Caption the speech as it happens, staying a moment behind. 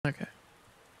Okay.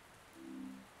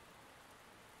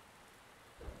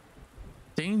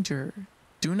 Danger.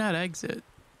 Do not exit.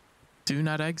 Do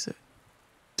not exit.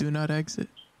 Do not exit.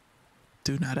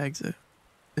 Do not exit.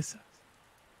 It says.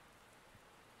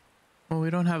 Well, we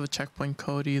don't have a checkpoint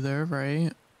code either,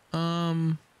 right?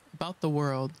 About the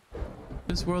world.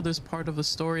 This world is part of a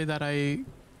story that I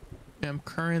am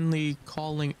currently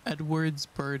calling Edward's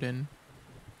Burden.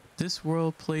 This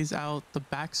world plays out the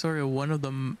backstory of one of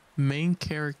the main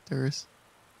characters.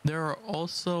 There are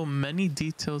also many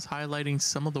details highlighting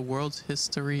some of the world's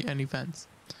history and events.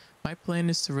 My plan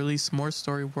is to release more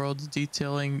story worlds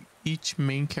detailing each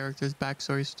main character's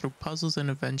backstories through puzzles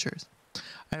and adventures.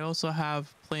 I also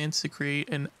have plans to create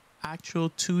an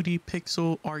actual 2D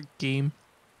pixel art game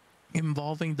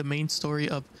involving the main story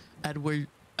of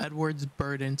Edward's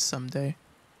Burden someday.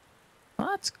 Well,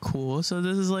 that's cool. So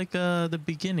this is like the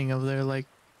beginning of their like,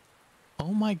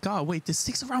 oh my god, wait, this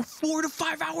takes around 4 to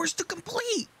 5 hours to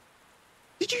complete.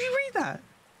 Did you read that?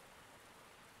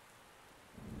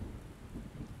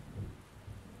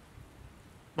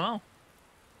 Well,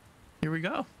 here we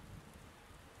go.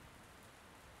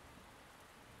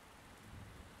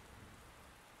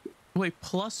 Wait,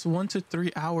 plus 1 to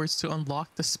 3 hours to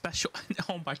unlock the special.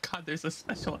 Oh my god, there's a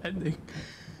special ending.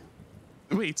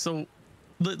 Wait, so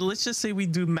let's just say we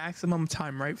do maximum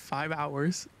time, right? 5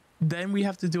 hours. Then we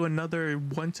have to do another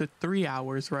 1 to 3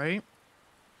 hours, right?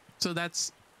 So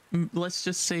that's, let's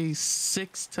just say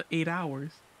 6 to 8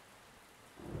 hours.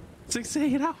 6 to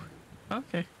 8 hours.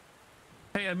 Okay.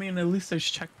 Hey, I mean, at least there's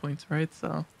checkpoints, right?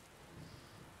 So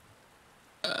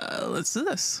let's do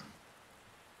this.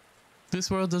 This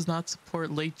world does not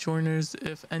support late joiners.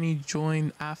 If any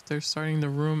join after starting the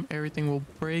room, everything will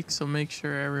break. So make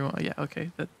sure everyone. Yeah,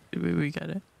 okay, that we get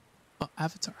it. Oh,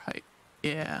 avatar height.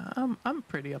 Yeah, I'm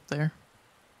pretty up there.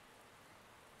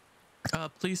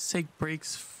 Please take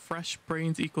breaks. Fresh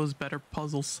brains equals better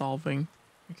puzzle solving.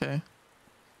 Okay.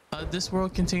 This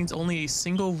world contains only a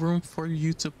single room for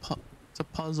you to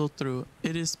puzzle through.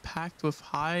 It is packed with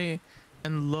high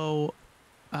and low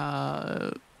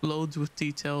loads with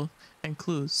detail and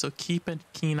clues, so keep a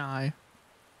keen eye.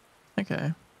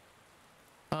 Okay.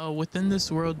 Within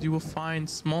this world you will find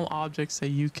small objects that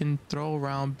you can throw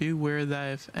around. Be aware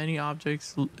that if any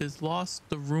object is lost,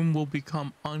 the room will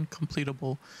become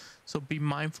uncompletable, so be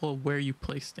mindful of where you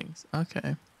place things.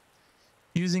 Okay.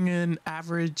 Using an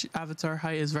average avatar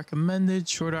height is recommended.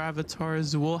 Shorter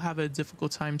avatars will have a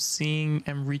difficult time seeing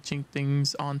and reaching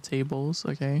things on tables.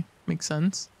 Okay, makes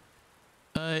sense.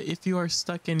 If you are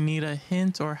stuck and need a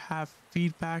hint or have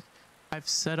feedback, I've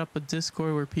set up a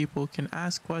Discord where people can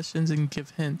ask questions and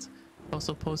give hints.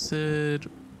 Also posted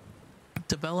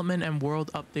development and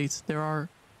world updates. They're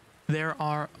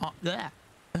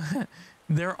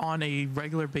on a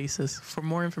regular basis. For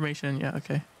more information, yeah,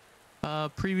 okay.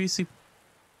 Previously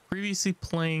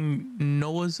playing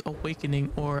Noah's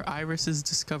Awakening or Iris's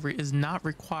Discovery is not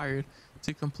required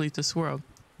to complete this world,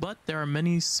 but there are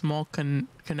many small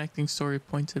connecting story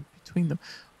points between them.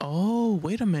 Oh,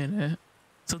 wait a minute.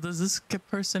 So does this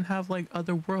person have like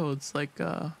other worlds, like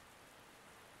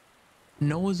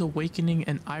Noah's Awakening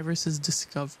and Iris's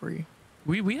Discovery?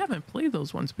 We haven't played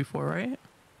those ones before, right?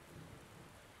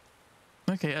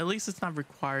 Okay, at least it's not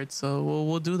required, so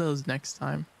we'll do those next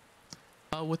time.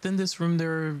 Within this room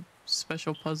there are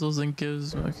special puzzles and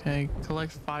gives. Okay,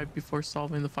 collect 5 before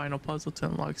solving the final puzzle to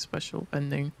unlock special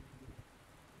ending.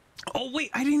 Oh wait,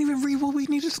 I didn't even read what we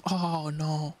needed. Oh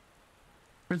no,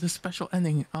 for the special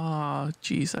ending. Oh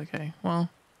jeez. Okay, well,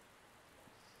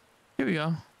 here we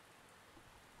go.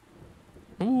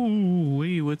 Ooh,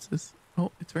 wait, what's this?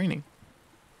 Oh, it's raining.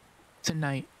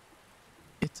 Tonight,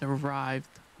 it's arrived.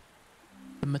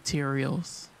 The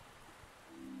materials.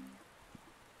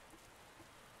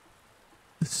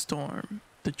 The storm,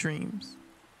 the dreams,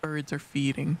 birds are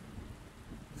feeding,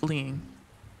 fleeing.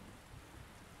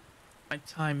 My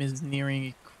time is nearing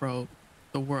a crow.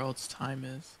 The world's time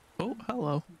is. Oh,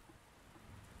 hello.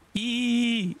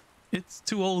 It's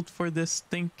too old for this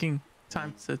thinking.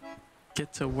 Time to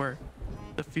get to work.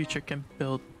 The future can't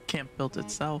build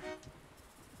itself.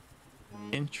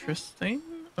 Interesting.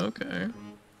 Okay.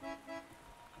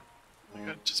 I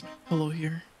gotta just make a pillow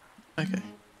here. Okay.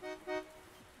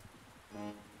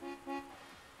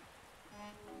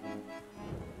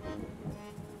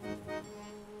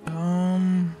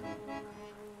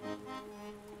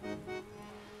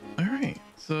 Alright,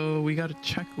 so we got a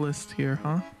checklist here,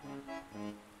 huh?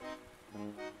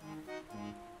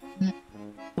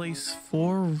 Place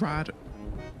 4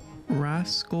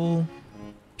 rascal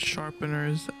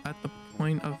sharpeners at the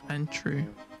point of entry.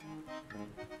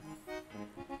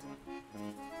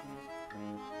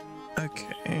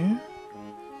 Okay. Okay.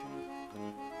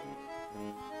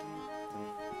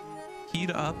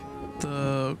 Heat up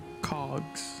the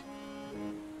cogs.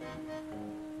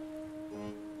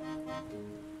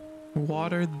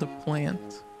 Water the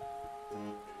plant.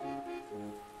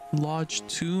 Lodge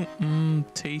two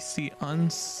tasty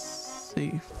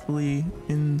unsafely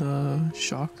in the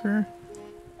shocker.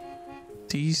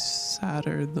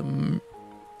 Deshatter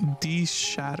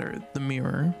the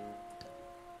mirror.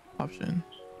 Option.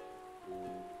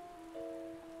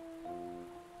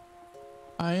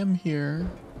 I am here.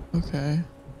 Okay.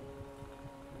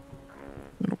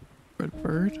 Little red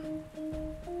bird.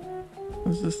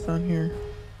 What's this down here?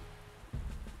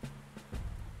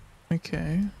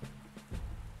 Okay.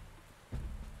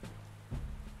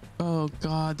 Oh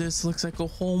god, this looks like a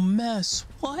whole mess.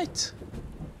 What?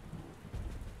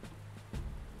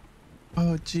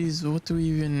 Oh geez, what do we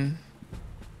even...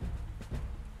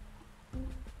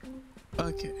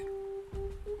 Okay.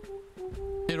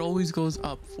 It always goes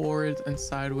up, forward, and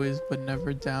sideways, but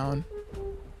never down.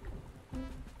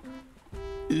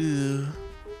 Ew.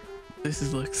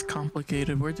 Looks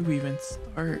complicated. Where do we even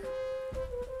start?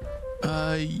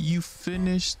 You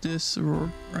finished this,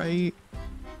 right?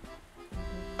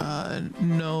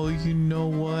 No, you know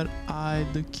what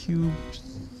the cube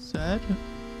said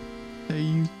that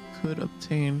you could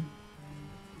obtain.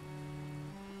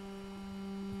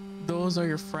 Those are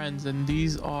your friends, and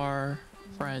these are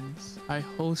friends. I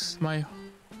host my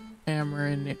hammer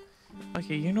in it.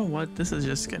 Okay, you know what? This is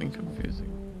just getting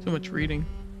confusing. Too much reading.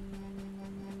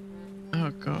 Oh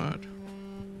god.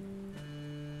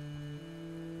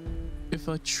 If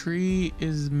a tree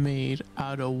is made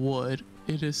out of wood,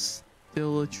 it is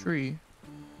still a tree.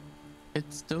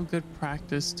 It's still good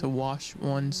practice to wash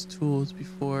one's tools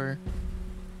before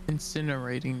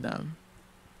incinerating them.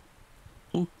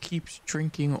 Who keeps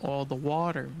drinking all the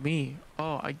water? Me.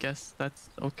 Oh, I guess that's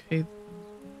okay.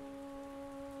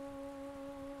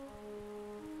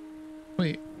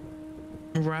 Wait.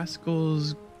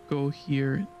 Rascals go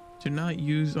here. Do not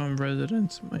use on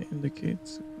residents might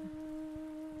indicate.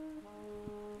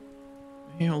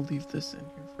 Maybe I'll leave this in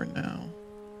here for now.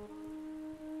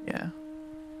 Yeah.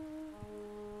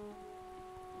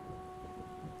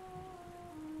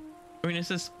 I mean, it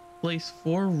says place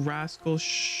 4 rascal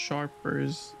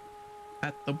sharpers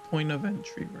at the point of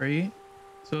entry, right?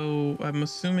 So I'm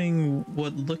assuming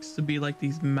what looks to be like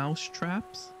these mouse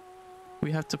traps.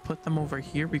 We have to put them over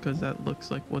here because that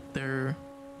looks like what they're...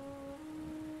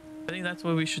 I think that's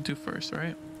what we should do first,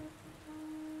 right?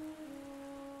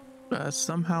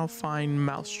 Somehow find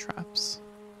mouse traps.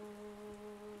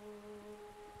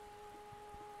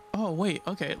 Oh, wait.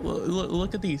 Okay.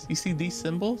 Look at these. You see these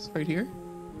symbols right here?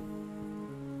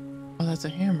 Oh, that's a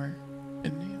hammer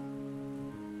and nail.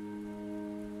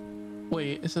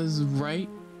 Wait, it says right.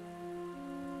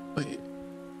 Wait.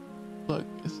 Look,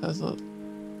 it says a...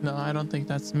 No, I don't think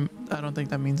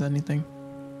that means anything.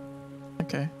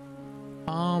 Okay.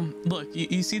 Look,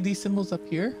 you see these symbols up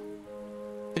here?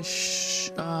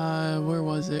 Where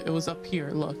was it? It was up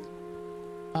here, look.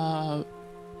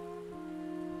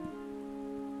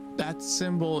 That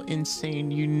symbol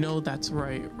insane, you know that's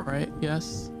right?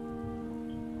 Yes?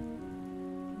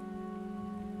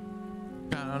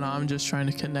 I don't know, I'm just trying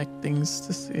to connect things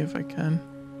to see if I can.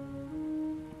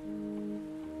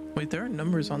 Wait, there are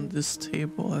numbers on this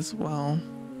table as well.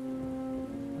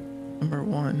 Number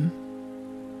 1.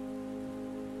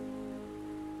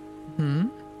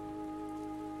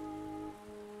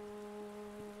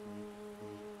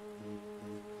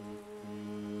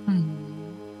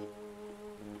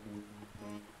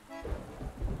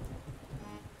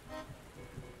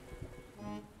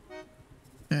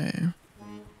 Okay.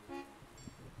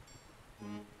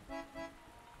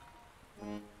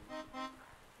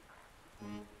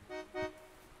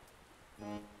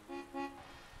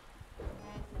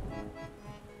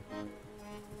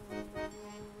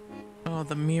 Oh,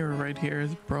 the mirror right here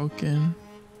is broken.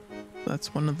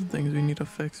 That's one of the things we need to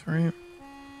fix, right?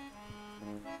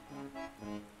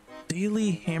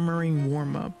 Daily hammering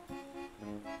warm-up.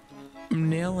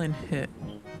 Nail and hit.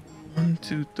 1,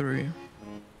 2, 3.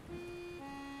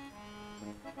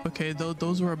 Okay,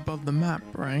 those were above the map,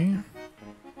 right?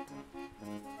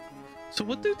 So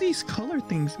what do these color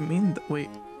things mean? Wait,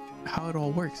 how it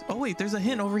all works? Oh wait, there's a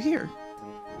hint over here.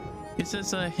 It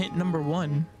says hint number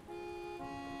 1.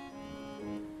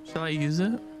 Shall I use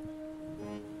it?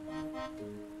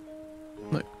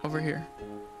 Look, over here.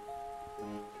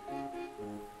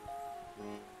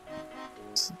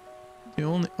 It's the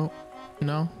only... Oh,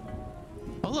 no.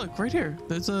 Oh look, right here.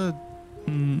 There's a...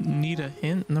 Need a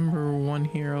hint number 1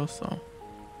 here also.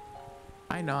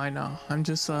 I know. I'm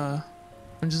just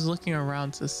I'm just looking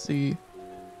around to see,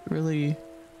 really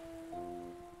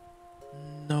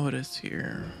notice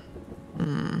here.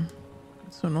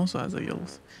 This one also has a yellow.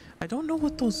 I don't know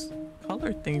what those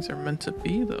color things are meant to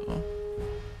be though.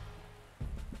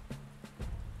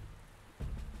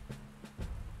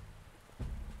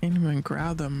 Can't even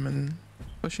grab them and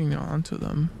pushing it onto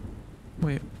them.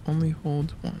 Wait, only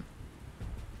hold one.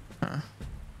 Huh.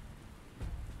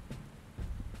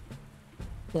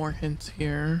 More hints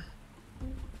here.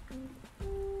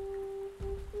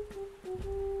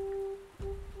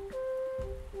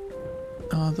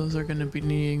 Oh, those are gonna be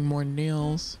needing more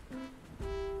nails.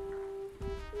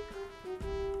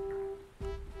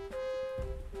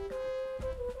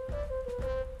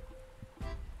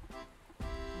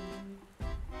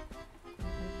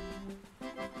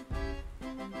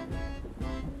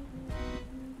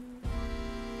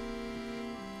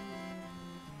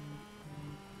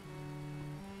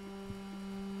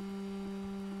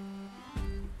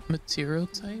 Material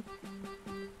type?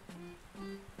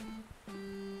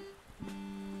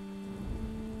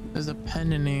 There's a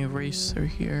pen and an eraser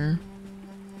here.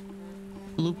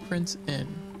 Blueprints in.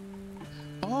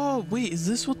 Oh, wait, is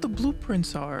this what the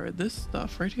blueprints are? This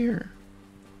stuff right here.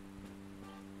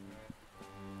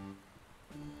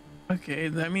 Okay,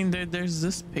 I mean, there's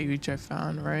this page I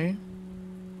found, right?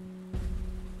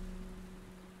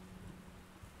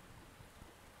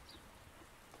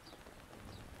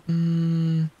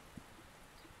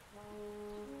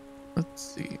 Let's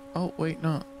see. Oh, wait,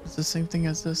 no. It's the same thing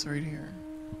as this right here.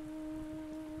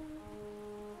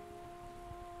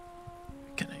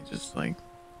 Can I just, like...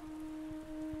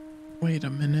 Wait a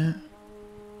minute.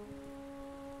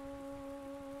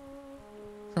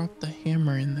 Drop the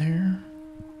hammer in there.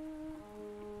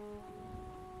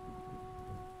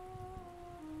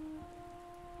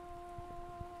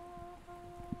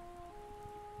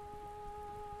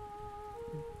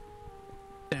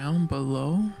 Down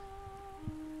below?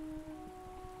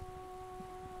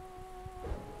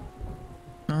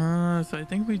 So I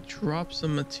think we dropped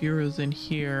some materials in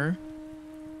here.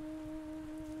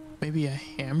 Maybe a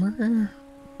hammer?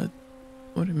 That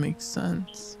wouldn't make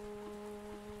sense.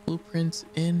 Blueprints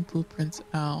in, blueprints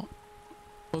out.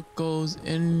 What goes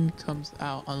in comes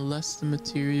out unless the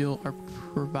material are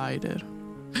provided.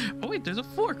 Oh wait, there's a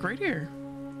fork right here.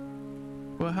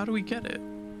 Well, how do we get it?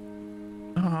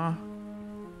 Oh,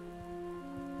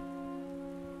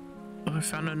 I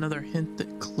found another hint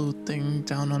that clue thing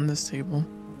down on this table.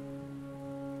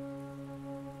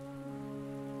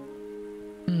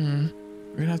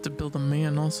 We're gonna have to build a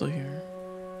man also here.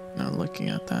 Not looking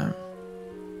at that.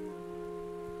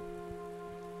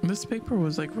 This paper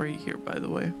was like right here, by the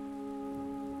way.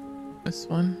 This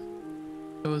one,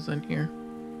 it was in here.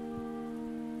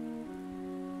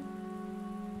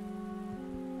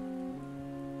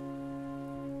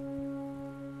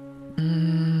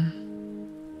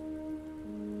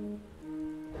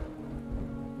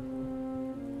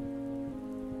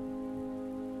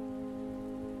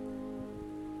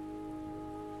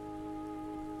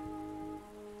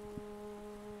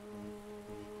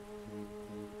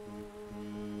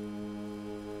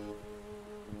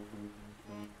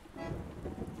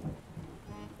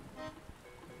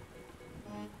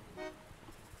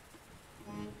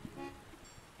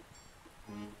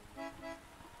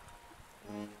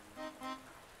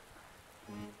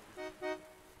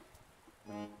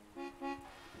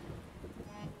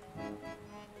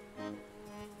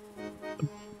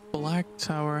 Black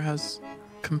Tower has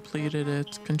completed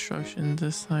its construction.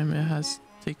 This time it has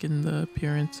taken the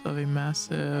appearance of a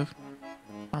massive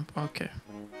pump. Okay.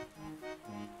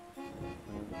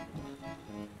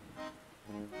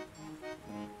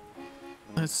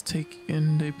 Let's take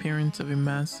in the appearance of a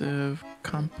massive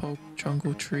compote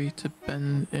jungle tree to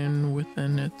bend in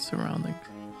within its surroundings.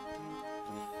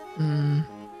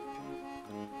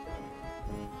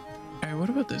 Alright, what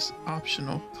about this?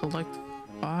 Optional. Collect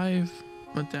 5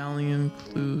 medallion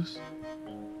clues.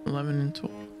 11 in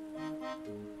total.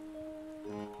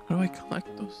 How do I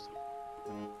collect those?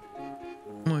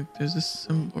 Look, there's a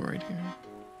symbol right here.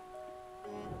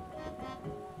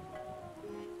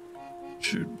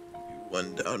 Should be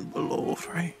one down below,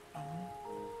 right?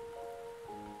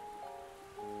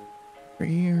 Right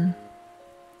here.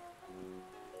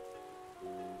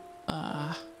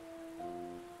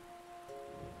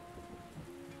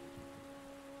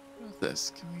 What's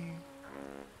this? Can we...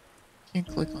 Can't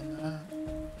click on that.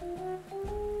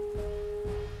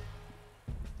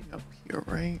 I think up here,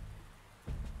 right?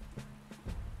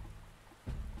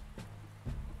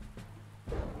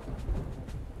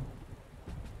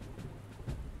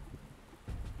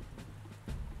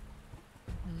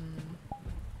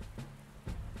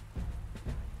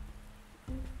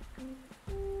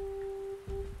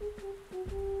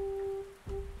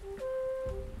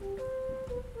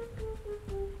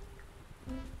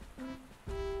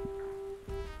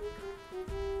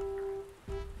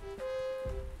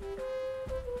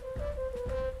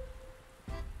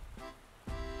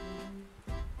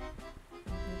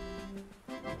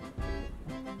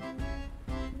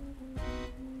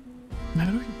 How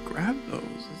do we grab those?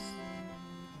 It's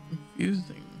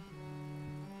confusing.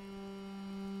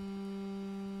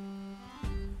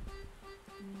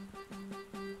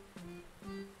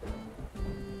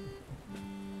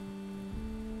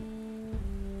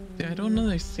 Yeah, I don't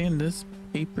understand this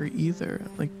paper either,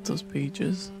 like those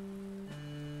pages.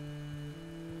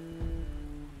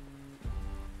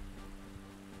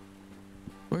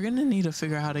 We're gonna need to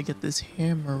figure out how to get this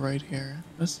hammer right here.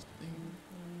 That's the thing.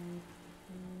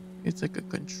 It's like a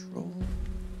control.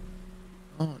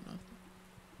 Oh, nothing.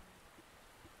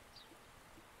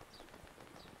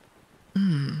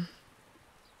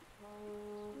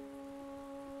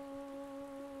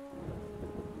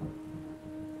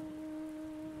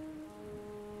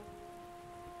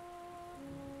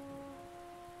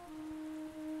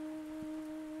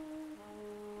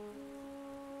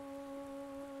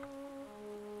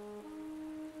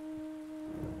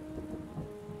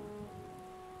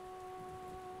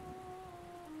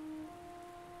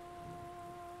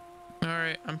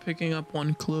 Alright, I'm picking up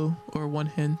one clue or one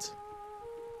hint.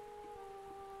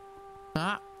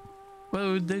 Ah,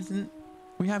 well,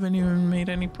 we haven't even made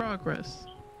any progress.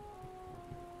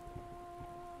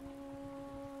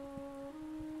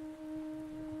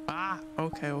 Ah,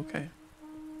 okay.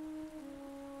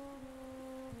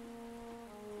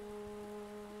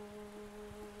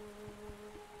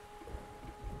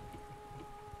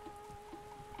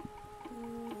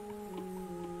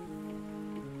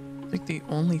 Like the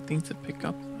only thing to pick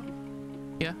up though.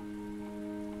 Yeah.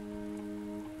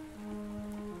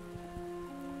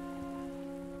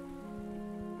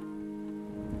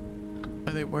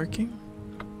 Are they working?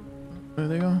 There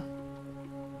they go.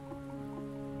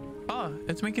 Oh,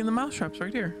 it's making the mouse traps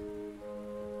right here.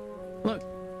 Look.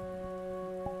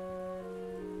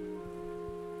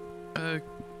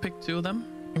 Pick two of them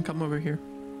and come over here.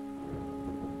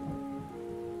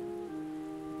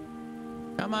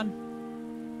 Come on.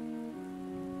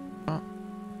 Oh,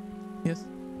 yes.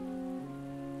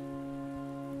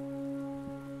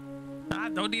 Ah,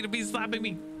 don't need to be slapping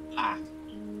me. Ah.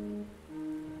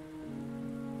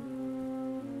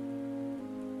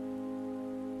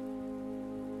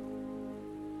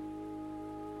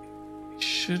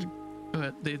 Should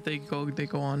they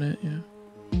go on it, yeah.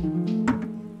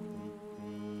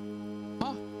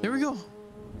 Oh, there we go.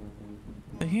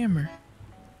 The hammer.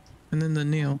 And then the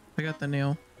nail. I got the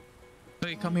nail.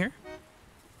 Wait, come here.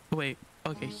 Wait,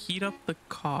 okay, heat up the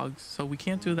cogs. So we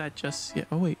can't do that just yet.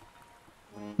 Oh wait.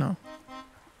 No.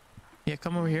 Yeah,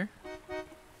 come over here.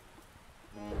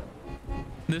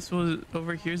 This was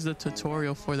over here's the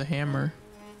tutorial for the hammer.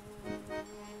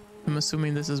 I'm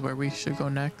assuming this is where we should go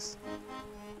next.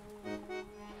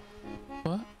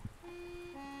 What?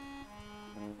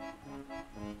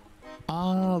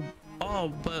 Oh,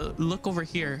 but look over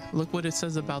here. Look what it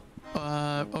says about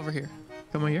over here.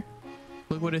 Come over here.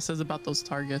 Look what it says about those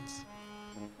targets.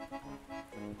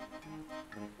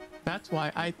 That's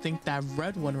why I think that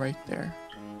red one right there.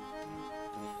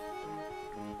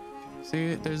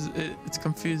 See, it's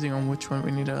confusing on which one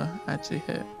we need to actually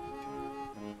hit.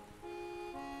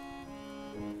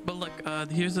 But look,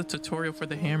 here's a tutorial for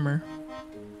the hammer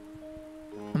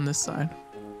on this side.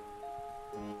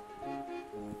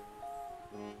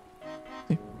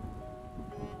 See?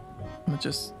 I'm gonna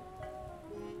just,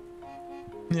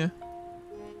 yeah.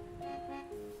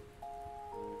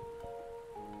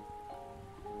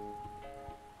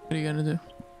 What are you gonna do?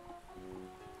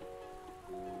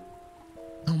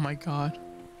 Oh my god.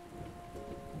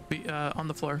 Be on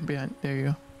the floor behind. There you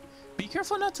go. Be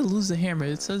careful not to lose the hammer.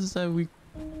 It says that we.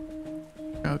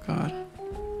 Oh god.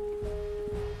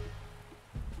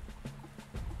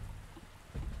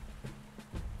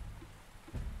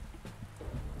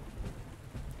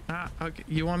 Ah, okay.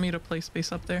 You want me to play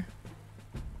space up there?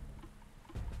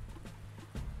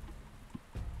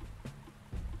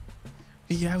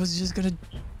 Yeah, I was just gonna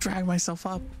drag myself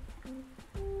up.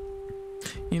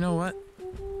 You know what?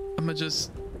 I'm gonna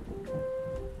just.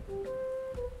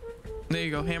 There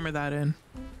you go. Hammer that in.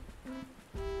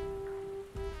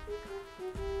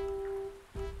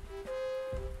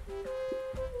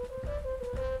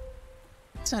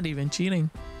 It's not even cheating.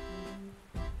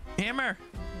 Hammer.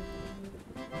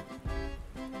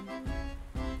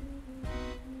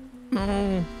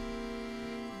 No.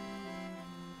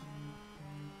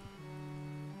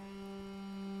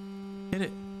 Hit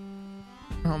it.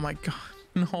 Oh my god.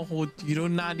 No, you do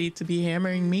not need to be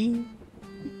hammering me.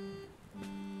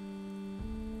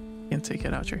 Can't take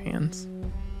it out your hands.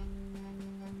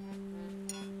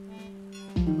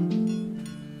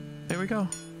 There we go.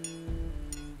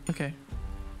 Okay.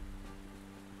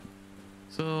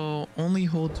 So only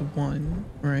holds one,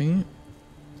 right?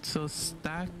 So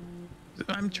stack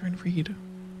I'm trying to read.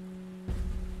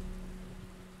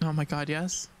 Oh my god,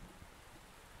 yes.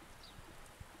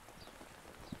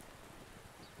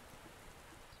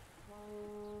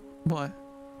 What?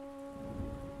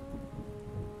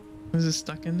 Is it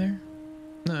stuck in there?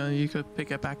 No, you could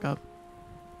pick it back up.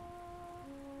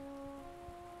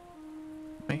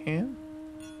 My hand?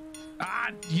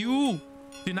 Ah, you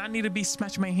do not need to be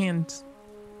smashing my hands.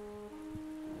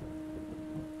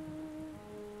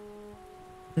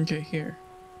 Okay, here.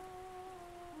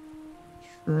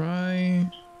 Try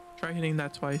hitting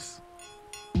that twice.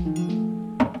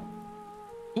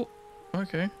 Oh,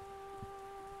 okay.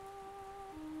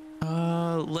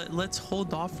 Let's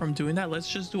hold off from doing that. Let's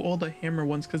just do all the hammer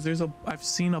ones because I've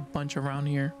seen a bunch around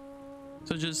here.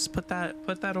 So just put that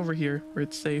over here where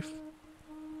it's safe.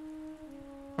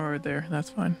 Or there, that's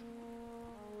fine.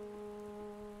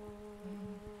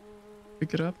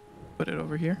 Pick it up, put it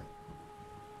over here.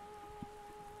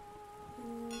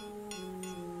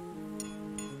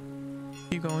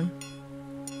 Keep going.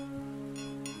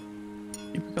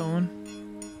 Keep going.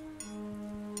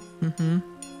 Mm-hmm.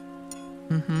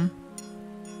 Mm-hmm.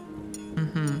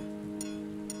 Mm-hmm.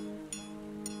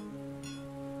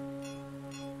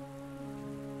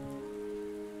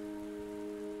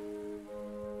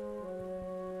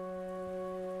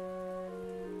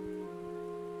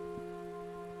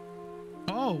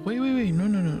 Oh, wait.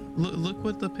 No. Look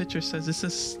what the picture says. It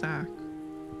says stack.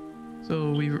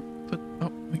 So we put,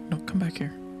 oh, wait, no, come back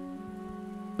here.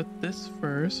 Put this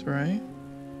first, right?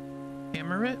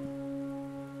 Hammer it.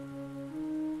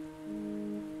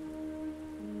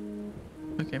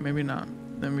 Okay, maybe not.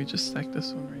 Then we just stack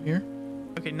this one right here.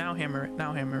 Okay, now hammer it.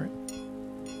 Now hammer it.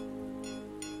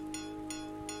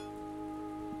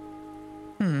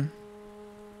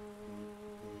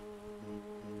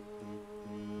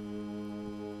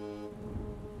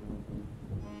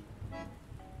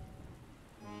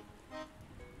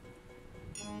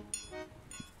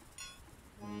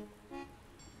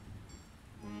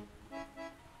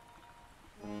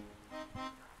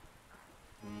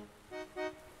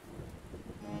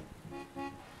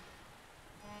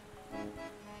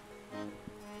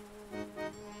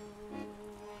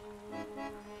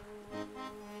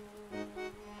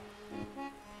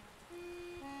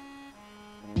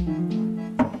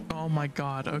 Oh my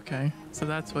god, okay. So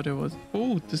that's what it was.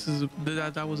 Oh,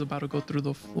 that was about to go through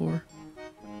the floor.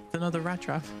 It's another rat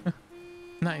trap.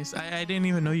 Nice. I didn't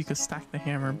even know you could stack the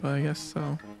hammer, but I guess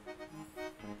so.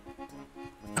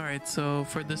 Alright, so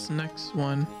for this next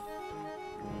one.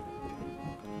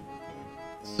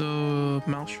 So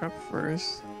mousetrap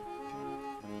first.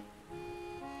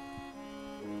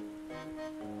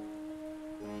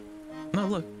 No,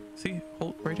 look. See,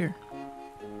 hold right here.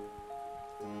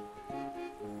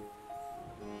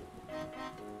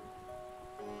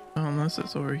 Unless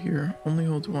it's over here. Only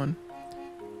holds one.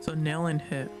 So nail and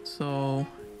hit. So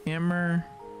hammer.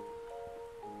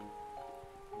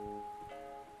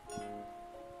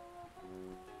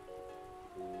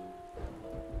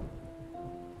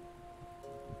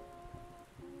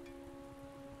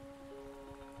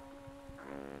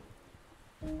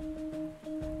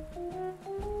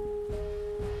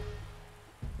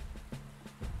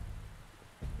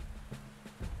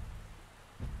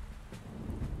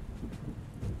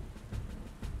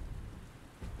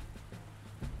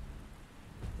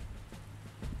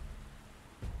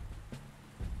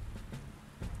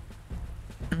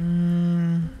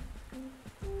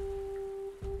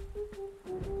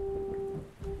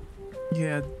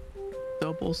 Yeah,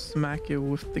 double smack it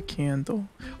with the candle.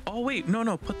 Oh wait,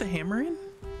 no, put the hammer in.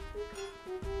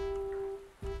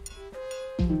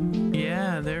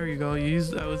 Yeah, there you go. I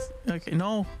was okay.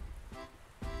 No,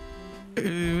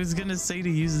 I was gonna say to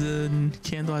use the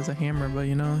candle as a hammer, but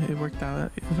you know, it worked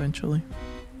out eventually.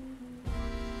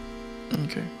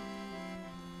 Okay.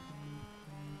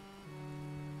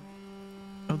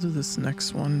 I'll do this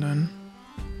next one then.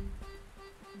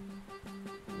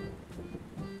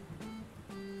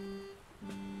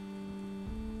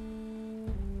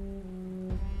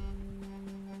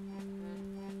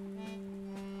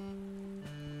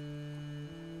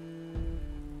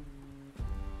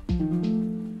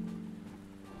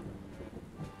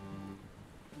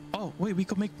 Oh, wait, we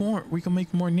can make more. We can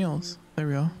make more nails. There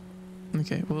we go.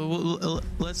 Okay, well,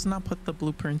 let's not put the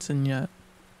blueprints in yet.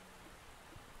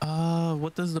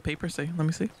 What does the paper say? Let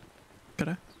me see. Could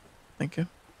I? Thank you.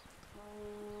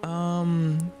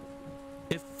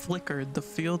 It flickered. The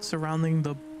field surrounding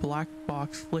the black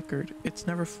box flickered. It's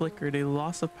never flickered. A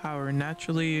loss of power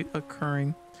naturally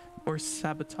occurring or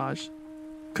sabotage.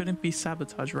 Couldn't be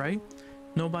sabotage, right?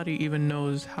 Nobody even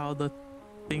knows how the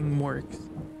thing works.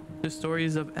 The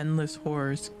stories of endless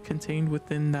horrors contained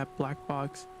within that black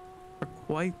box are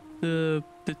quite the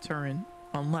deterrent,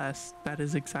 unless that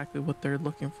is exactly what they're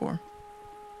looking for.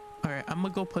 All right, I'm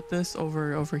gonna go put this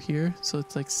over here so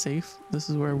it's like safe. This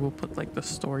is where we'll put like the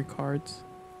story cards.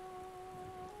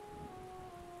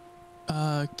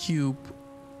 Cube.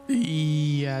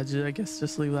 Yeah, I guess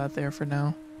just leave that there for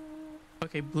now.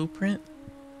 Okay, blueprint.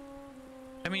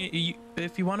 I mean,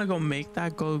 if you want to go make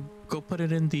that, go put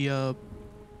it in the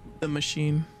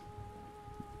machine.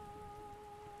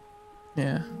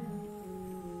 Yeah.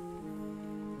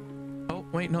 Oh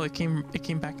wait, no, it came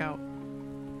back out.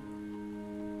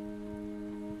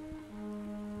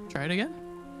 Try it again.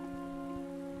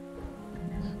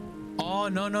 Oh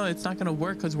no, it's not gonna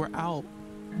work because we're out.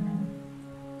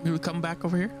 You would come back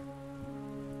over here.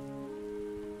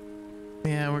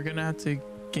 Yeah, we're gonna have to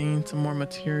gain some more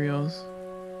materials.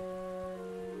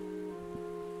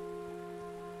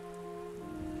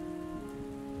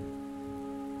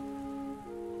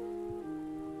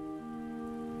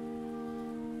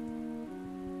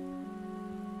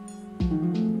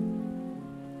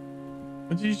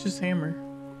 What did you just hammer?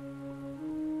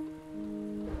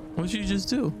 What did you just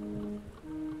do?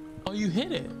 Oh, you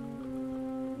hit it.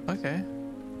 Okay.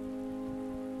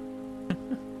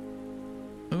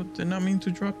 Oh, did not mean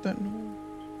to drop that. No.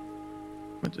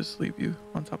 I'll just leave you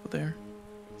on top of there.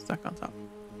 Stack on top.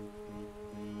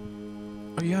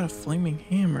 Oh, you got a flaming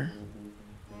hammer.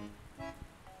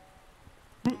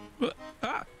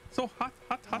 Ah, so hot.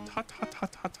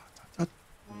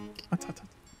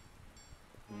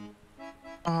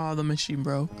 Oh, the machine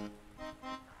broke.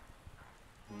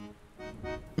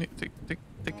 Take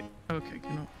it. Okay, you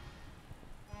know.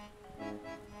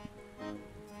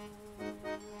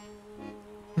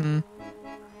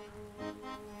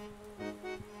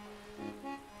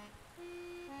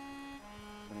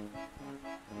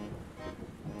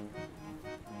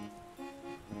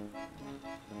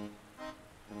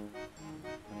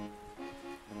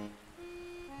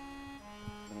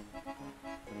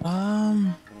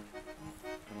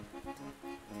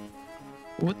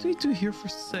 What do we do here for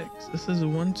 6? This is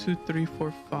 1, 2, 3,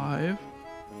 4, 5.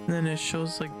 And then it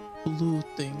shows like blue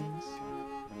things.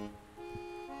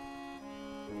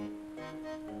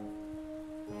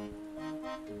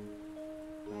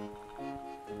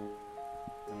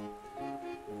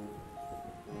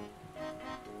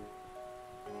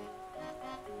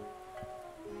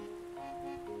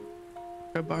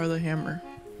 I borrow the hammer.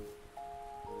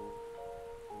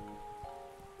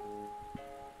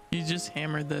 You just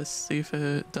hammer this, see if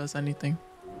it does anything.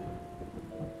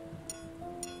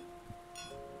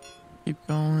 Keep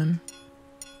going.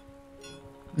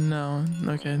 No,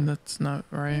 okay, that's not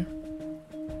right.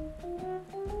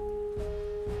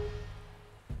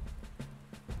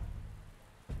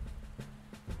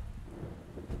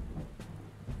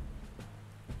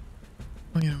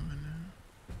 Wait a minute.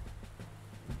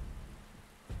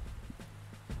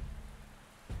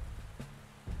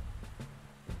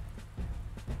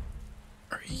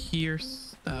 Here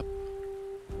step.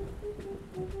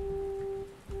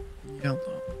 Yellow.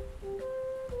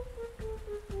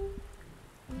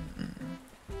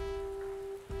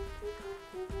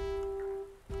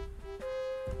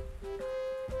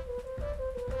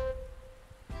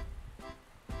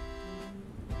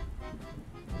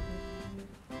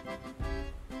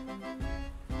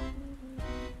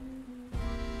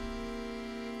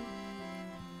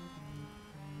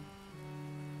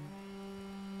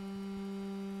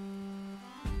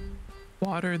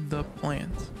 Water the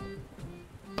plant.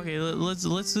 Okay, let's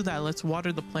do that. Let's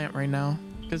water the plant right now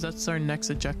because that's our next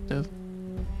objective.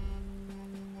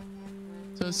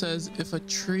 So it says if a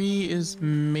tree is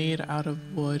made out of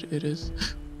wood, it is.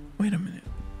 Wait a minute.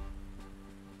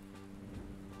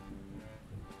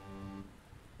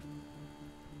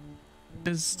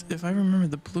 If I remember,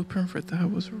 the blueprint for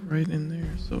that was right in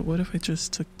there. So what if I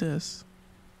just took this,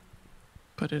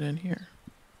 put it in here?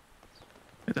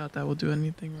 I doubt that will do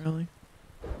anything really.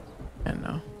 And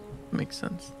no, makes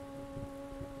sense.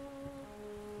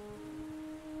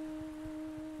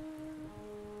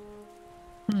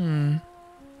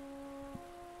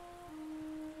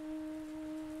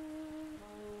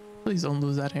 Please don't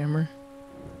lose that hammer.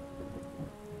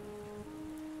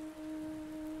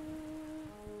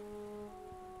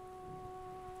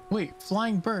 Wait,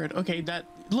 flying bird. Okay, that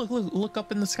look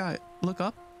up in the sky. Look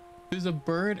up. There's a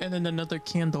bird and then another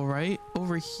candle, right?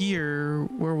 Over here,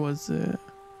 where was it?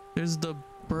 There's the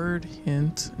bird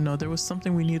hint. No, there was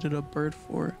something we needed a bird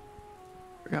for.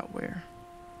 Forgot where.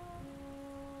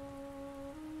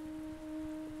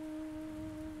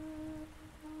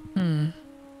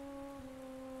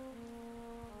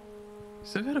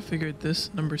 Still gotta figure this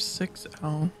number 6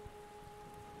 out.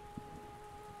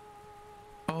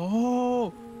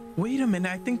 Oh, wait a minute.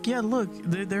 I think, yeah, look,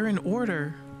 they're in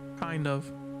order, kind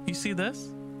of. You see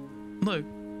this? Look,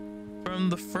 from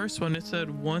the first one, it said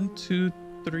 1, 2,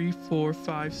 3, 4,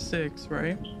 5, 6,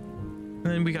 right? And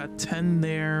then we got 10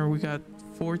 there. We got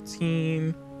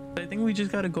 14. I think we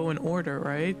just got to go in order,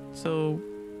 right? So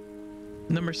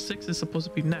number 6 is supposed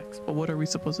to be next, but what are we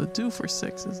supposed to do for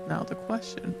 6 is now the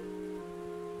question.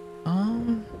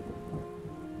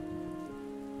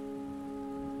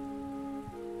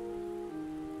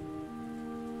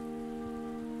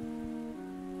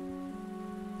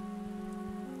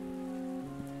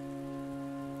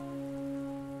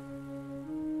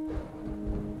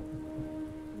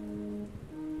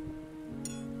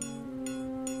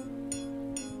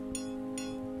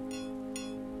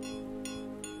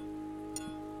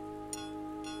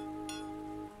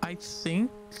 I think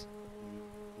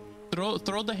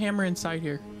throw the hammer inside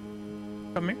here.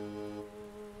 Come here.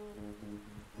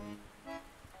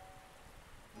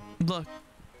 Look,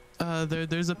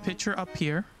 there's a picture up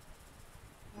here.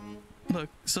 Look,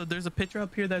 so there's a picture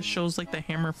up here that shows like the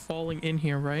hammer falling in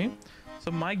here, right?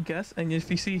 So my guess, and if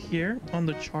you see here on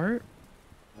the chart,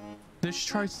 this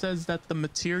chart says that the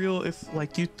material, if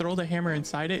like you throw the hammer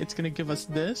inside it, it's gonna give us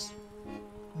this,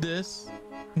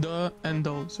 and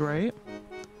those, right?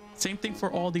 Same thing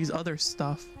for all these other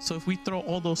stuff. So if we throw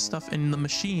all those stuff in the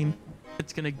machine,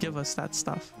 it's gonna give us that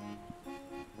stuff.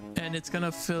 And it's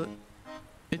gonna fill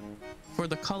it for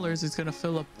the colors, it's gonna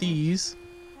fill up these.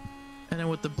 And then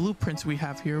with the blueprints we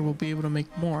have here, we'll be able to make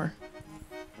more.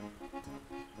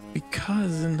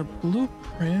 Because in the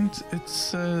blueprint, it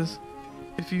says,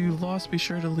 if you lost, be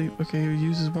sure to leave. Okay, it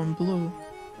uses 1 blue.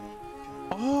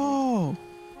 Oh!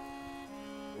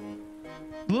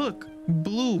 Look,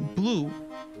 blue,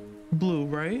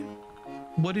 right?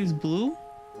 What is blue?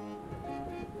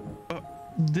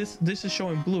 This is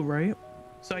showing blue, right?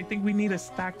 So I think we need to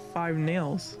stack 5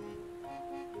 nails.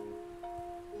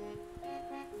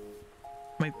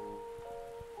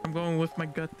 I'm going with my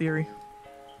gut theory.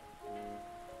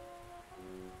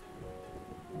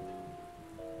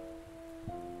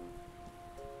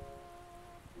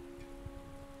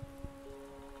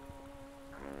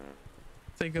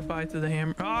 Say goodbye to the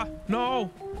hammer. Ah,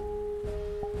 no!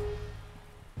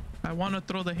 I want to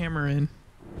throw the hammer in.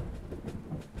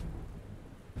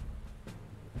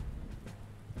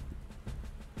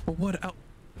 But what else?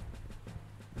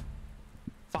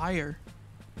 Fire.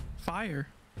 Fire.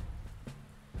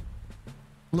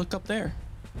 Look up there.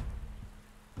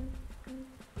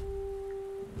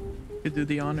 Could do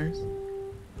the honors.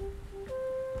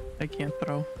 I can't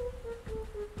throw.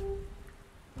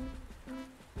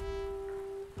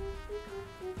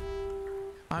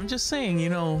 I'm just saying, you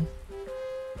know,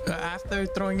 after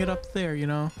throwing it up there, you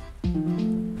know.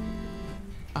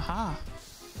 Aha.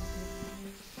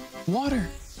 Water.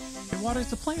 It waters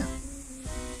the plant.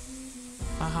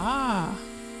 Aha.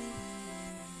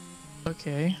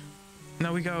 Okay.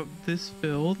 Now we got this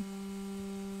filled.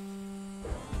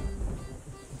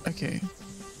 Okay.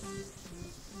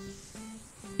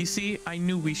 You see, I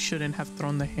knew we shouldn't have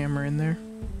thrown the hammer in there.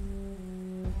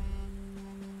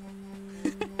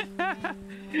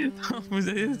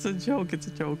 It's a joke, it's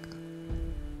a joke.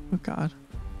 Oh god.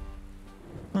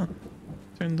 Huh.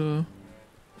 Turn the...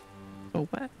 Oh,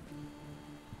 what?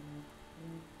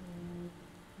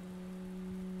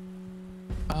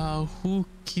 Who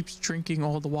keeps drinking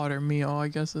all the water? Me? Oh, I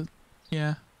guess it...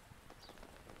 Yeah.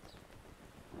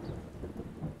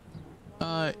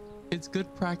 It's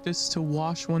good practice to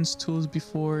wash one's tools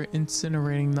before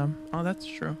incinerating them. Oh, that's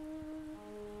true.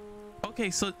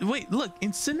 Okay, so wait, look,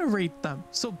 incinerate them.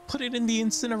 So put it in the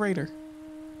incinerator.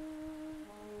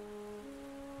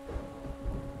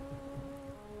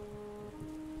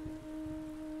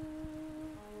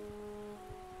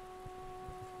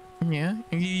 Yeah,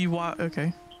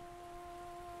 okay.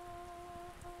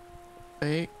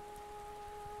 Wait.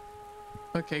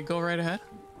 Okay, go right ahead.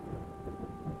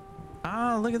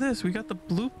 Ah, look at this. We got the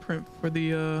blueprint for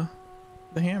the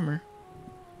hammer.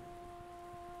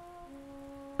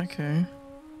 Okay.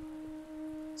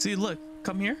 See, look,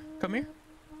 come here.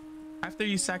 After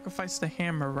you sacrifice the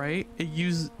hammer, right?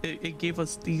 It gave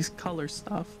us these color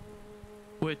stuff,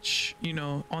 which, you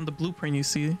know, on the blueprint you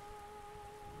see.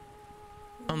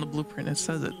 On the blueprint it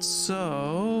says it.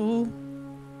 So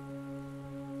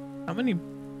how many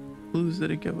blues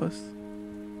did it give us?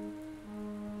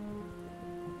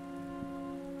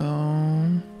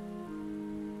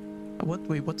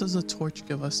 What does the torch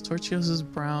give us? Torch gives us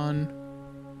brown.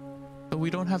 But we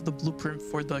don't have the blueprint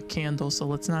for the candle, so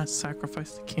let's not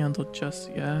sacrifice the candle just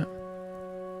yet.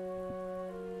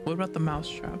 What about the mouse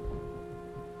trap?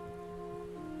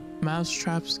 Mouse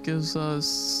traps gives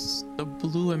us the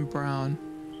blue and brown.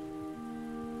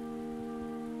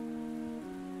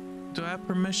 Do I have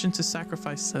permission to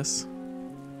sacrifice this?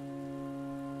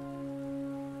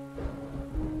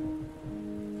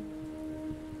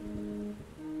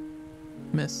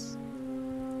 Miss.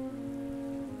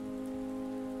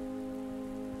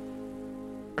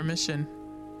 Permission.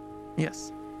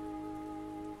 Yes.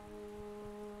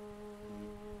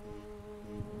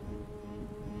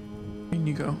 In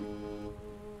you go.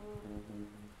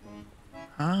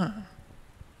 Ah.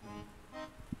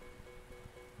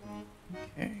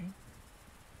 Okay.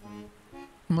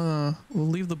 We'll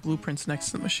leave the blueprints next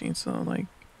to the machine, so like,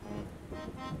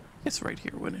 I guess right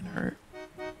here wouldn't hurt.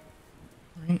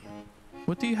 Right.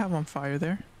 What do you have on fire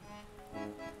there?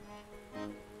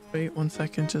 Wait 1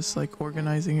 second, just like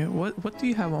organizing it. What do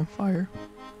you have on fire?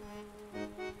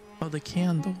 Oh, the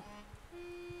candle.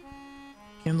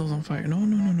 Candle's on fire.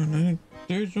 No.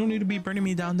 There's no need to be burning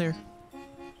me down there.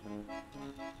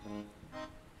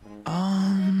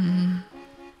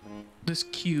 This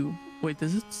cube. Wait,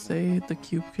 does it say the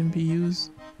cube can be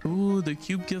used? Ooh, the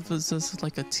cube gives us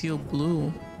like a teal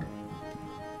blue.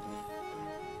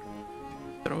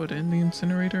 Throw it in the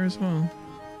incinerator as well.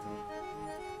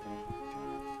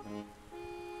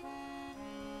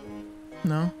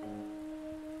 No?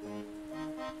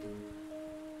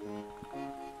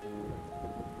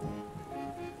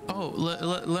 Oh,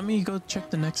 let me go check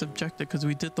the next objective because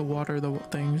we did the water the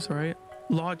things, right?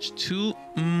 Lodge 2,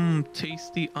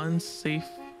 tasty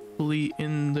unsafely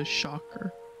in the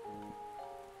shocker.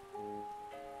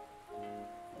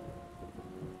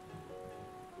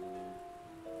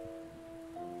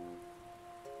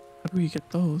 How do we get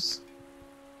those?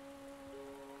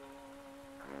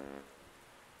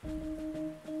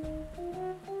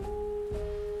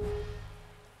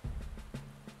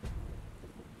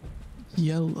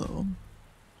 Yellow.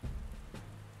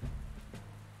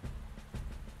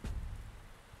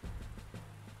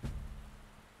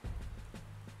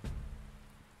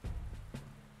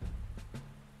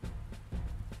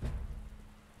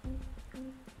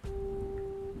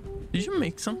 Did you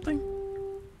make something?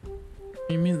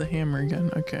 You mean the hammer again?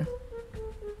 Okay.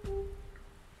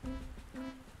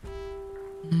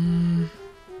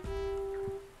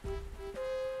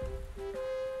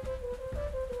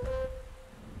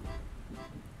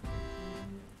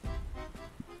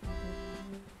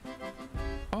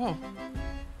 Oh.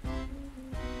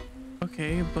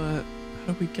 Okay, but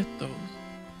how do we get those?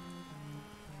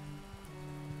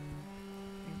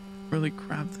 Really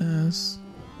grab this.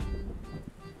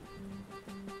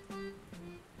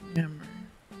 Hammer.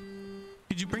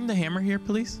 Could you bring the hammer here,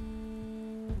 please?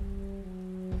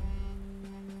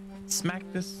 Smack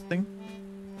this thing.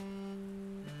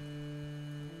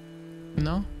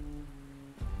 No?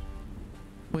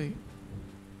 Wait.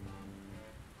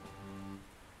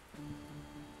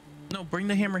 No, bring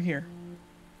the hammer here.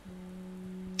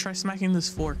 Try smacking this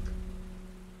fork.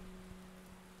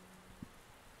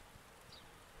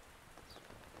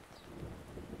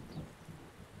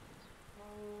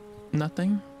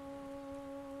 Nothing?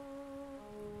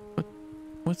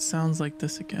 What sounds like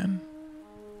this again?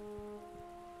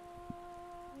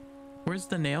 Where's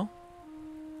the nail?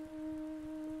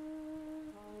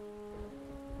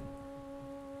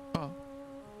 Oh,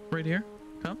 right here.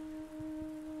 Come.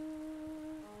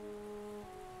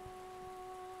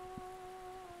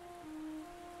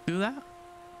 Do that.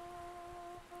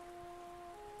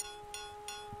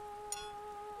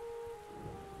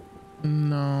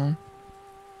 No.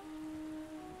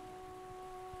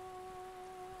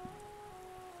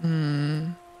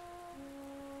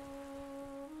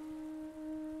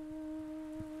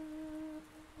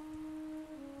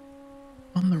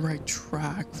 On the right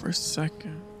track for a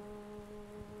second.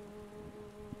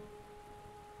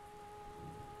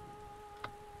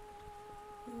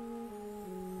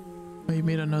 Oh, you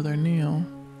made another nail.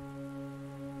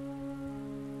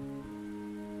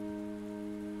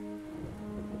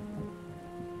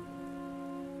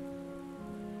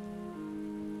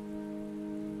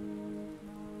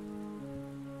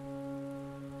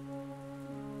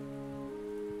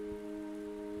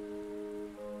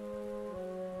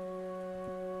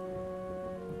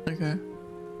 Okay.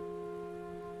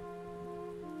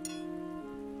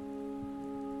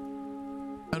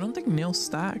 I don't think nails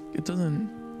stack. It doesn't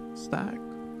stack.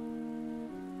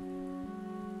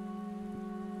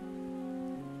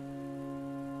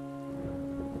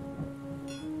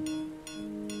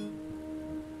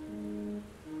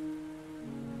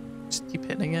 Just keep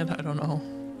hitting it. I don't know.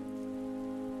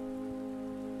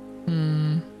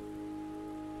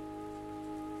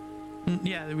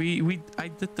 Yeah, I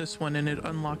did this one and it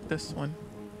unlocked this one.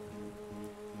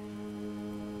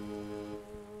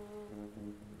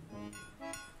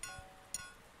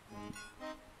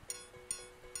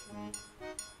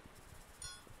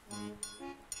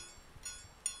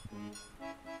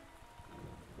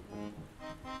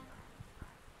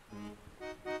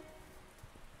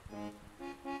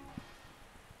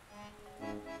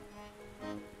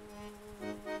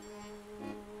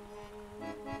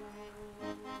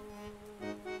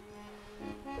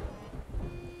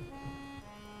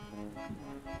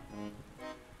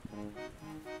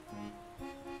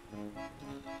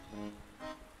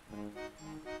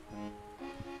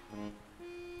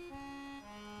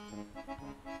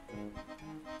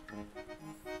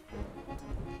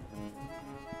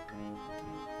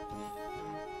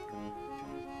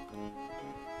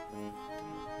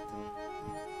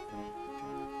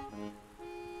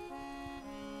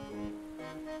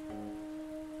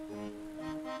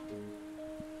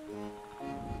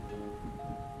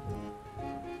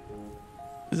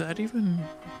 Is that even...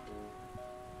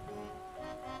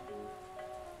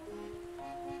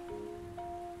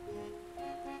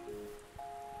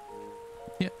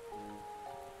 Yeah.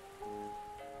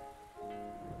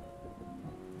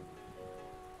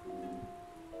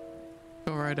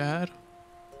 Go right ahead.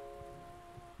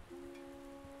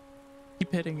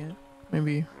 Keep hitting it.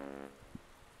 Maybe.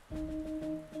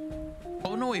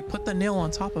 Oh no, wait, put the nail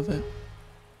on top of it.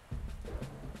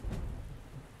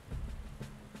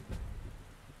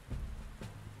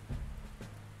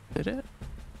 Did it?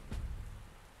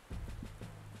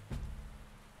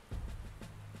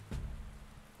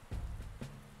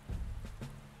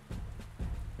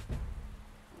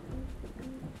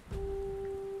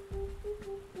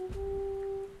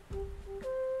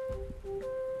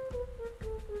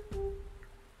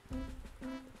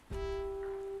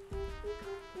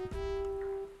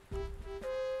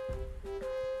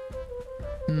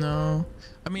 No.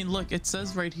 I mean, look, it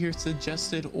says right here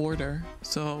suggested order.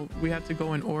 So we have to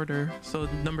go in order. So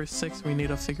number 6 we need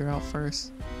to figure out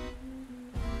first.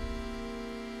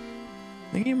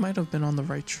 I think he might have been on the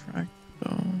right track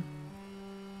though.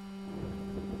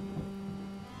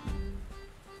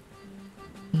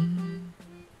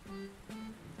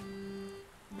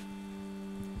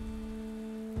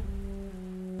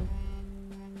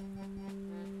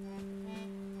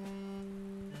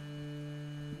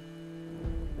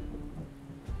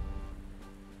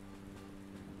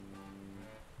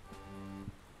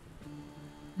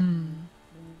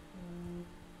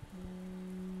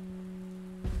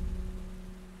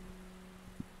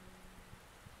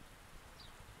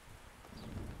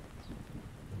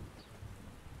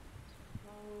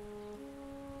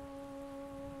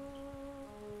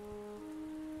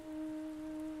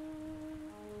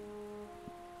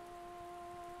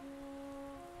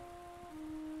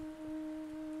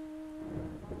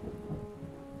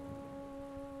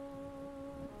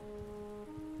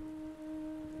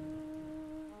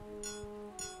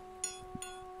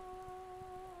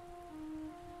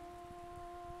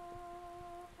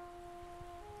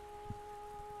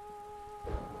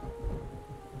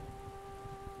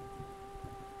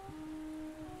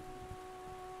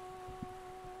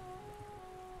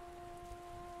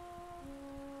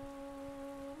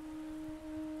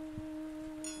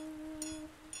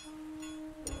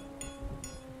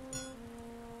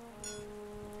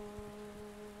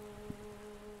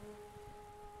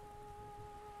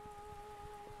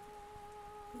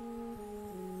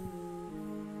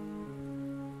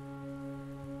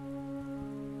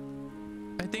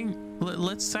 I think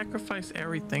let's sacrifice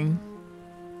everything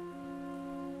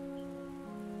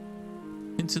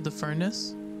into the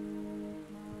furnace.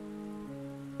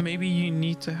 Maybe you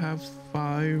need to have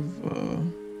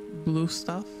 5 blue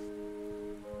stuff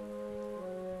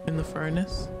in the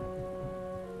furnace.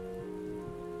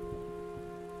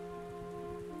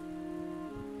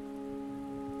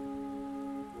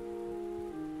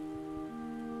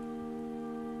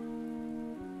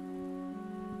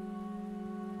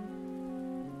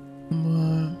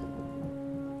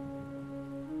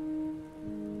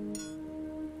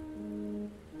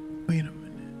 Wait a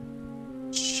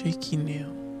minute. Shaky nail.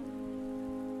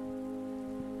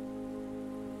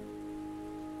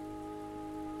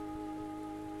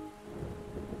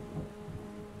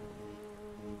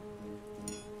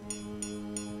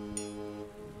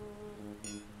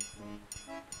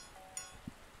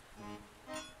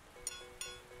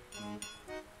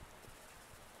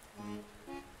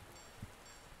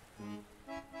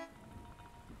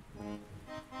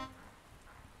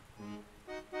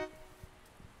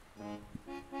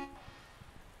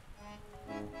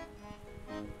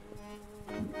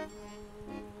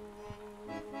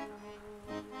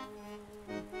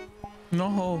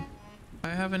 No, I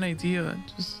have an idea.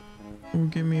 Just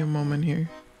give me a moment here.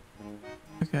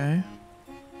 Okay.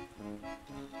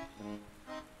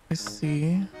 I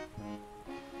see.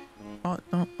 Oh,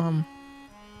 no,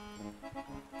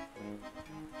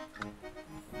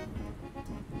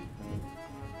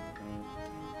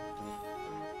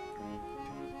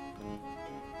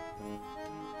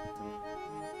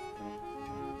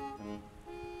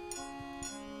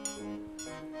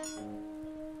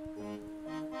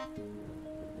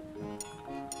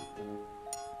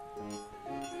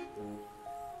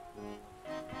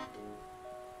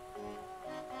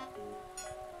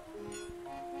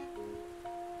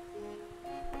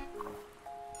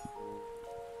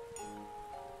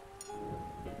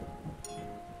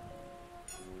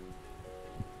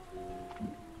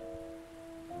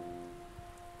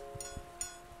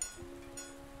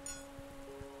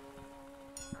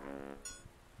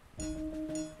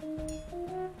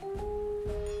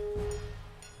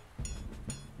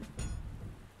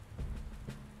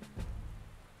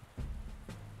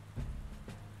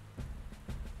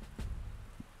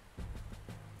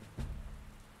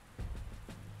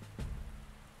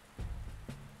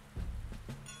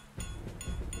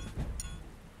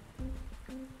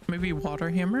 maybe water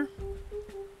hammer?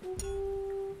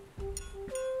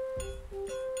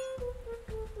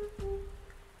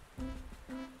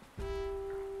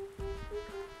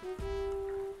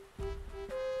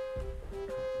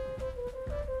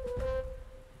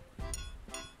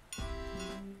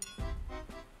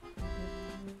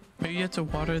 Maybe you have to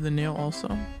water the nail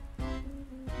also.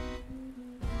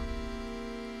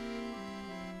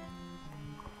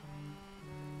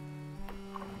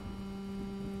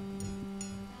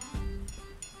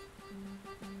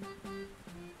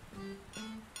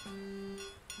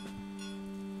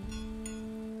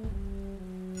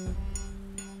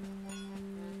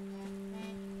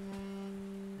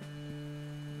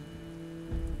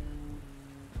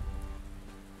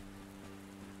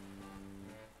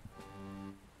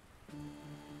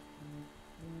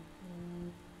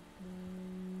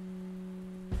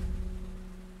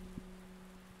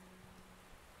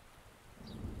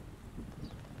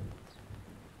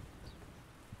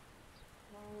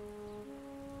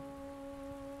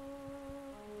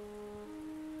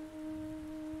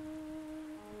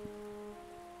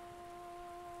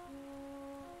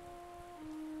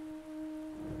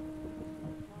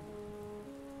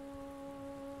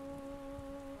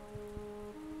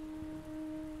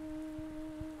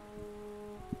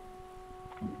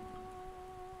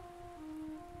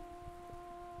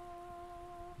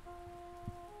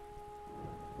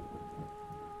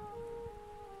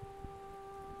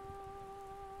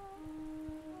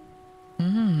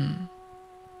 Hmm.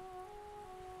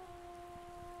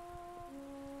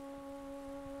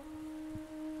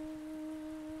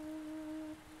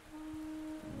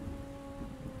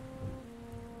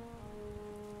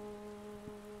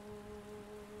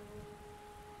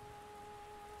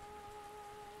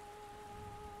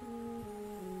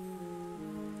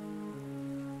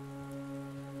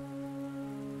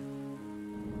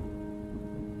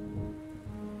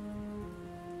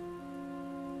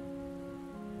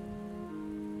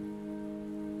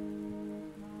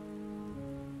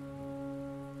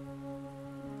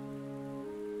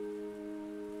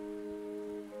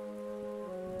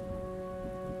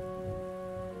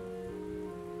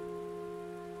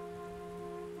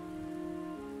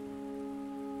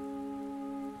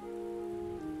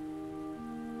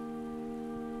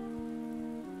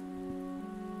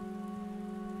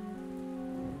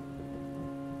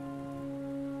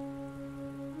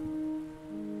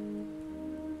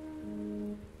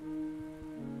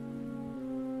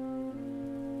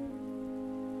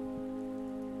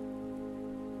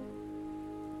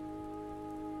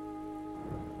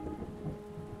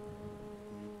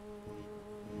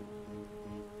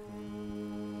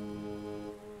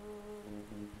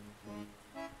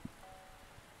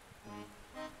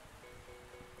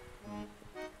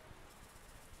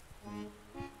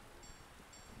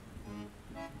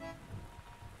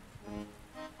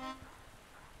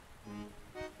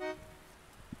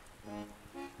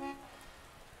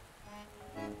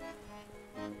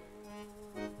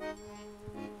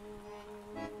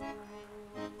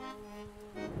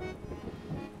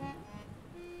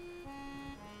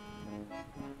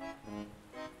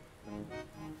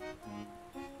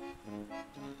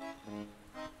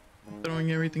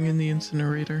 Throwing everything in the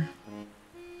incinerator.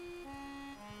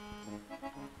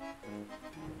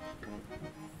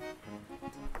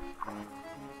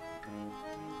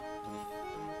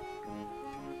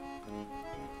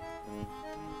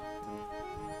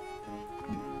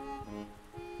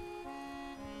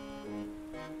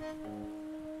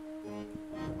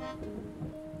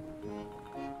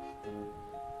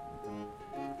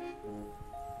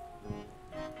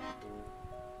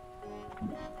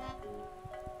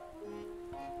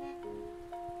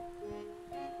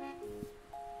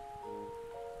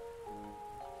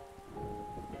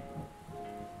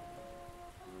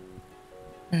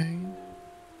 Okay.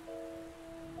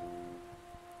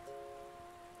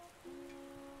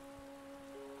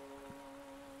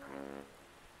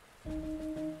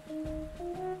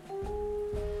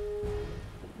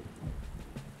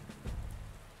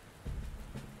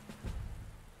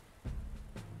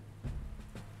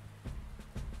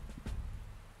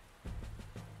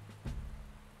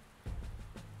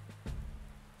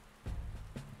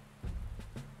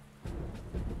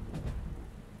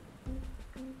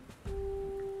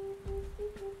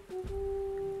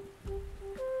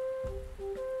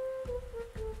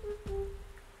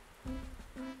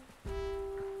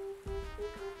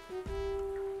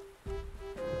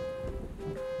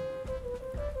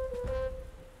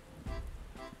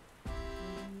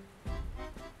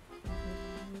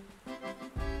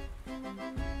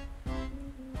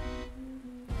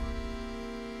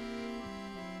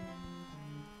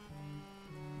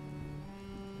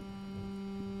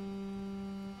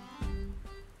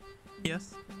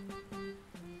 Yes.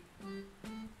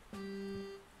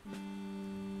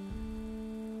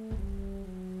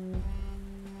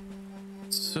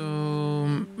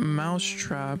 So,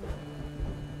 mousetrap.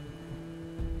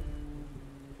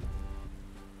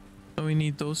 So we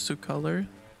need those two colors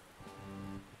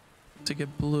to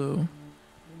get blue.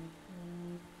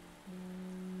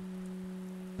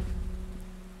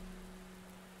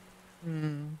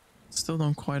 Still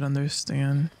don't quite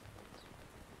understand.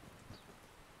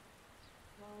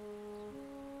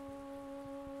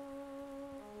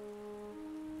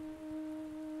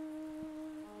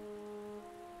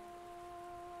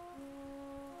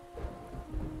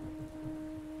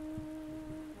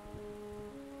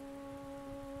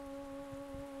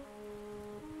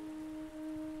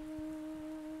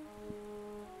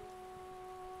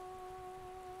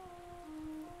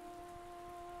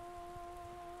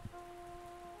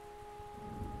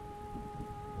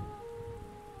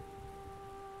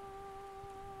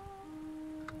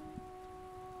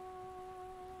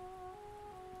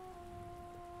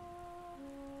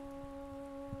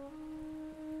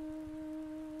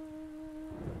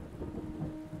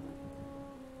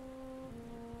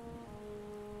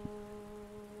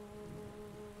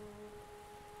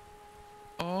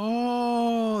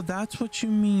 Oh, that's what you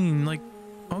mean. Like,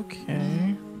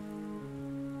 okay.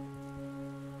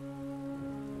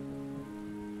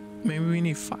 Maybe we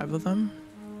need 5 of them.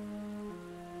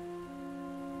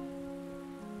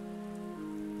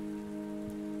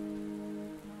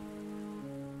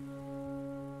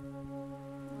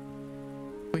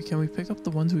 Wait, can we pick up the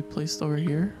ones we placed over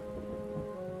here?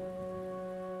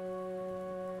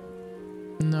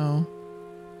 No.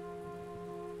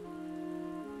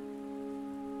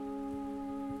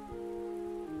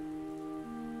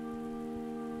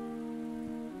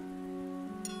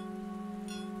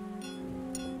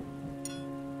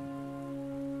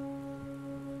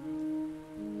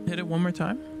 Hit it one more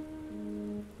time.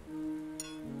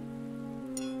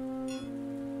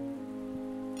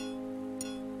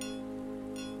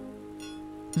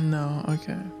 No,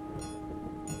 okay.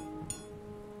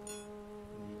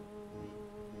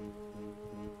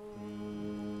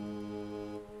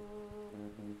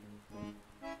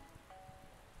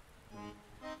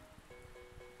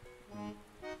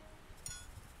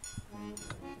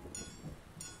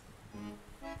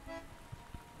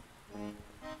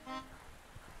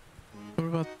 What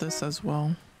about this as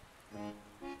well?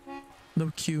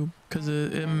 No cube, because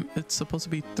it's supposed to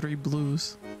be 3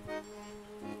 blues.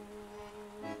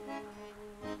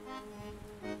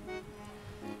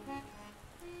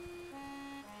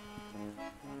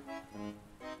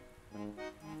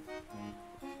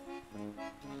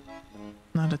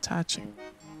 Not attaching.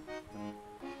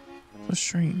 So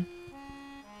strange.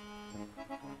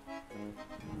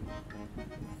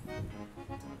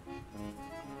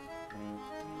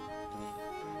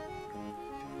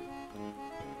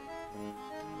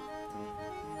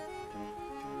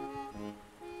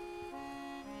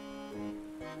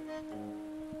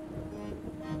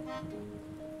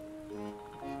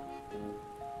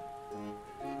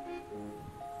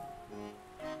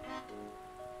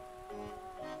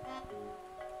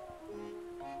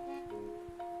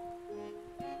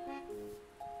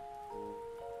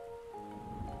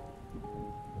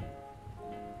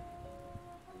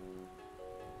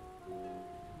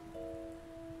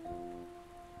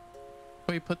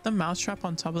 Wait, put the mousetrap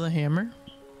on top of the hammer?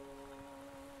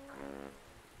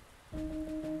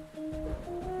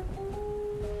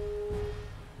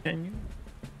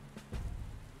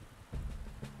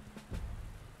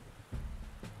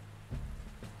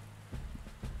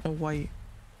 A white.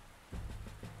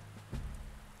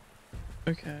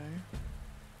 Okay.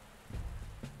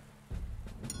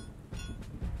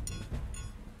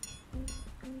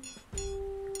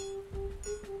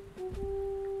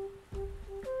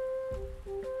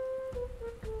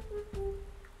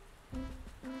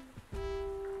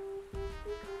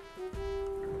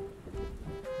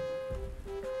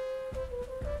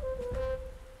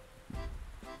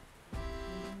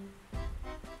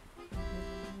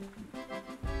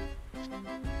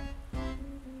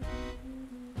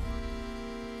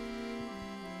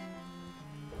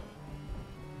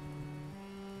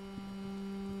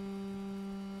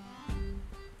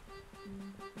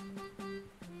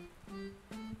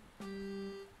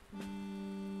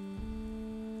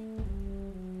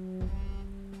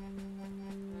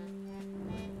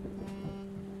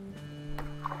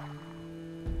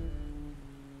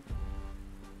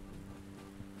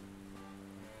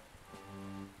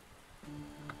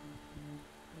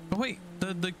 Oh wait,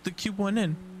 the cube went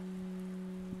in.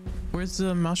 Where's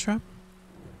the mousetrap?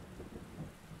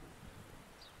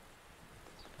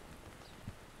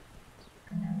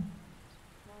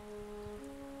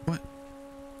 What?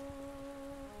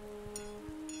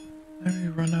 How do we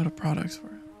run out of products for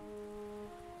it?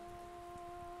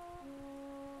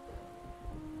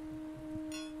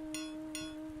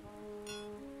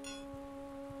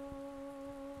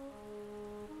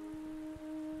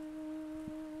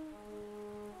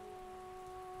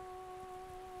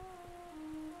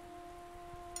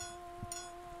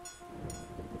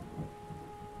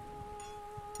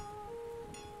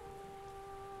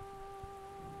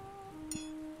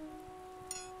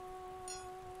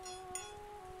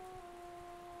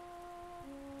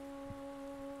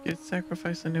 Get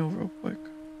sacrifice a nail real quick.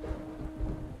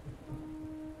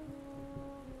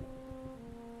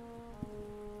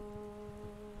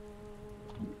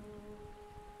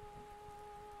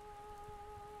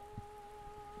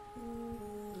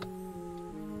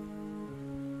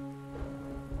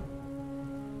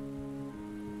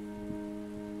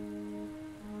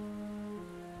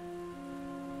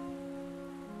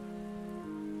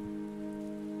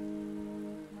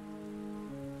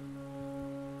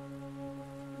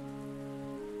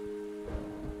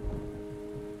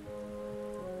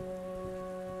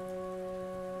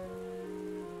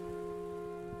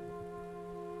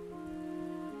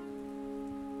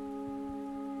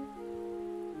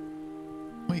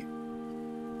 Wait.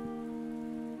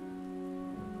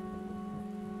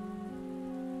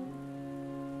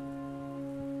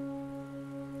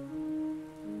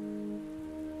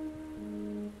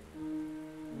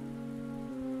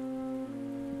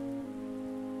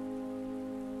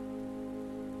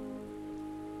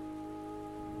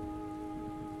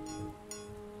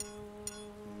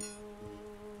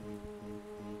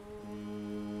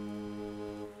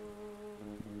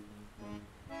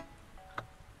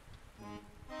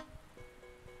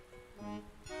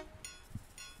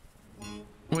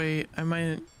 Wait, I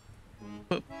might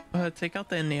put, take out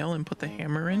the nail and put the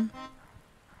hammer in.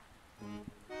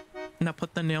 Now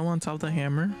put the nail on top of the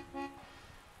hammer.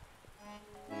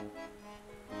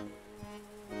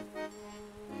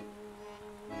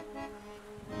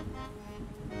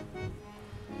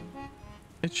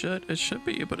 It should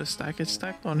be able to stack. It's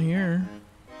stacked on here.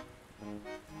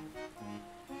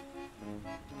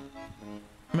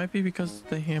 Might be because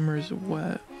the hammer is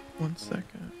wet. 1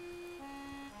 second.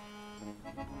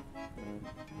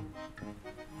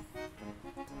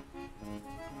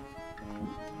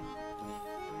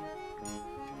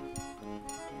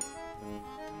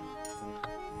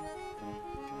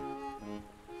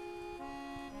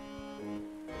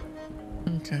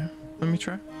 Okay, let me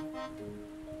try.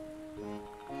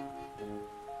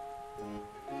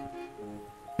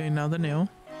 Okay, now the nail.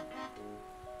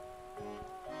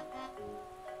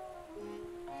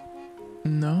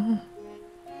 No.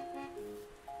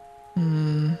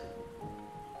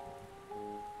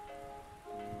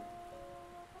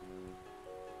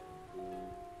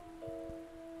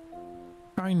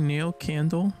 Try nail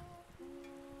candle.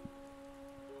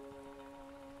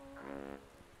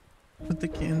 Put the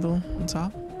candle on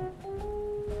top.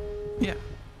 Yeah.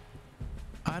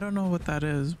 I don't know what that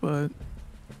is, but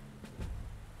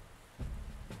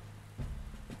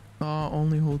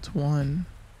only holds one.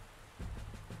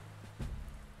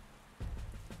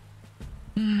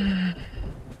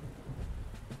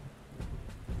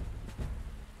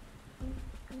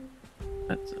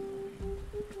 That's annoying.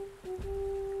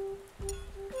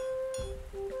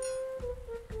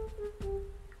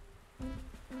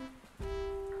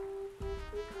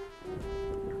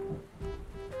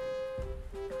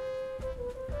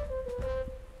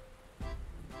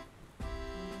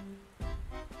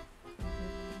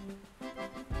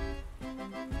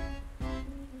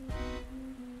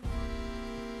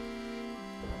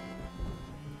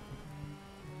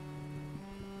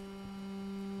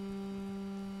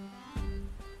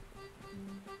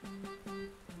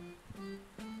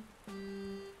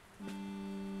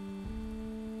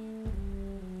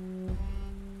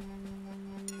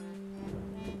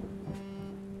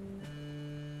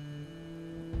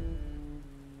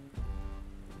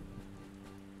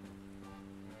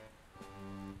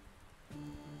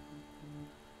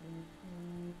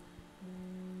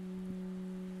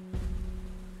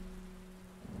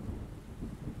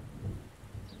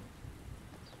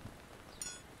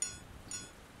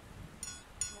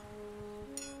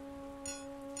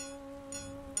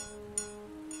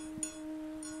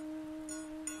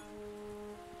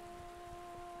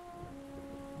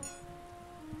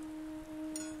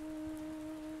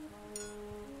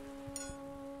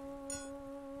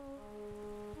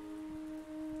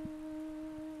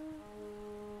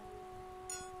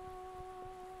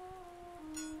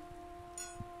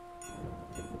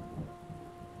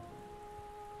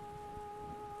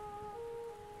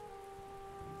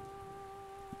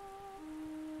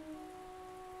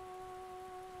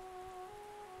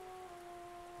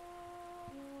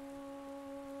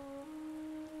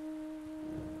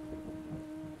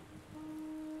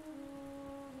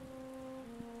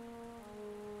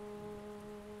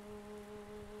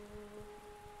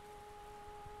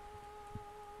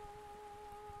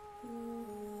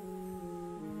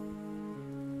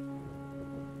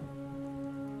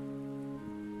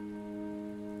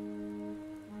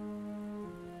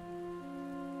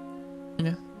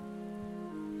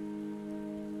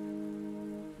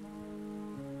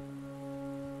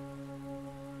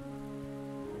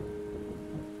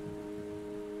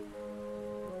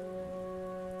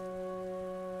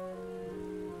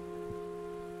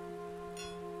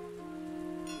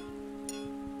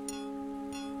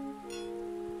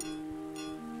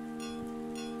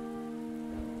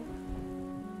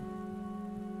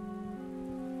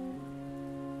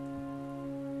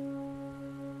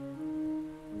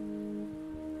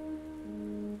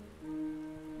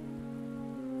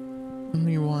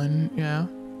 one, yeah.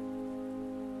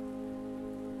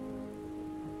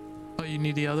 Oh, you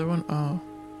need the other one? Oh.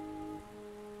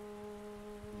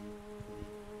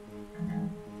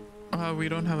 Oh, we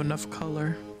don't have enough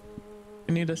color.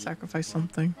 We need to sacrifice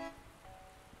something.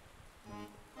 I'm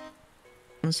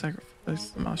gonna sacrifice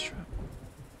the mousetrap.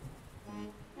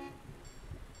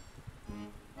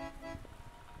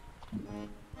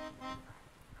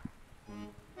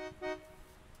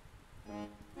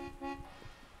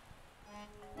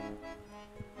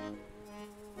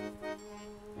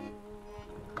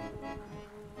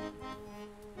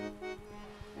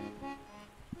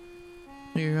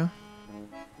 Here you go.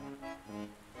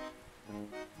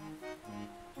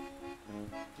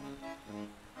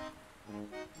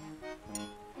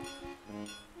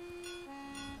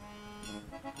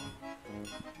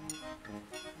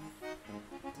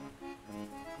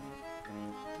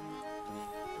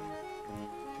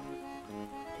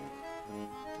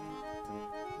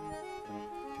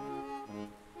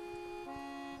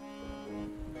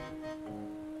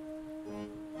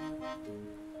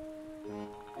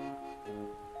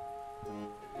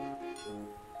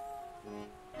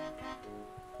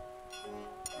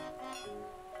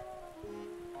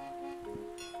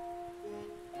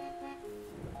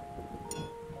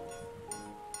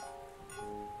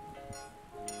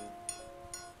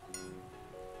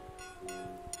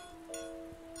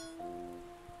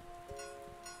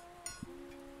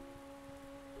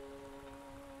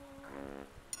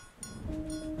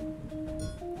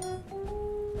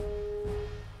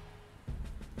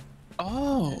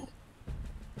 Oh,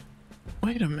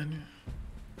 wait a minute.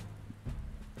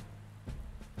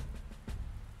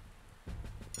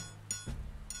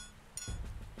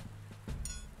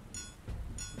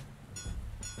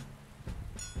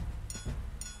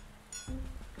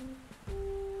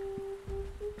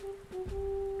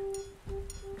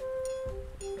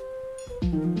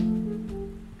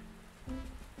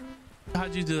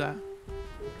 How'd you do that?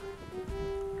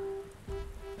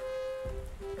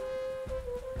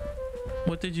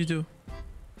 What did you do?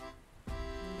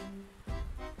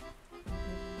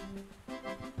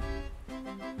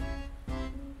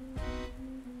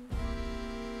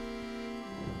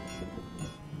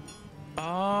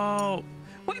 Oh,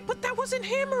 wait, but that wasn't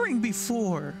hammering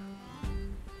before.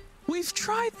 We've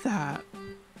tried that.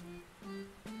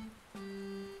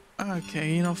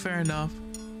 Okay, you know, fair enough.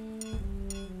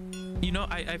 You know,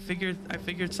 I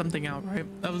figured something out, right?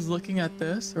 I was looking at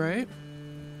this, right?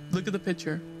 Look at the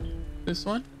picture. This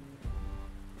one.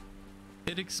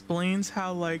 It explains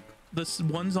how, like, the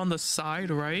ones on the side,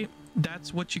 right?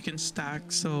 That's what you can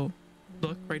stack. So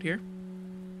look right here.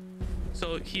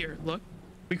 So here, look,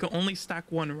 we can only stack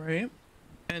one, right?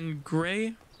 And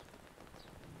gray.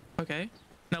 Okay,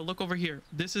 now look over here.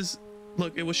 This is,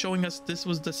 look, it was showing us this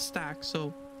was the stack.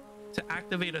 So to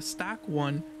activate a stack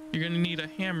one, you're gonna need a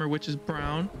hammer, which is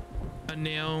brown, a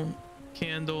nail,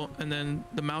 candle, and then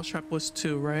the mousetrap was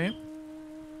 2, right?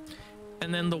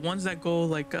 And then the ones that go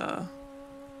like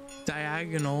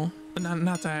diagonal,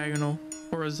 not diagonal,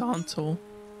 horizontal,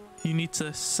 you need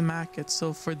to smack it.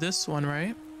 So for this one,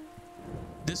 right?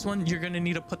 This one, you're gonna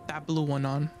need to put that blue one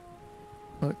on.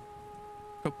 Look,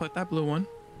 go put that blue one,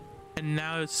 and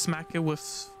now smack it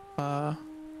with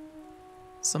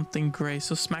something gray.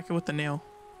 So smack it with the nail.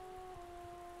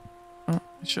 Oh,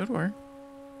 it should work.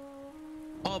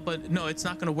 Oh, but no, it's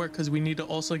not gonna work because we need to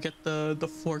also get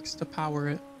the forks to power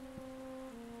it.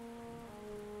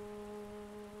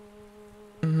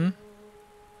 Mm-hmm.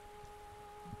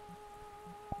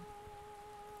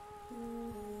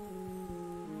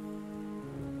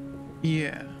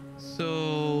 Yeah.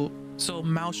 So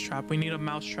mousetrap. We need a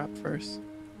mousetrap first.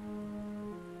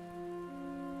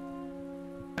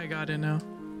 I got it now.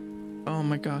 Oh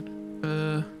my god.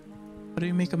 How do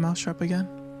you make a mousetrap again?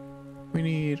 We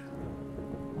need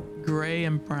gray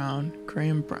and brown. Gray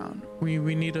and brown.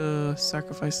 We need to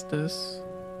sacrifice this.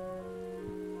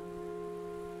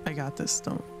 I got this.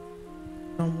 Don't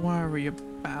worry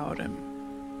about him.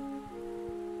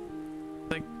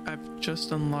 Like, I've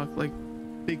just unlocked like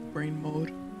big brain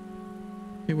mode.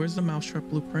 Okay, where's the mousetrap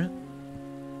blueprint?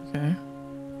 Okay.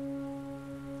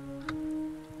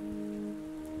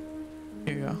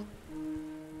 Here you go.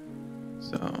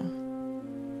 So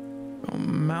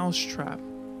mousetrap.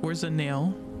 Where's the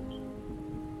nail?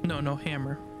 No,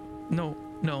 hammer. No,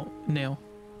 nail.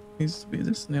 Needs to be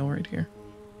this nail right here.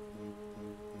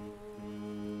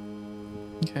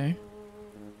 Okay.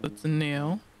 That's a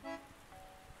nail.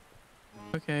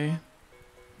 Okay.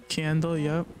 Candle,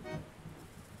 yep.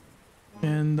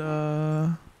 And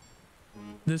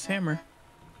this hammer.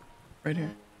 Right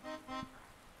here.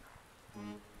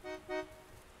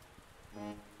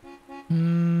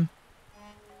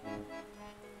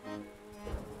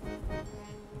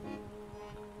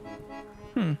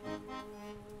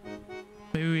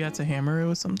 Maybe we had to hammer it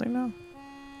with something now.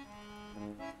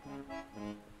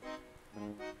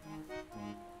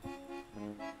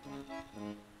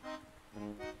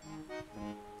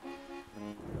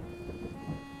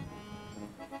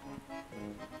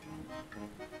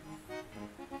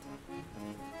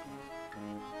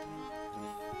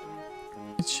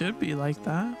 It should be like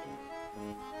that.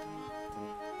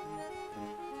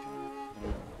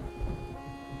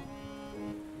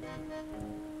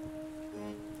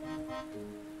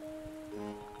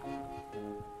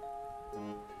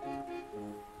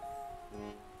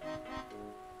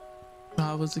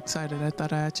 I was excited. I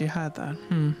thought I actually had that.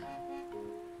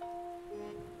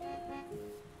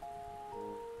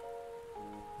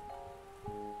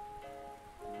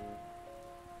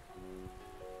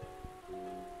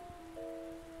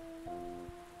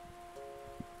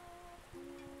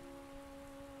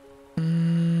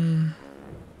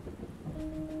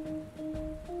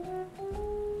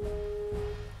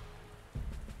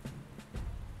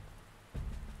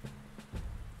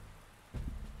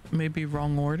 Maybe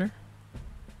wrong order.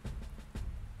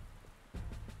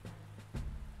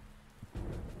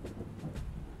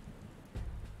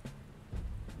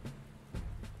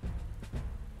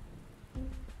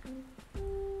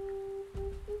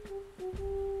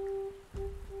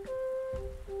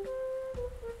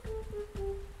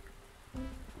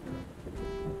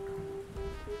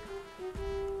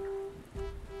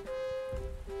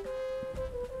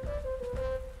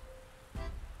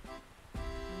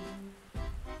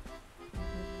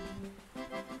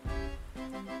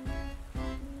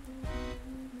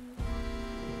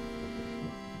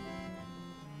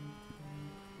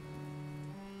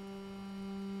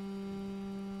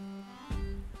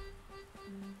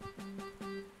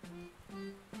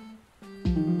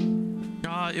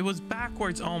 It was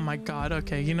backwards. Oh my god.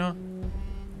 Okay, you know,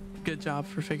 good job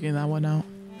for figuring that one out.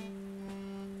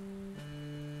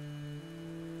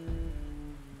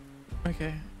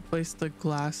 Okay, place the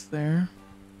glass there.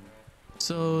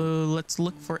 So let's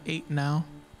look for 8 now.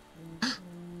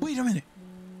 Wait a minute.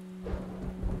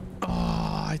 Oh,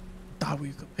 I thought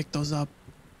we could pick those up.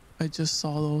 I just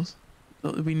saw those.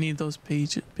 We need those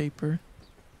paper.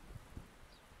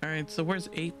 All right, so where's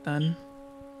 8 then?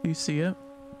 Do you see it?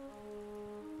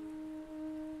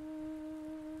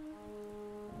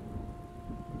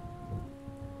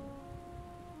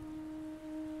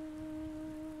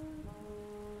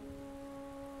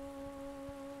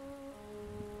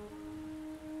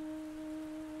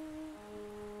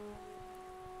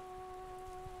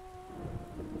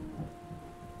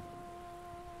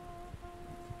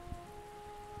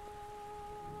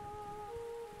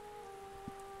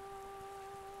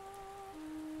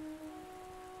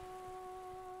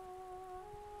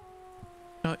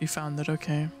 Oh, you found it.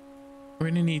 Okay. We're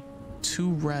gonna need 2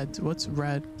 reds. What's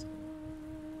red?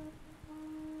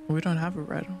 We don't have a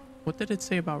red. What did it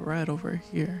say about red over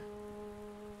here?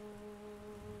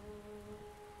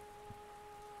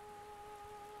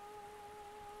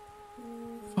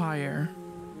 Fire.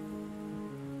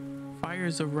 Fire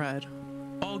is a red.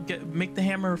 Oh, make the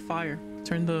hammer fire.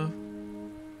 Turn the...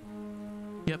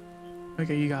 Yep.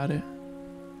 Okay, you got it.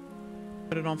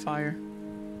 Put it on fire.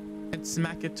 And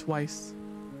smack it twice.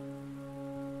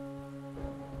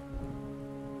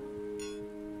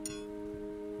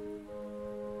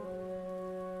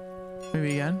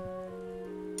 Maybe again.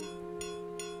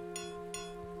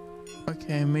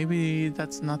 Okay, maybe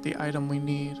that's not the item we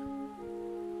need.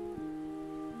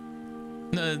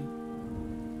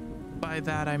 By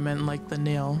that I meant like the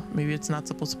nail. Maybe it's not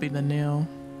supposed to be the nail.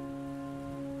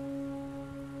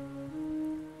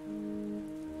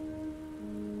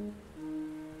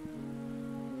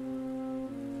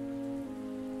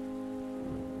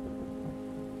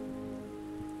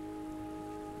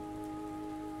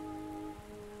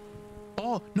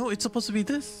 Oh, no, it's supposed to be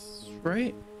this,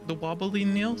 right? The wobbly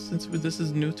nail, since this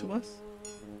is new to us.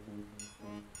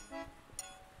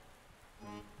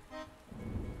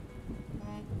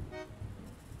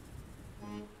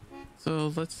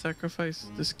 So let's sacrifice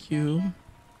this cube.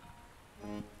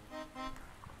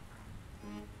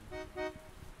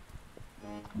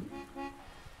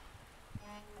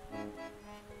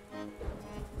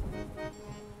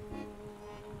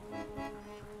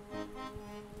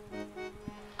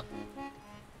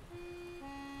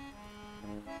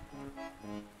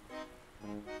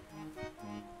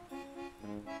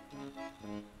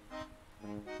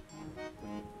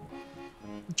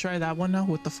 Try that one now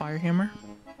with the fire hammer.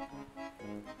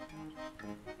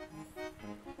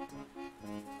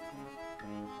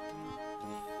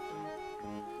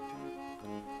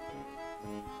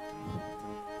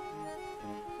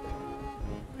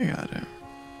 I got it.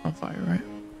 On fire, right?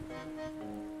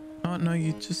 Oh, no,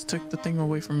 you just took the thing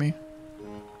away from me.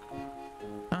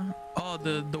 Huh? Oh,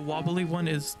 the wobbly one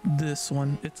is this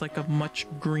one. It's like a much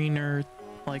greener,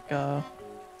 like a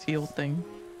teal thing.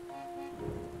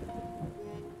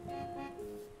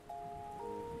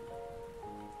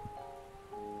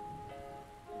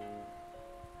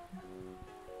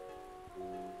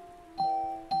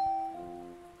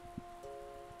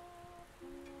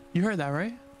 You heard that,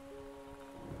 right?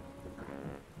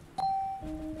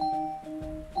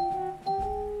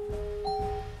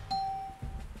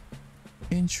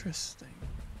 Interesting.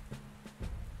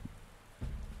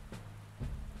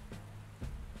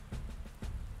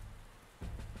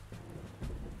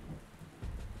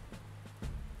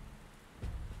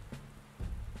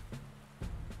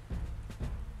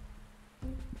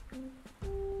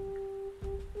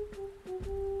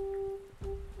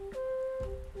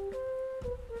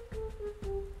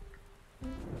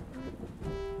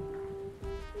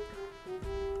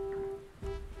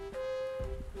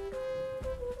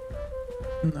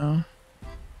 No.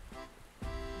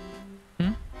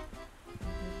 Hmm?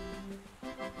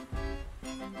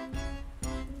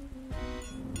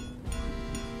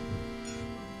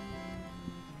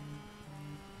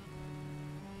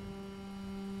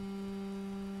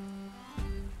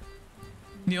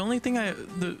 The only thing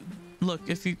look,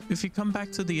 if you come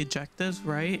back to the objectives,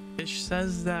 right? It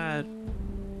says that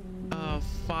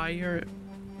fire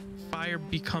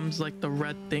becomes like the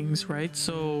red things, right?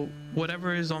 So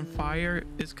whatever is on fire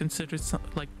is considered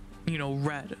like, you know,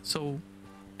 red. So,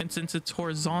 and since it's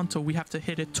horizontal, we have to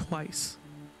hit it twice.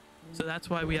 So that's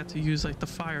why we have to use like the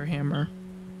fire hammer.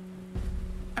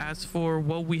 As for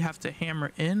what we have to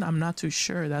hammer in, I'm not too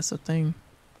sure. That's the thing.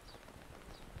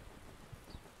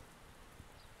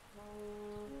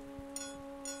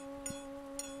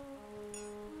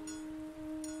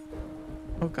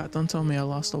 Oh god, don't tell me I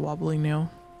lost a wobbly nail.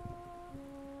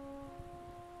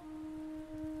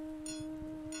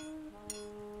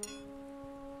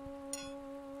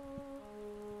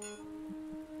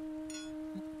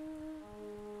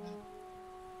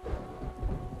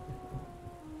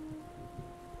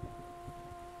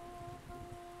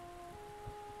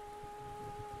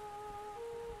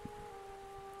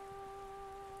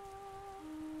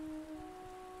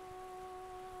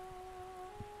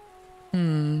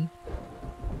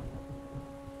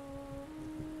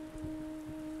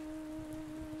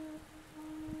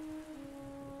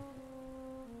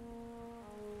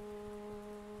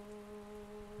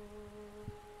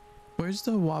 Where's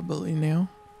the wobbly nail?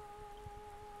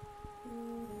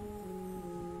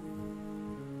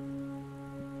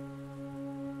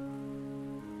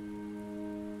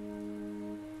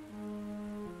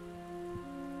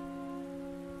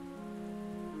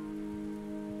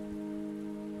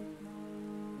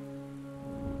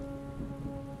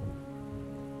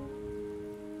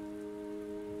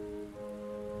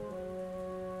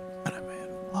 God, I may have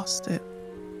lost it.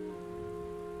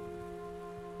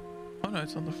 Oh no,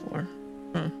 it's on the floor.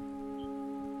 Huh.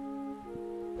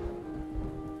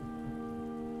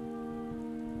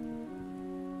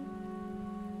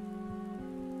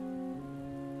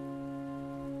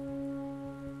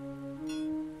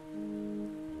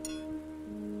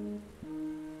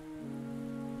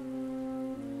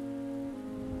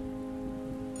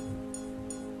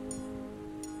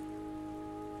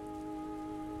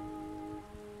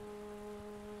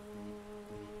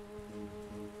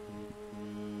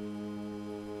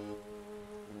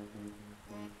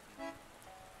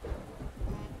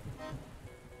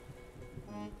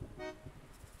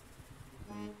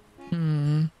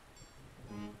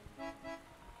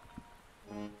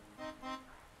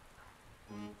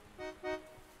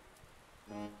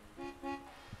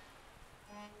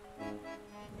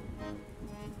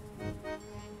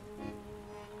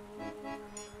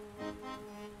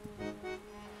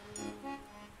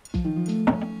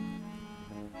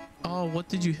 Oh, what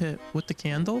did you hit? With the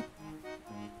candle?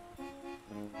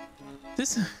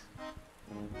 This...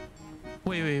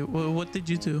 Wait, what did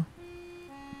you do?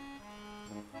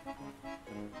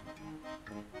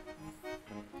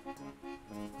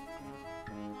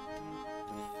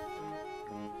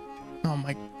 Oh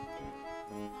my...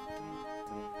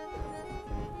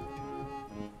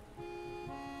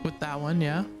 With that one,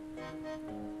 yeah?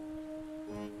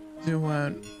 You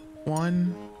went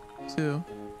 1, 2.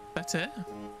 That's it?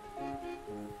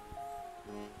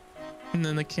 And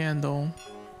then the candle.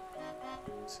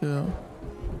 2.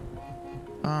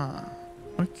 Ah,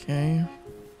 okay.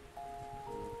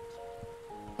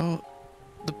 Oh,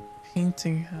 the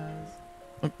painting has...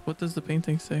 What does the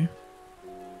painting say?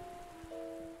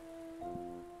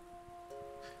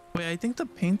 Wait, I think the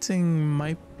painting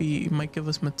might give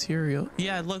us material.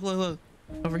 Yeah, look.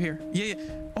 Over here. Yeah, yeah.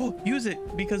 Oh, use it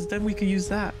because then we can use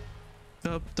that.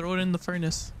 Throw it in the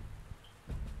furnace.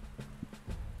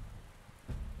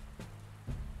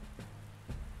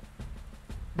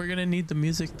 We're gonna need the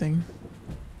music thing.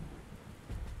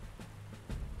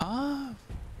 Ah.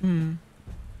 Hmm.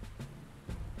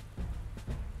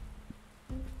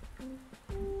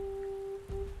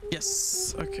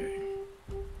 Yes. Okay.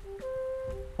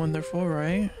 Wonderful,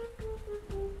 right?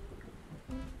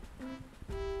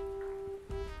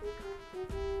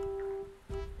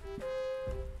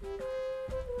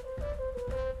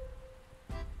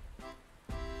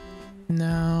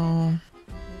 Now.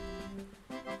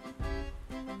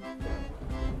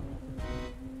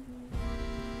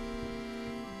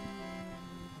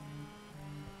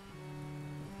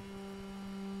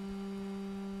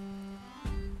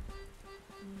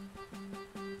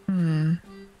 Hmm.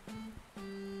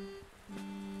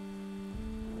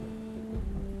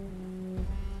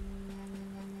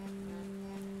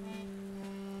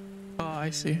 Oh, I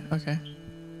see. Okay.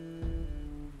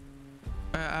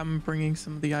 I'm bringing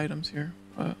some of the items here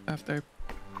after I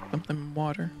dump them in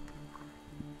water.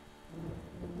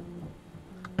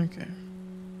 Okay.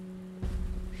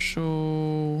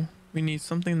 So we need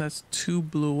something that's 2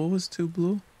 blue. What was 2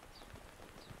 blue?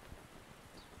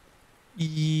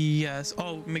 Yes.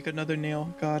 Oh, make another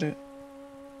nail. Got it.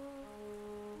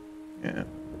 Yeah.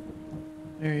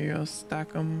 There you go.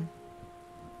 Stack them.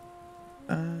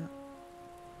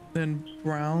 Then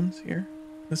browns here.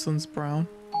 This one's brown.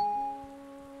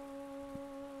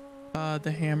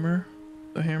 The hammer.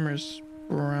 The hammer is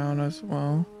brown as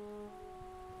well.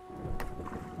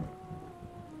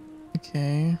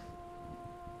 Okay.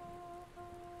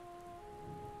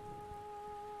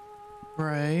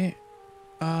 Right.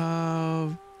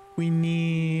 We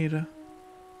need...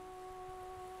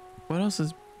 What else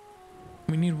is...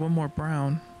 We need one more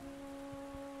brown.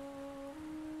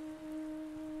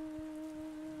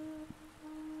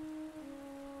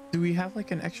 Do we have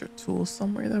like an extra tool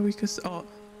somewhere that we could... Oh,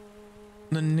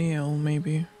 the nail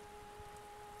maybe.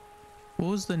 What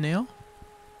was the nail?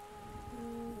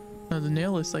 No, the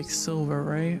nail is like silver,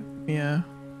 right? Yeah.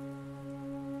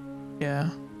 Yeah.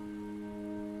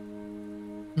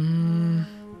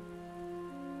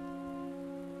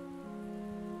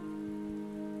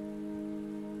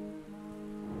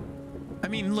 I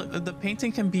mean, look, the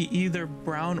painting can be either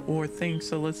brown or thing,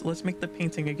 so let's make the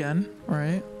painting again,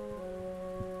 right?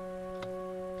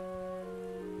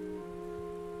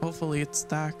 Hopefully it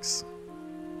stacks.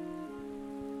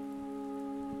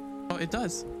 Oh, it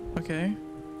does. Okay.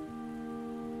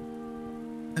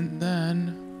 And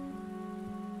then...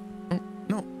 Oh,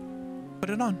 no. Put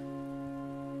it on.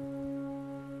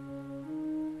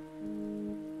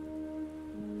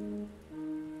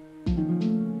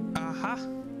 Aha.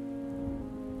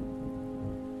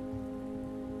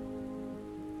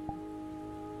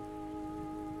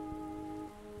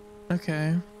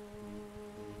 Okay.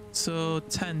 So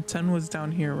 10 was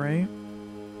down here, right?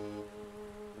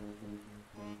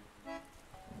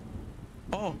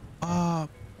 Oh,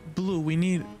 blue. We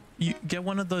need you get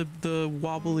one of the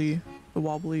wobbly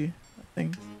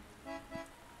things.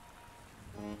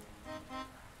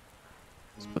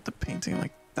 Let's put the painting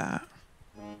like that.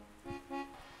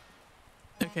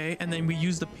 Okay, and then we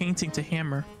use the painting to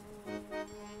hammer.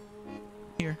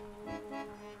 Here.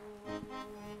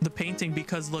 The painting,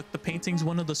 because look, the painting's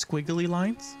one of the squiggly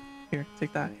lines. Here,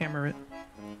 take that, hammer it.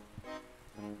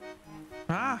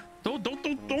 Ah, don't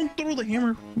throw the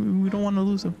hammer. We don't want to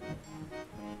lose him.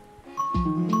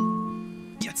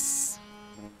 Yes.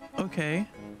 Okay.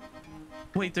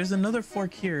 Wait, there's another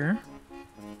fork here.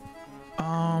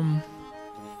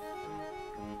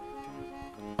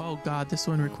 Oh god, this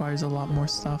one requires a lot more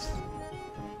stuff.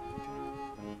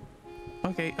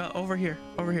 Okay, over here.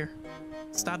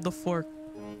 Stab the fork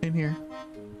in here.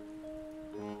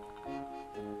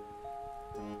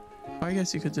 I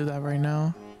guess you could do that right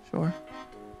now. Sure.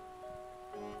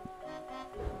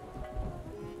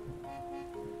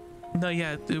 No,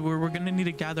 yeah, we're gonna need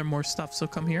to gather more stuff, so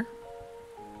come here.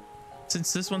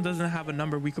 Since this one doesn't have a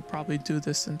number, we could probably do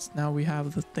this since now we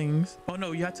have the things. Oh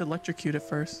no, you have to electrocute it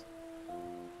first.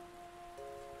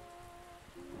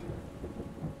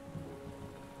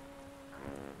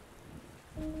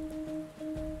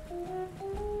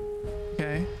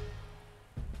 Okay.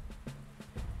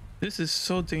 This is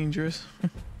so dangerous.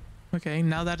 Okay,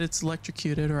 now that it's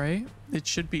electrocuted, right? It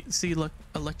should be, see, look,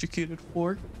 electrocuted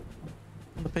fork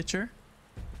on the picture.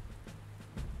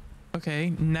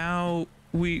 Okay, now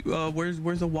we,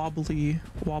 where's a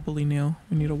wobbly nail?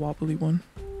 We need a wobbly one.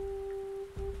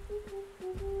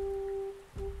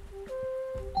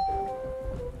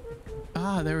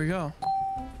 Ah, there we go.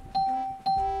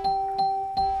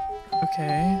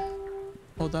 Okay.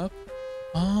 Hold up.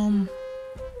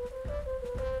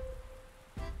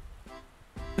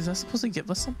 Is that supposed to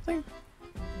give us something?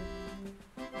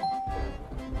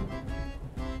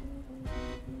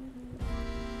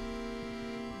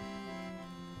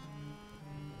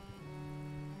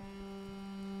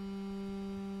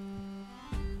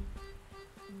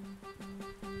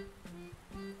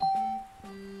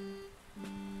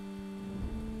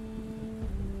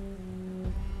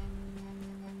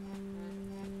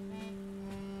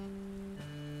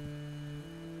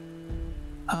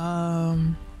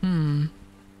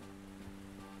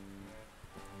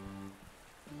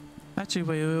 Actually,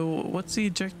 wait, what's the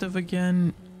objective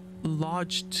again?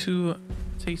 Lodge 2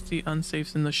 tasty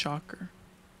unsafes in the shocker.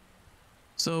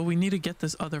 So we need to get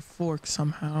this other fork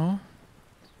somehow.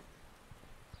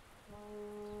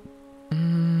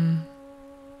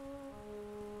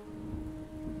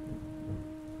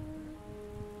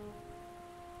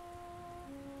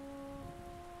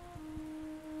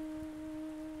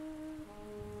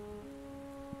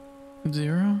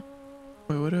 Zero?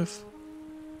 Wait, what if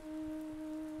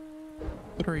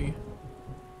 3?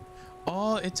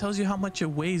 Oh, it tells you how much it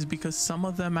weighs because some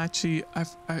of them actually, I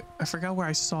forgot where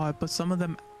I saw it, but some of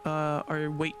them are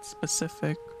weight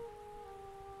specific.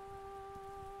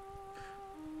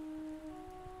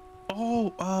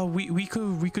 Oh, we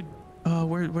could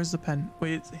where's the pen?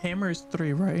 Wait, hammer is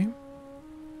 3, right?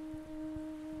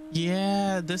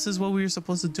 Yeah, this is what we were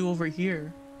supposed to do over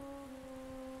here.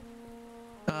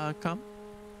 Come.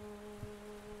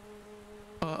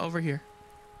 Over here.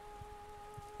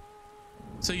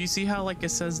 So you see how like it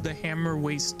says the hammer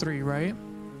weighs 3, right?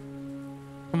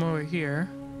 Come over here.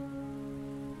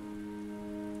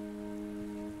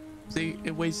 See,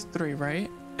 it weighs 3,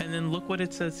 right? And then look what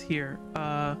it says here.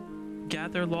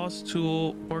 Gather lost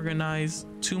tool, organize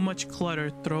too much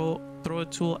clutter, throw a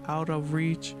tool out of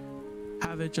reach,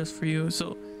 have it just for you.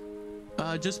 So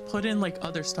just put in like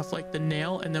other stuff like the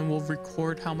nail, and then we'll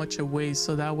record how much it weighs,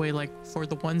 so that way like for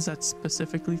the ones that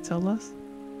specifically tell us.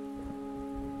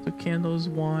 So candles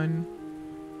 1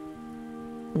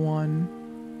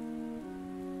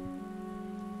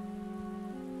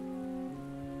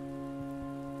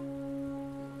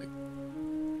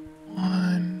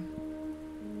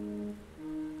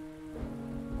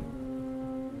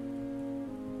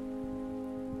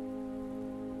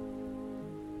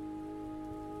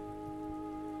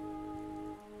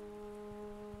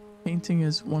 painting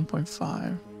is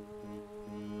 1.5.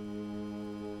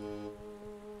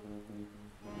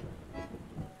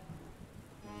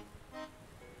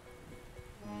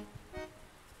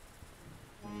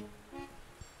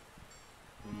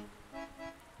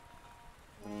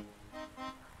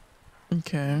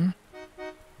 Okay.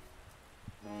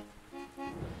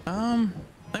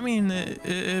 I mean,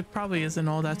 it probably isn't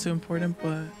all that too important,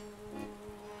 but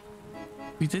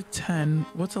we did 10.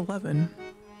 What's 11?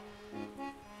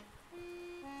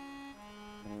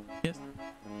 Yes.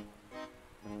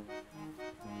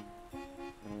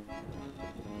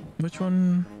 Which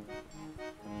one?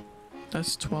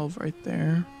 That's 12 right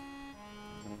there.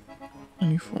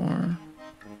 24.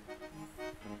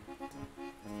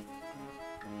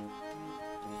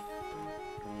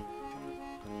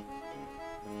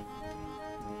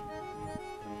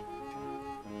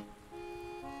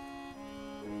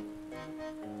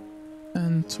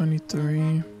 And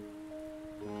 23.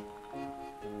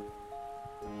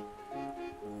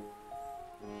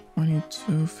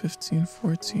 22, 15,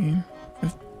 14,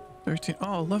 15, 13.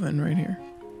 Oh, 11 right here.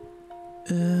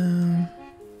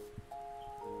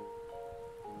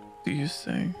 Do you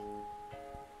say?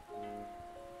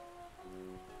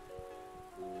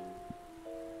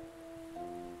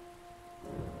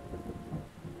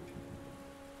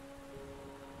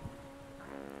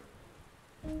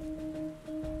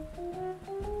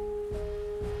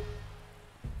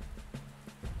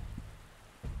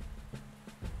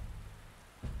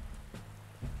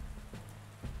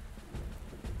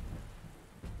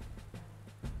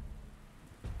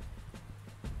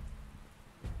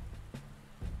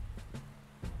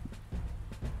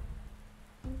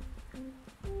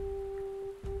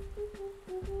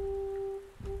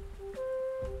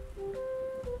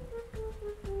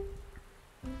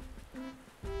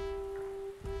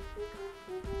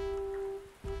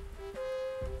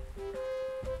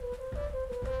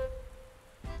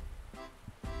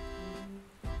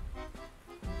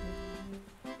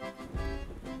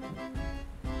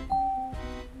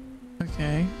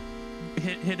 Okay.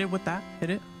 Hit it with that. Hit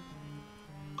it.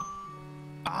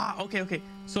 Ah, okay.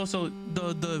 So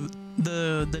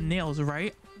the nails,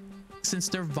 right? Since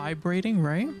they're vibrating,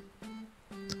 right?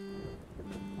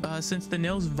 since the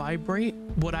nails vibrate,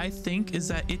 what I think is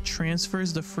that it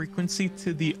transfers the frequency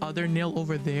to the other nail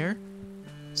over there.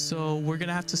 So we're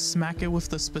gonna have to smack it with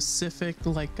the specific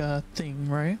like thing,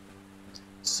 right?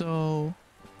 So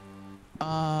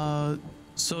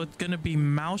so it's gonna be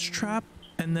mousetrap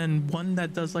and then one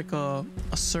that does like a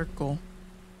circle.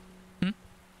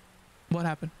 What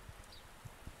happened?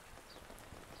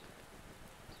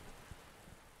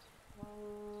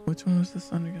 Which one was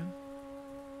this one again?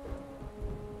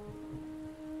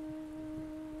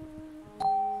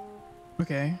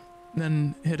 Okay,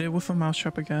 then hit it with a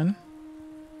mousetrap again.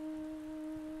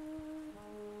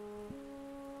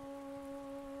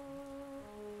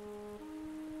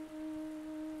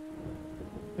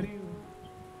 What do you...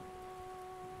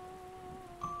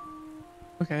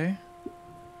 Okay.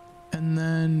 And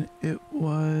then it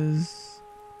was...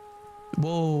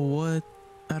 Whoa, what?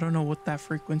 I don't know what that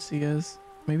frequency is.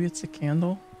 Maybe it's a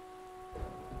candle?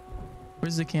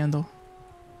 Where's the candle?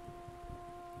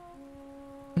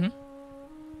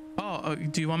 Oh,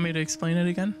 do you want me to explain it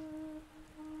again?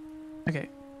 Okay,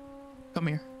 come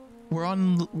here. We're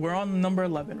on number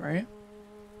 11, right?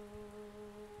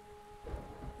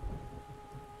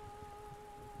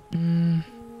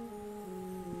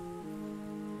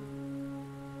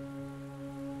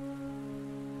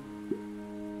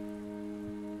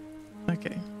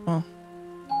 Okay, well,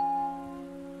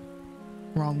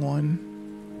 wrong one.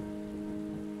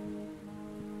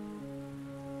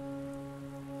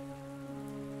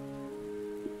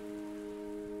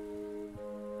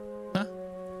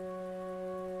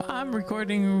 I'm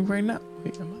recording right now.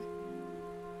 Wait, am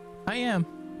I? I am.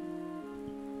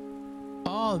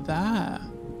 Oh, that.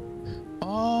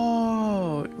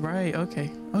 Oh, right.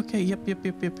 Okay. Okay. Yep.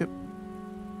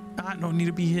 No need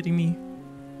to be hitting me.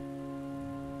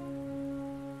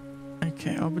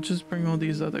 Okay. I'll just bring all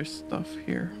these other stuff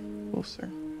here closer.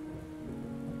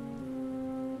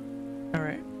 All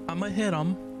right. I'm gonna hit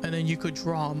them and then you could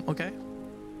draw them. Okay.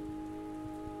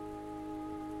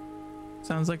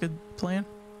 Sounds like a plan.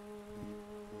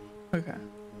 Okay.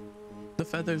 The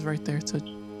feather's right there to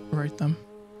write them.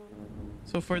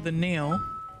 So for the nail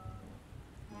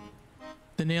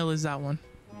is that one.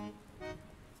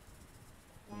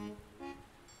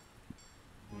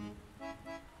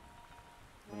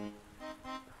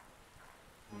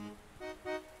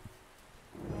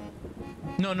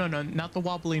 No, not the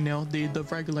wobbly nail, the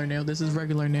regular nail. This is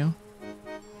regular nail.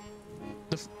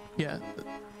 Yeah.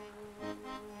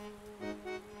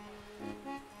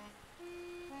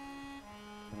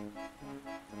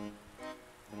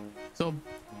 So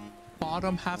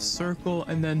bottom half circle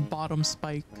and then bottom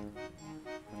spike.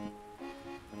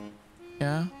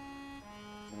 Yeah.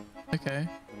 Okay.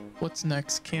 What's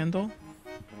next? Candle?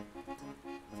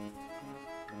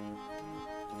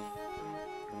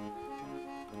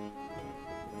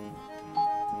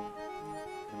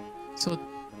 So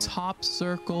top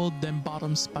circle, then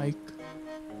bottom spike.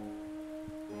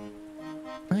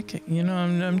 Okay, you know,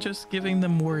 I'm just giving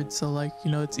them words so like, you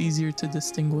know, it's easier to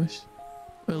distinguish.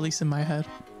 Or at least in my head.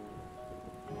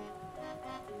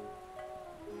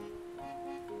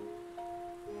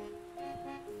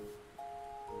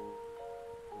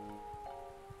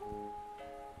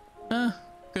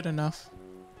 Good enough.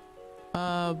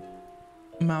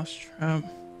 Mousetrap.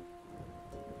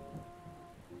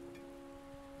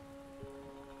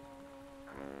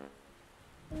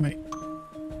 Wait.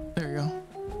 There you go.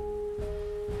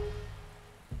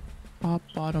 Top,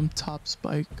 bottom, top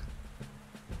spike.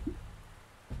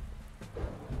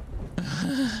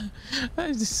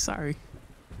 I'm just sorry.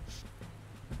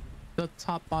 The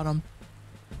top, bottom,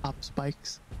 top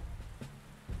spikes.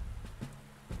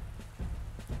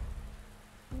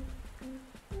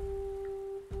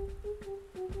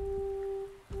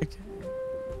 Okay.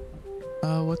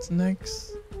 What's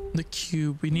next? The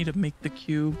cube. We need to make the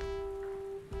cube.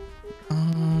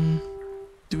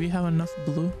 Do we have enough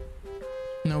blue?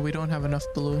 No, we don't have enough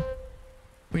blue.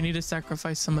 We need to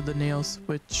sacrifice some of the nails,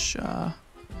 which I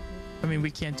mean,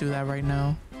 we can't do that right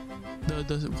now.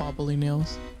 The wobbly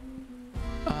nails.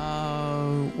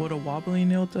 What a wobbly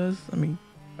nail does? Let me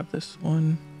grab this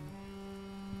one.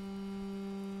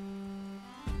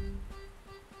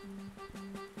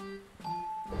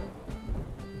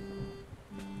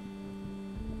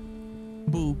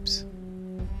 Boobs.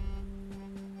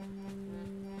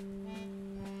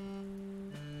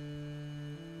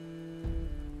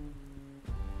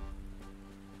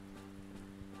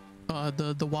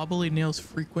 The wobbly nails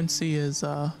frequency is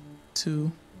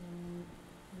 2.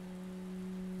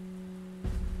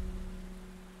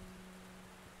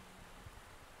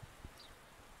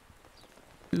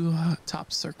 Two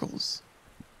top circles.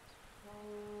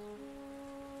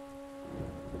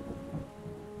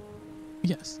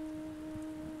 Yes.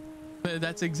 But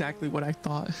that's exactly what I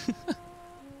thought.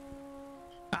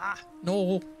 Ah,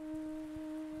 no.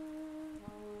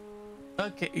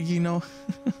 Okay, you know.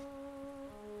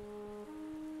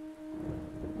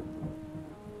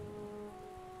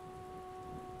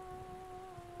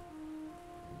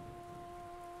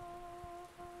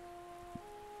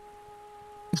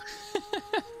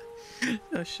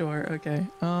 Sure, okay.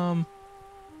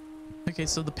 Okay,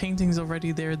 so the painting's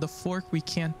already there. The fork we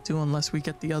can't do unless we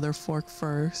get the other fork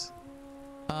first.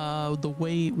 The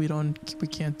weight we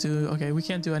can't do. Okay, we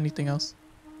can't do anything else.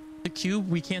 The cube,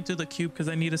 we can't do the cube because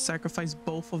I need to sacrifice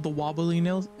both of the wobbly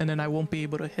nails and then I won't be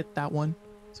able to hit that one.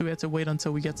 So we have to wait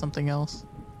until we get something else.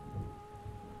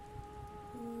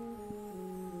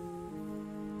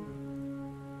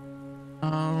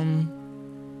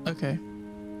 Okay.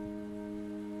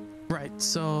 Right,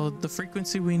 so the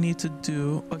frequency we need to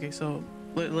do. Okay, so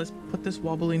let's put this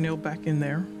wobbly nail back in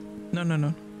there.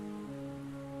 No.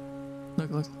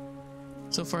 Look.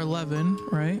 So for 11,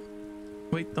 right?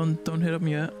 Wait, don't hit them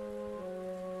yet.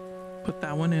 Put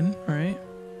that one in, right?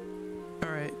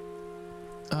 All right.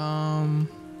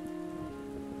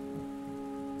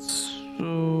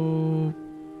 So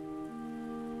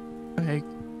okay.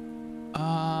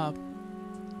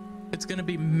 It's gonna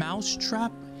be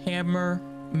mousetrap, hammer,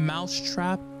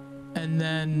 mousetrap, and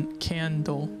then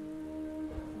candle.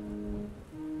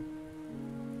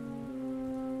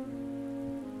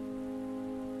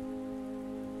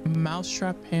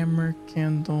 Mousetrap, hammer,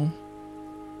 candle.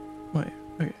 Wait.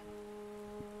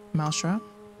 Mousetrap?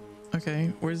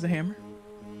 Okay, where's the hammer?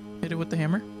 Hit it with the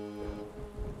hammer.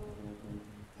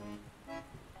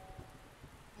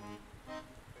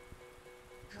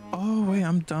 Oh, wait,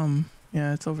 I'm dumb.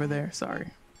 Yeah, it's over there. Sorry.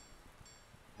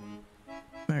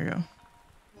 There you go.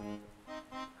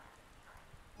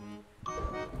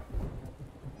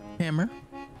 Hammer.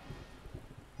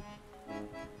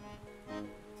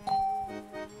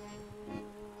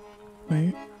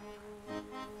 Wait.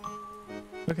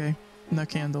 Okay, no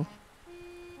candle.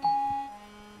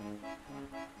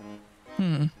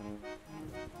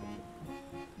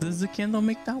 Does the candle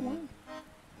make that one?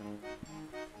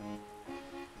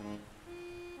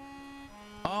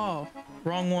 Oh,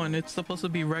 wrong one. It's supposed to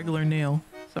be regular nail.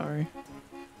 Sorry.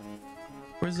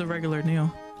 Where's the regular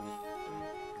nail?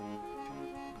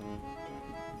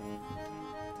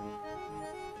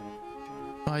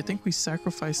 Oh, I think we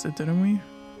sacrificed it, didn't we?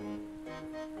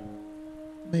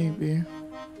 Maybe.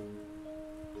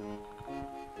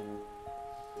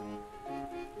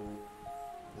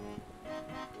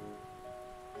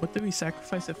 What did we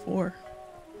sacrifice it for?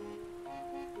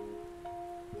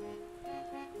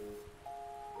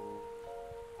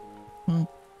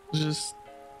 Well, just...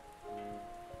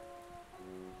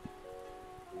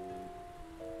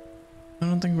 I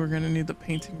don't think we're gonna need the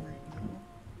painting right now.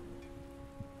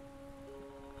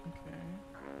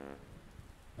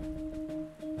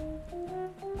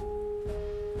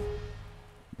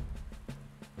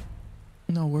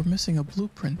 No, we're missing a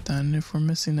blueprint then if we're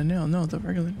missing the nail. No, the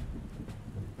regular.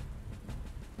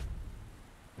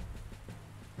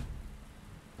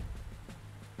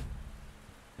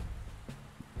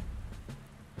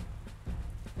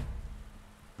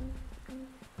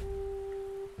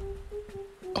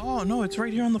 Oh, no, it's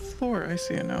right here on the floor. I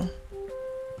see it now.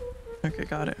 Okay,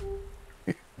 got it.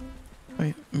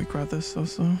 Wait, let me grab this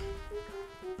also.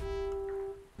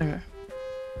 Okay.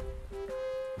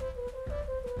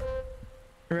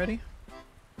 You ready?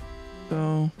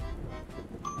 So...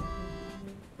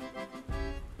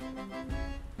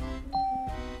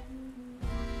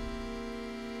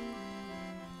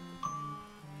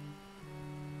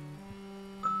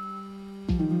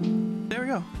 there we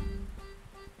go.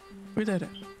 We did it.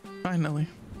 Finally.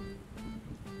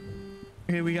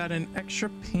 Okay, we got an extra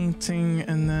painting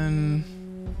and then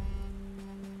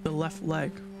the left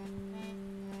leg.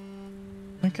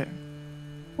 Okay.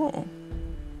 Cool.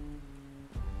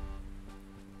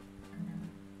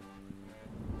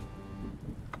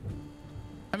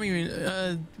 I mean,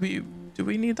 do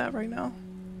we need that right now?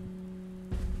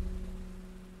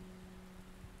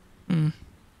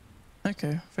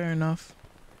 Okay, fair enough.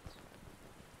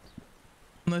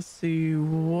 Let's see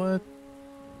what.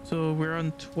 So we're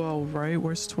on 12, right?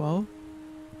 Where's 12?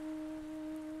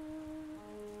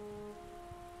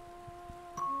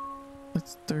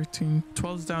 That's 13.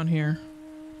 12's down here.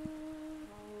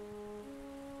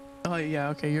 Oh yeah,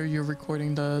 okay. You're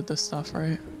recording the stuff,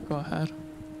 right? Go ahead.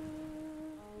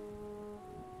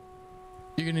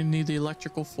 You're gonna need the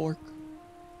electrical fork.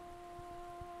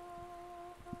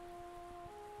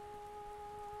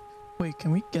 Wait,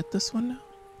 can we get this one now?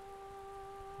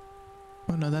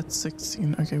 Oh no, that's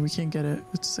 16. Okay, we can't get it.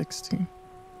 It's 16.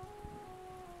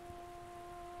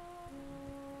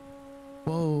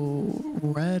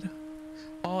 red.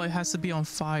 Oh, it has to be on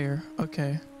fire.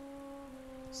 Okay.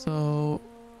 So,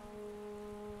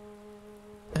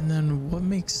 and then what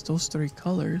makes those three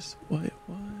colors? What?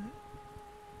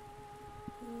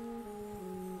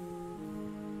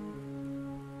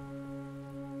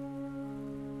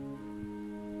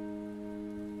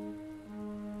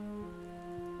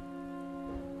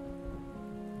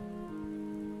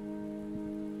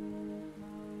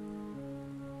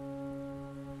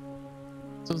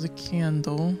 So the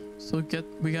candle. So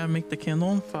we gotta make the candle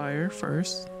on fire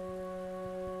first.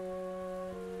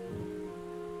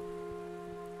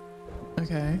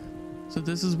 Okay. So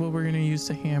this is what we're gonna use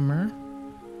to hammer.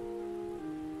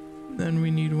 Then we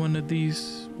need one of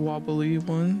these wobbly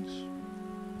ones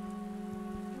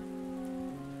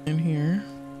in here.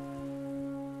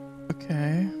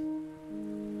 Okay.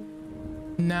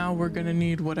 Now we're gonna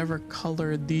need whatever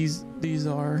color these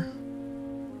are.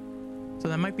 So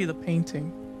that might be the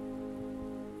painting.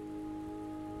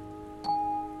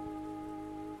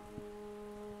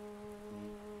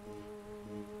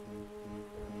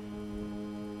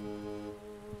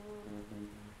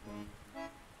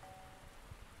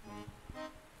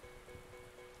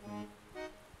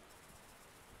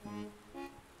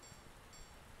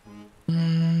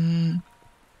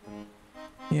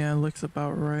 Yeah, it looks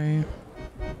about right.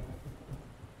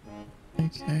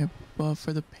 Okay, but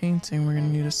for the painting, we're gonna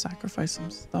need to sacrifice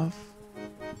some stuff.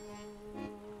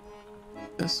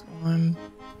 This one.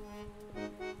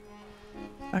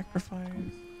 Sacrifice.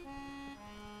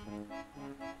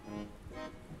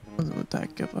 What would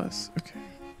that give us? Okay,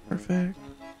 perfect.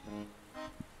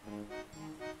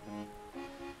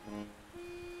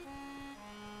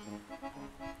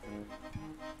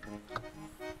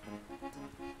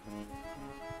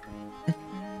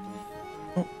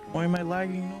 Oh, why am I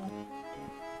lagging now?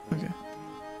 Okay.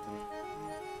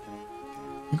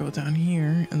 Go down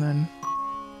here and then.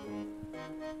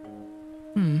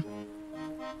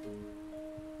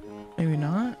 Maybe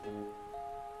not.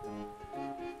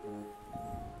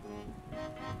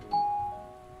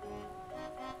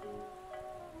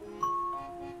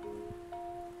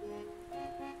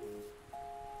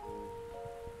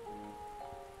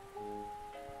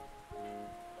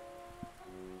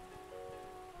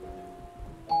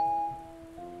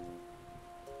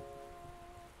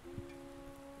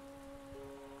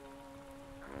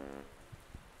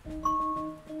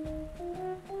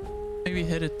 Maybe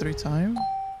hit it 3 times.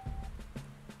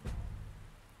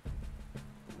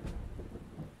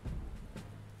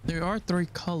 There are 3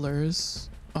 colors,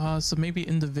 so maybe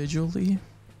individually.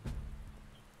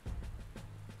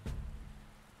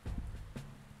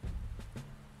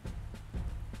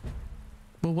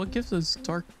 But what gives us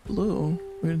dark blue?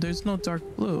 There's no dark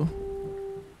blue.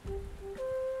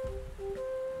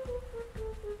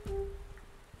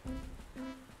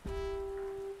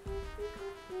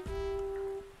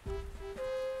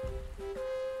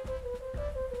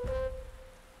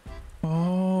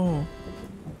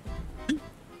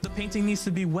 The painting needs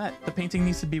to be wet. The painting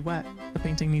needs to be wet. The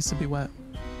painting needs to be wet.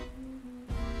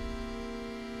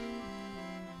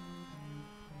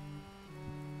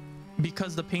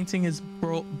 Because the painting is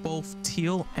both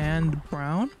teal and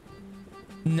brown.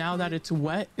 Now that it's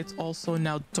wet, it's also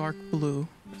now dark blue.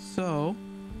 So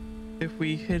if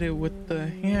we hit it with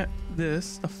the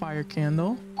the fire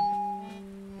candle,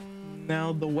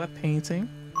 now the wet painting.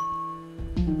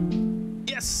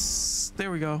 Yes,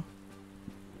 there we go.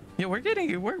 Yeah, we're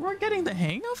getting the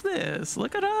hang of this.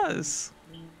 Look at us.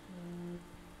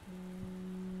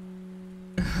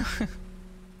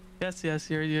 Yes,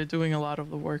 you're doing a lot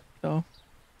of the work though.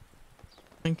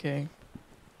 Okay.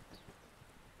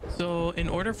 So in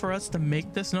order for us to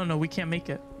make this, no, we can't make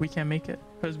it. We can't make it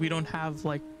because we don't have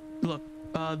like, look,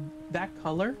 that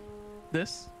color,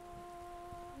 this.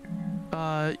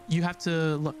 You have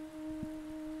to look.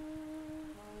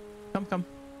 Come.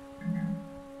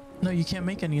 No, you can't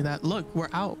make any of that. Look, we're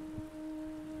out.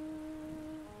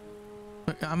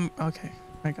 Look, okay.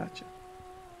 I got you.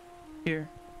 Here.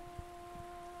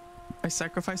 I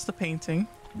sacrificed the painting.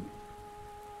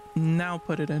 Now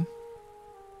put it in.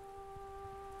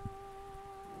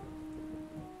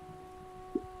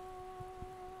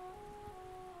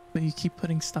 But you keep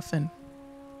putting stuff in.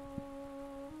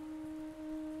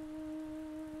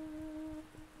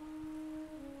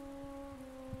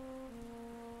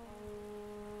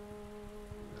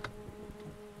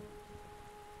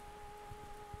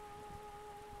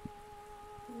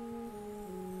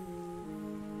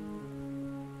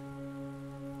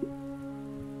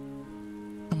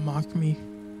 Mock me.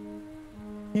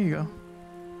 Here you go.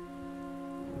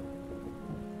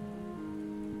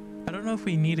 I don't know if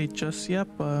we need it just yet,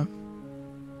 but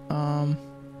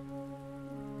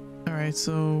right,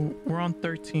 so we're on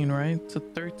 13, right? So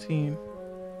 13.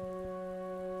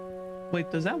 Wait,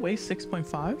 does that weigh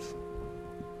 6.5?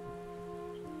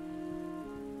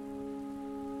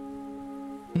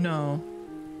 No.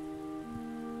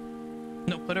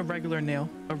 No, put a regular nail.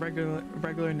 A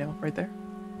regular nail right there.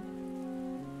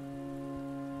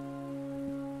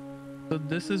 So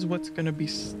this is what's gonna be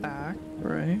stacked,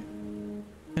 right?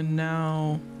 And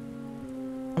now,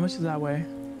 how much does that weigh?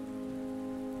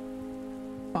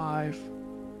 5.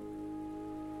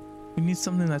 We need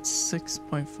something that's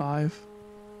 6.5.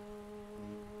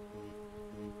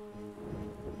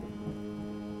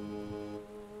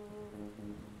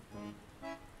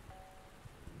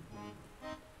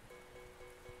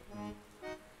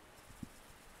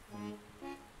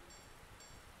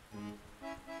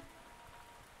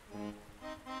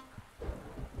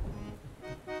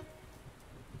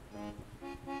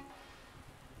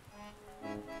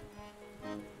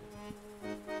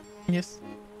 Yes.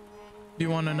 Do you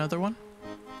want another one?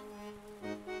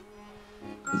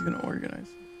 He's gonna organize.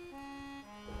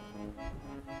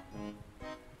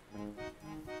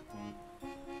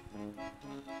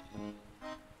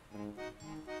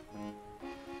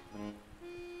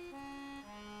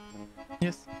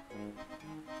 Yes.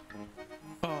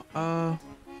 Oh,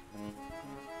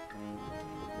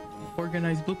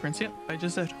 organize blueprints. Yep, I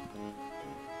just said.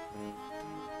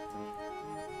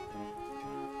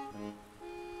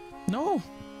 No.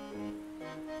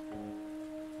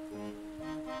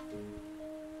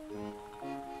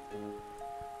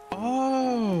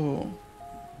 Oh.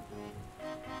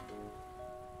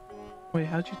 Wait,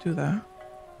 how'd you do that?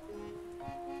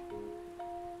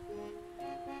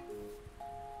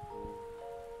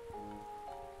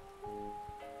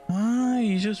 Ah,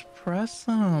 you just press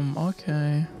them.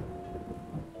 Okay.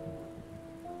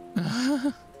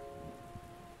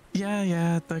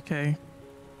 Yeah, okay.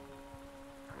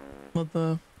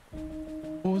 Well,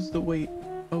 what was the weight?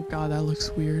 Oh god, that looks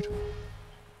weird.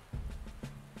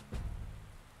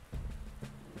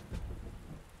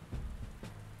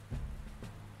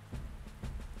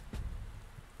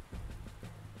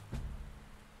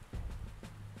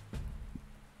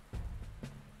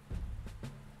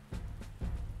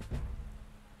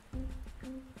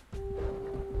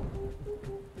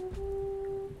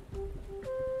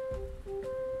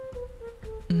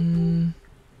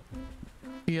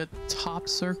 Yeah, top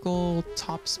circle,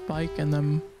 top spike, and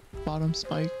then bottom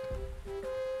spike.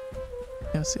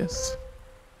 Yes.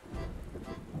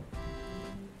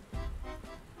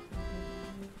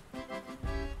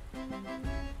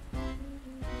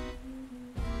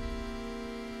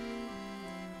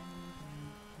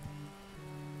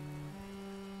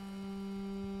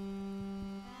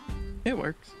 It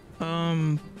works.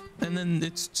 And then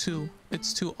it's two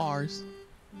R's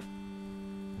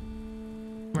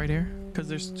right here, because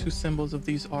there's 2 symbols of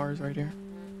these R's right here.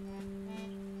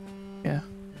 Yeah.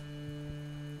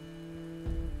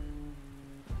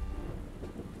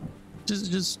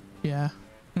 Just yeah.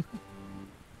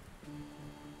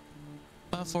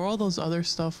 For all those other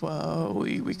stuff,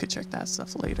 we could check that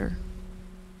stuff later.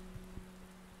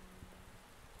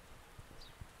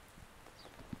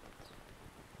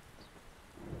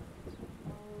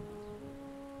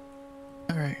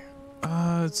 All right.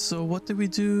 So what did we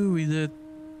do? We did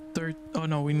oh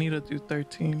no, we need to do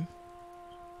 13.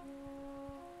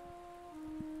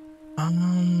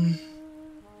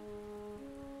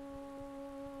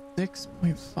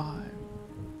 6.5.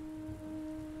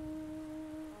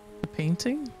 The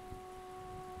painting?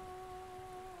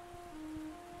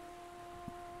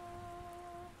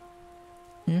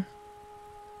 Here.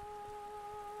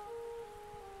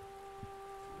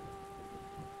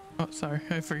 Oh, sorry,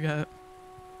 I forgot.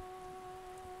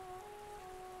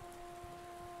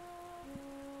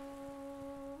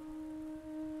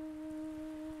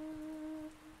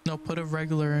 No, put a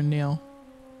regular nail.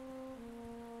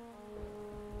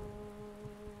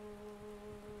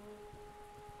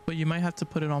 But you might have to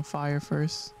put it on fire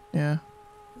first. Yeah.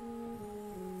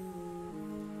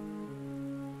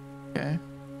 Okay.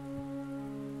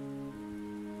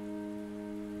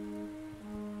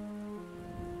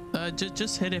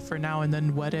 Just hit it for now and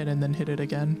then wet it and then hit it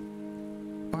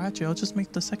again. Or actually, I'll just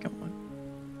make the second one.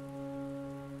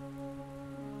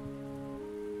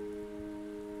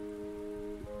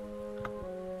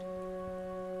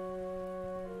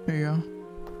 There you go.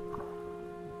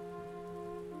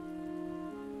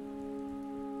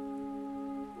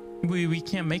 We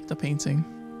can't make the painting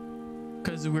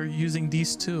because we're using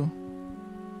these 2.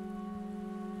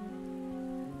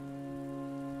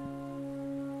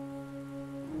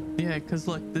 Yeah, because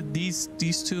look, these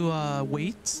 2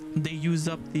 weights, they use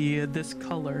up this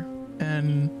color,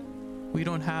 and we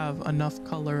don't have enough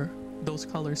those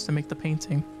colors to make the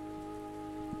painting.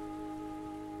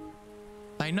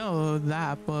 I know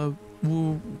that, but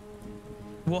we'll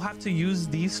have to use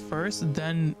these first,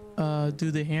 then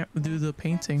do the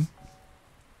painting.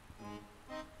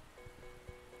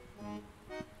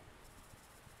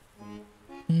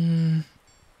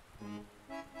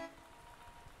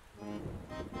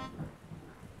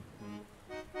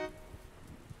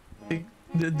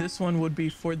 This one would be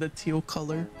for the teal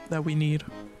color that we need.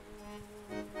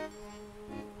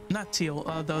 Not teal,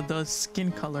 the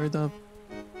skin color,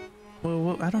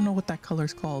 well, I don't know what that color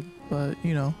is called, but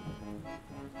you know.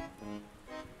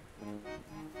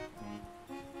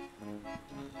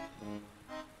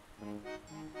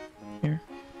 Here.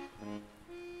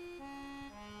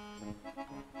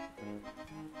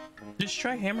 Just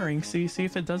try hammering, see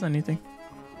if it does anything.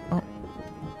 Oh.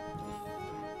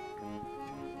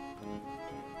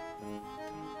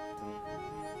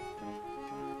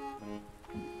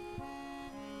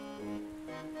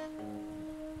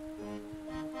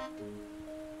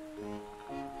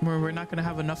 We're not gonna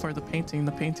have enough for the painting.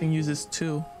 The painting uses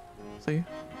 2. See? It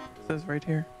says right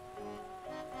here.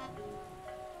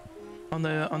 On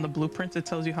the blueprint, it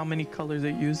tells you how many colors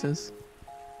it uses.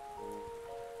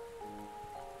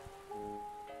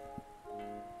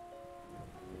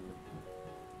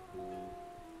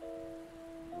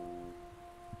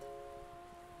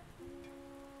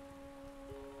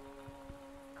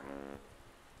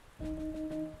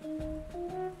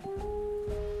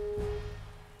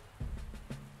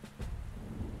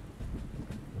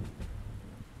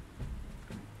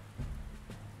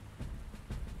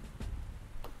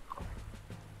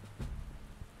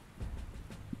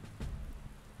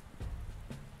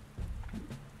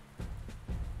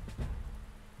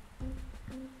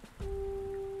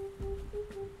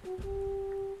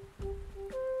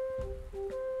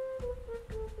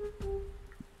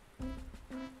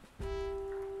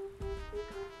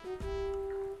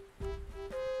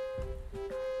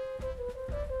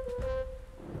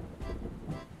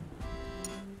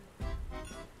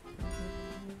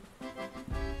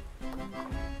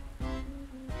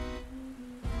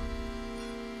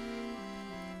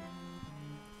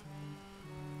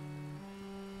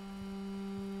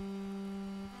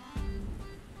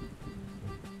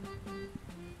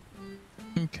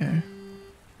 Okay.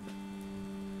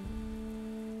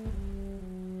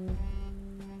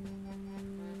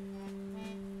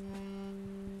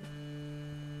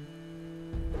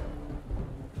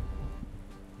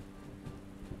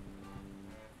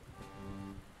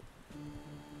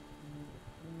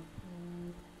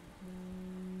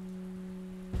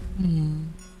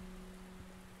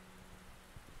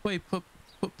 Wait, put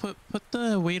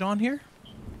the weight on here?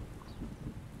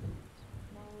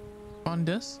 On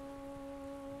this?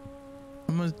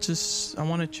 I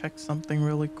want to check something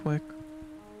really quick.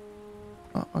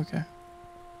 Oh, okay.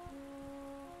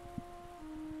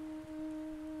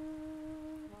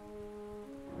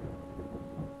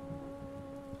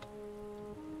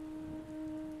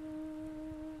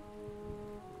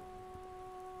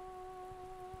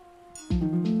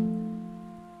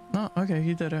 Oh, okay,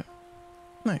 he did it.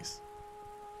 Nice.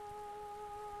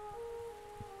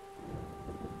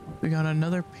 We got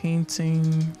another painting.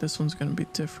 This one's gonna be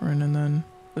different, and then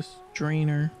this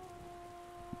drainer.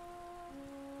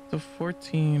 So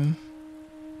 14.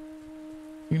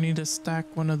 You need to stack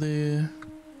one of the.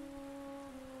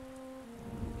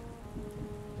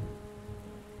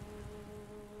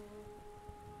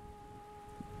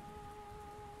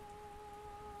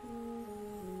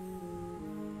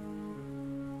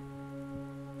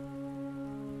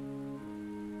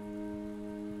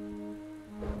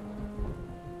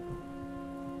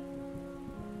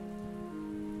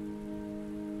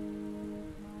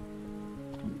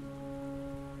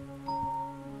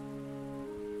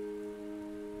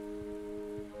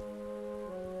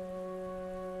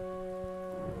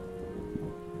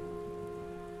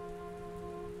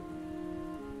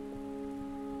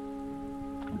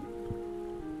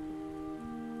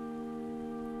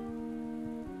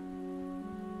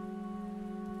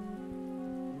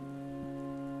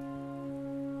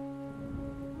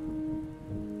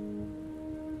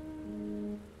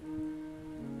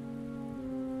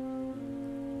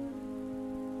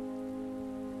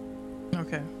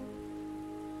 Okay.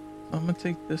 So I'm gonna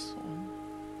take this one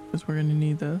because we're gonna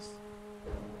need this.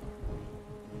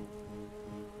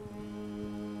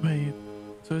 Wait,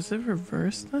 so is it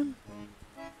reversed then?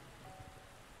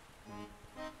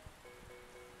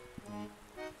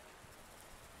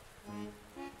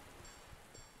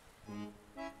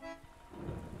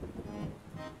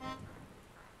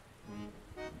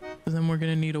 So then we're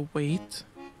gonna need a weight.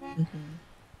 Okay.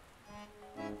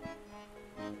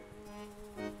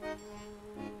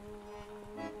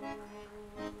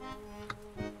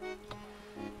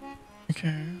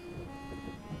 Okay.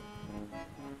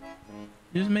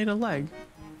 You just made a leg.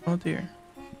 Oh dear.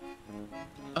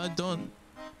 Don't.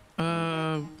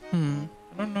 I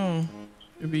don't know.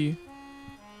 Maybe.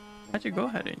 How'd you go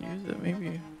ahead and use it?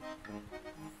 Maybe.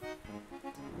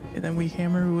 And then we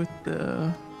hammer with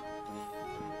the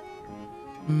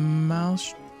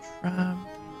mouse trap.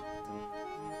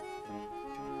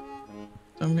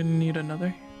 So I'm gonna need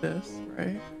another this,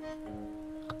 right?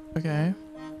 Okay.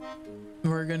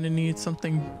 We're gonna need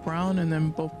something brown and then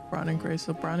both brown and gray.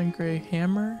 So brown and gray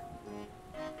hammer.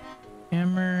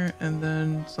 Hammer and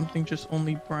then something just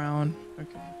only brown.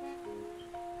 Okay.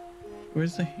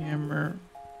 Where's the hammer?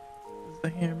 Is the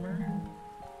hammer?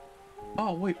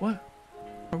 Oh wait, what?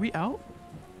 Are we out?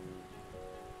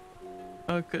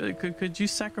 Could you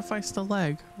sacrifice the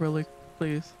leg, really,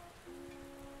 please?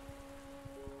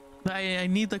 I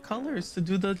need the colors to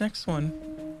do the next one.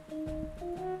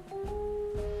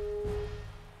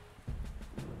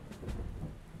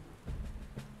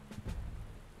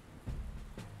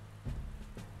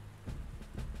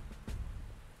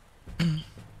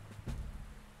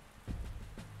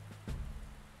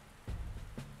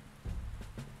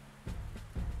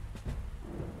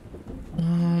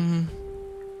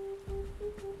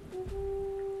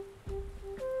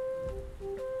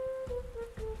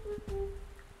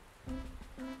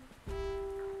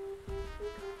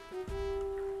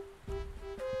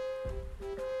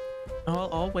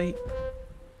 I'll wait.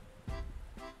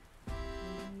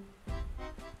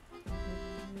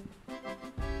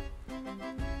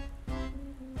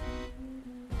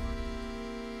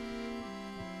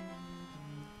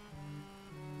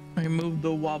 I moved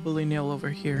the wobbly nail over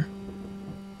here.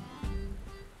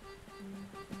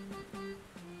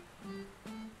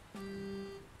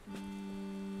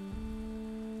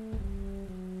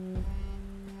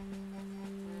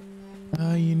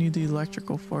 You need the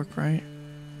electrical fork, right?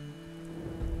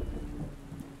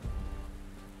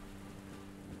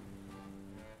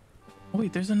 Oh,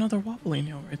 wait, there's another wobbly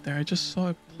nail right there. I just saw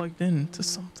it plugged into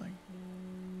something.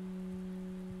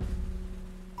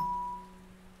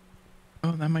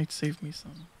 Oh, that might save me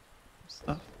some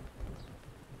stuff.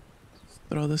 Let's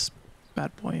throw this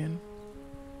bad boy in.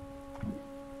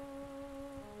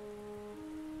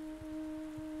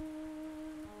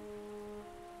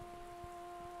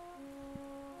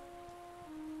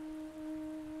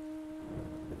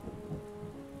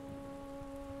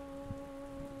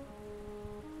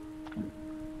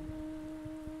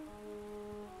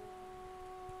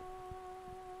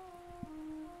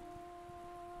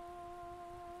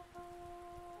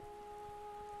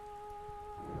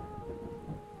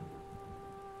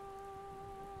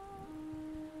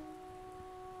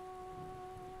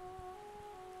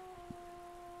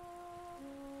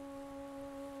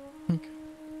 Okay.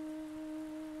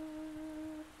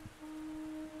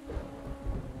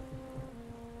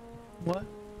 What?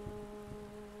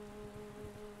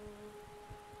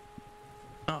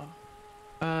 Oh.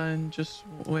 And just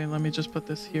wait, let me just put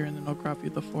this here and then I'll grab you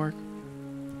the fork.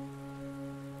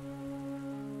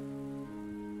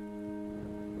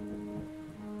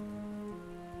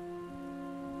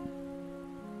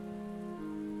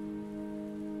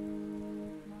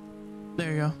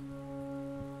 There you go.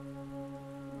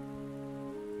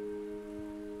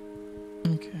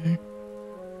 Okay.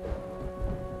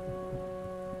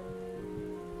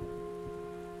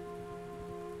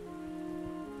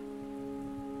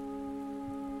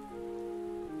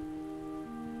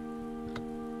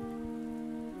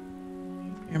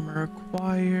 Hammer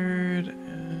acquired,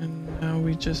 and now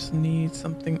we just need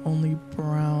something only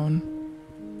brown.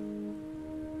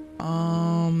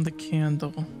 The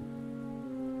candle.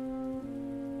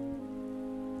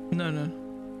 No.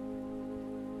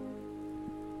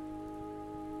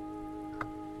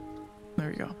 There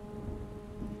we go.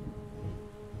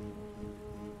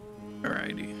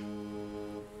 Alrighty.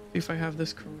 See if I have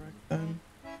this correct then.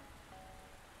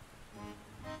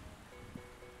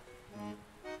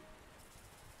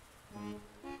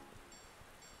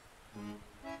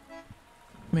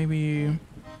 Maybe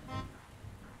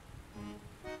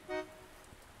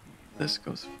this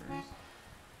goes first.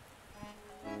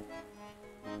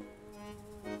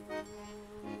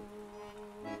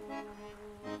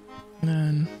 And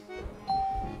then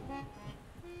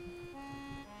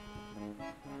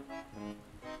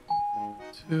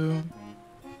 2,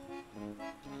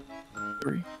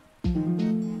 3.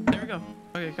 There we go.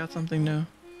 Okay, got something new.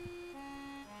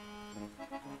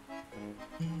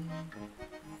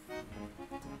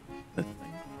 This thing.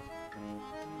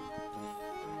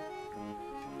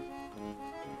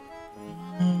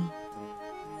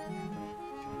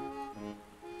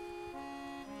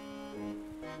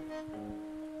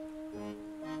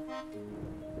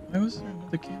 Why was there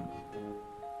another candle?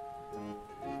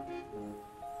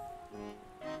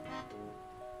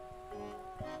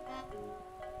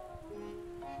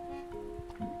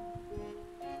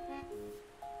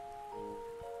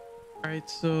 Alright,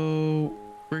 so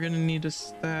we're gonna need to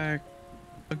stack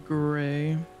a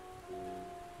gray.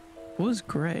 What was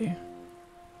gray?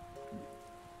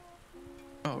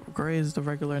 Oh, gray is the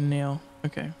regular nail.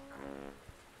 Okay.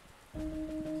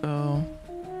 So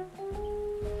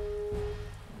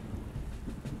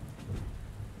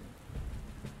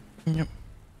yep.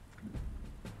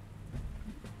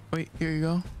 Wait, here you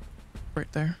go.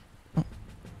 Right there. Oh.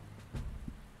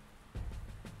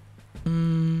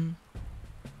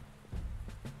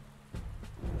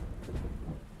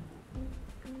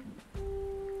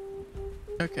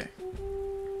 Okay.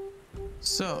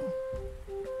 So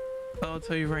I'll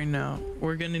tell you right now,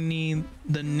 we're gonna need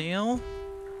the nail,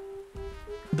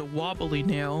 the wobbly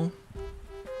nail,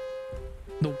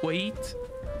 the weight.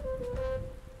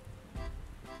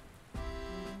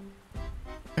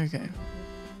 Okay.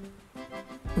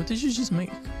 What did you just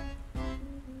make?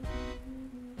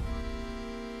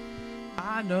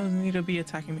 Ah, doesn't need to be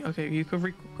attacking me. Okay, you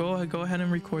could go ahead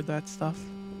and record that stuff.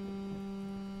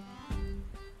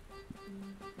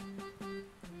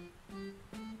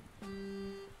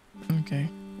 Okay,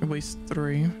 it wastes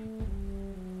 3.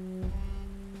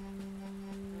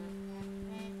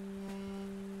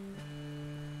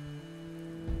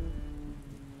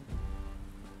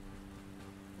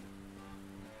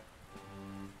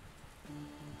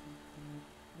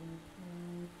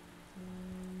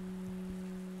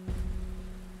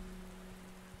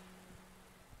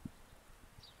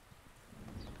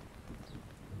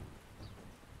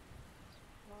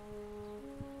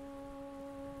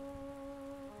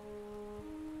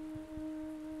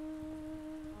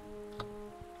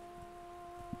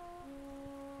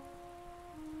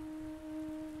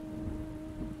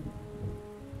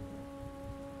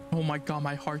 Oh my god,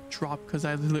 my heart dropped because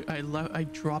I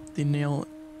dropped the nail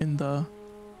in the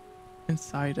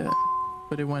inside it,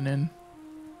 but it went in.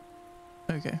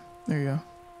 Okay, there you go.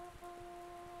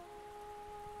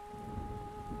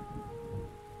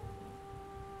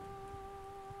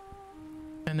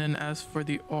 And then as for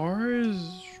the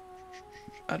R's,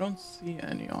 I don't see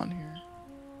any on here.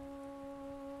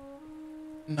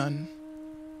 None.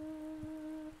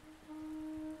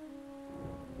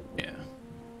 Yeah.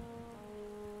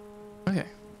 Okay.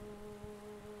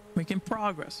 Making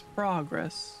progress.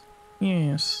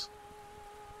 Yes.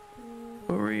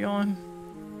 What were we on?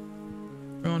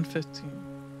 We're on 15.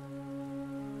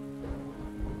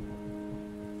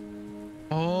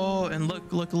 Oh, and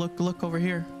look over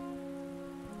here.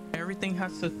 Everything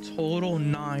has a total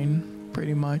 9,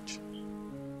 pretty much.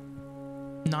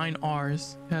 9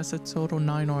 R's. It has a total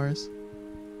 9 R's.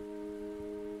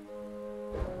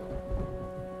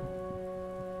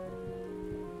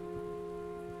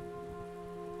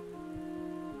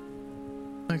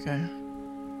 Okay.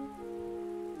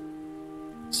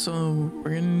 So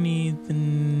we're gonna need the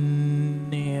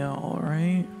nail,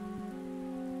 right?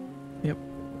 Yep.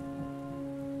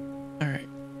 All right.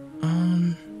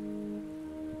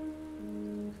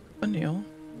 A nail.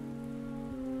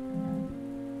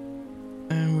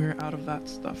 And we're out of that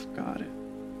stuff. Got it.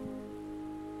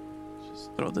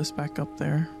 Just throw this back up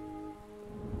there.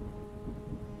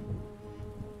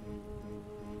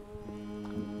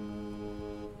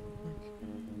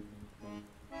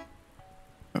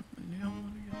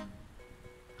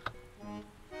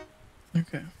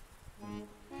 Okay.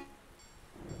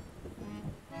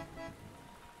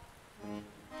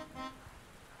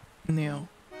 Nail.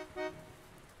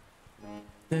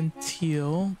 Then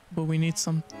teal, but we need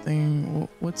something.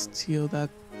 What's teal? That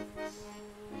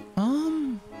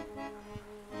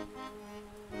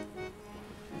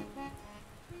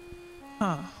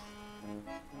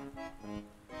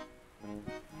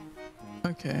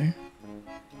okay.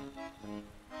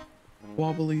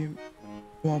 Wobbly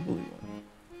one.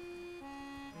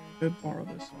 Could borrow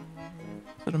this one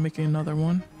instead of making another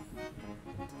one.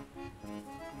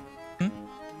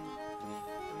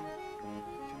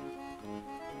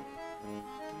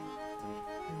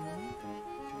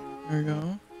 There we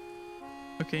go.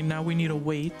 Okay, now we need a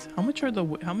weight. How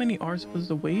many R's was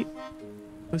the weight?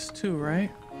 It was 2,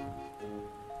 right?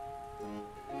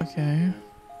 Okay.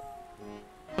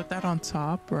 Put that on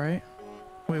top, right?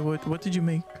 Wait, what did you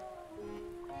make?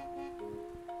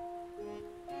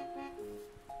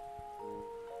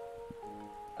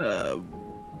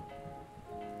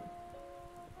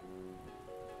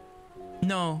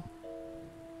 No.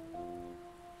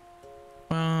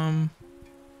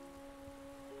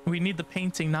 We need the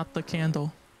painting, not the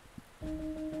candle.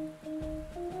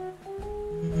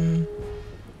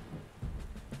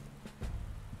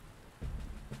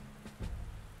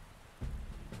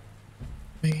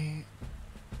 Wait,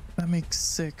 that makes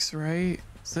 6, right?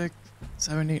 6,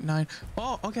 7, 8, 9.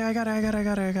 Oh, okay, I got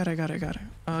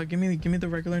it. Give me the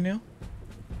regular nail.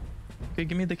 Okay,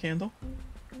 give me the candle.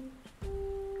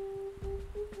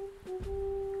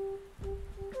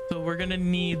 So we're gonna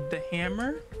need the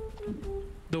hammer,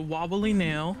 the wobbly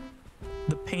nail,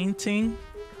 the painting,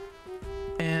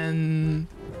 and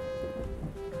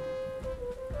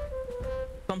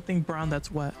something brown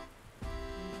that's wet.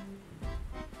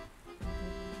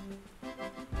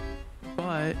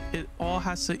 But it all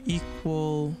has to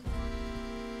equal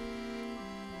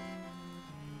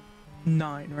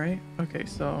 9, right? Okay,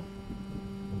 so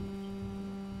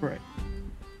right.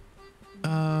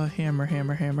 Hammer.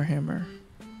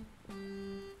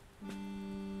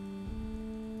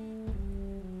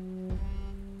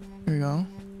 Here we go.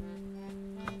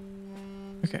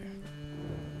 Okay.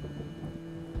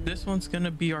 This one's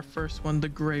gonna be our first one, the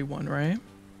gray one, right?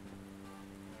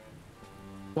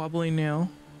 Wobbly nail.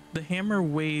 The hammer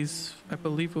weighs, I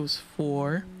believe it was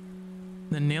 4.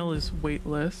 The nail is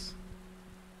weightless.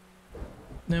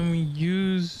 Then we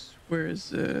use, where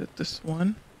is it? This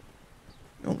one.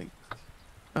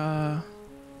 I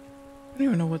don't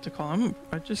even know what to call it.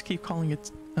 I just keep calling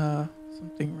it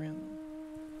something random.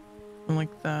 Something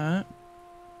like that.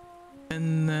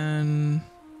 And then,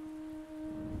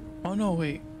 oh no,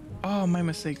 wait. Oh, my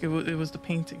mistake. It was the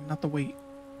painting, not the weight.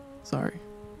 Sorry.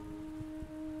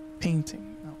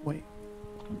 Painting, not weight.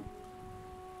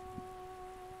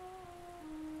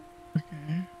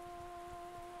 Okay.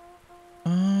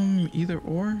 Either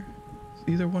or. Is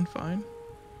either one fine?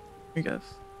 I guess.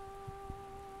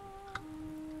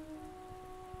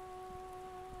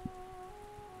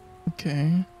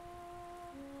 Okay.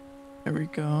 There we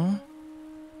go.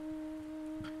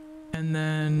 And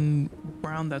then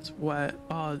brown that's wet.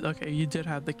 Oh, okay, you did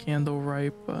have the candle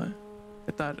right, but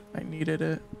I thought I needed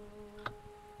it.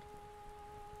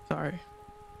 Sorry.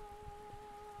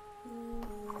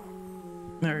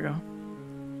 There we go.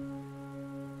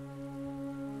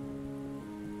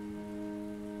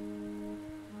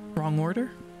 Wrong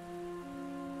order?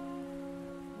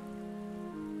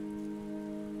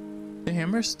 The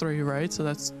hammer's 3, right? So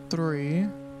that's 3.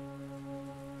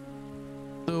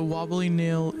 The wobbly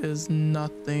nail is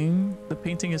nothing. The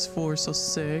painting is 4, so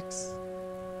 6.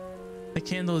 The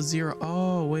candle is 0.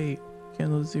 Oh, wait.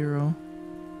 Candle is 0.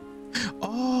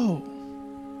 Oh!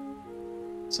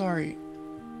 Sorry.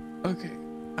 Okay.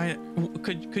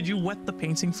 Could you wet the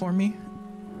painting for me?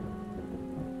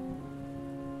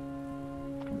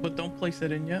 But don't place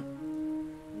it in yet.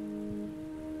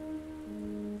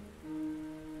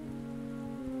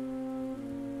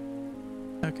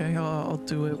 Okay, I'll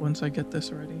do it once I get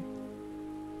this ready.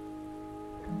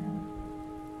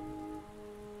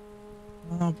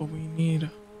 Oh, but we need...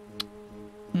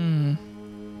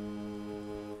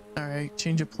 Alright,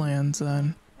 change of plans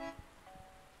then.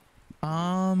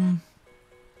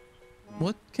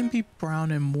 What can be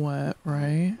brown and wet,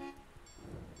 right?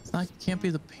 It's not, can't be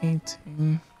the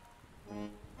painting.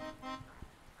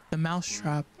 The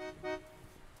mousetrap.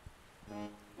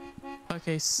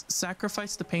 Okay,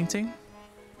 sacrifice the painting.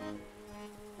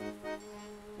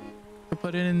 Or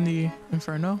put it in the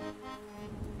inferno.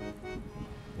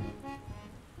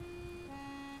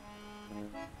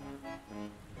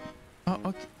 Oh,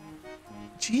 okay.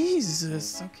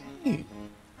 Jesus, okay.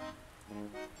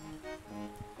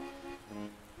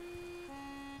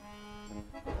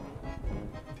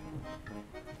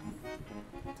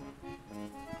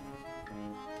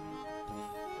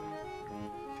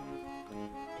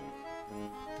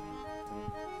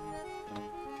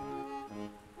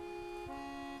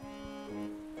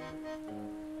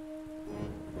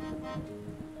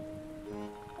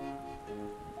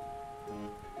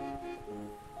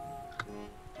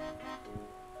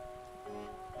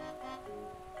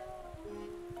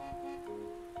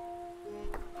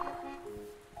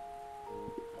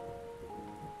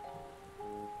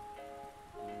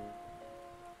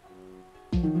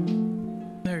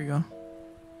 There you go.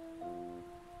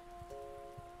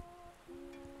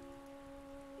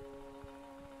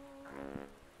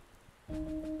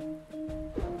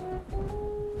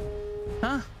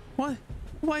 Huh? What?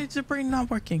 Why is your brain not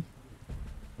working?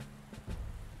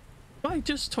 Well, I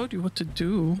just told you what to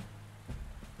do.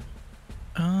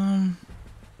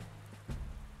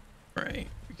 Right.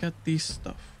 We got these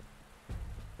stuff.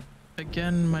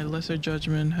 Again, my lesser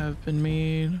judgment have been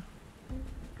made.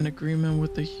 An agreement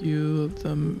with the hue of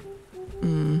them.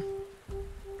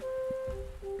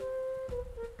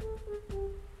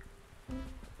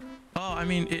 Oh, I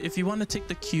mean, if you want to take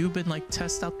the cube and like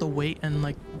test out the weight and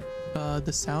like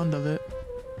the sound of it.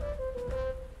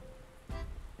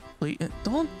 please.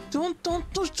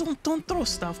 Don't throw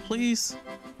stuff, please.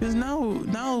 Because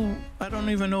now I don't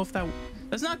even know if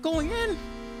that's not going in.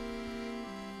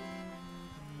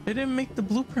 It didn't make the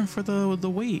blueprint for the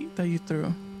weight that you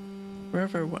threw.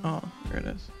 Wherever it went. Oh, there it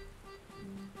is.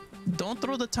 Don't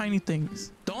throw the tiny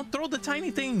things. Don't throw the tiny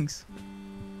things.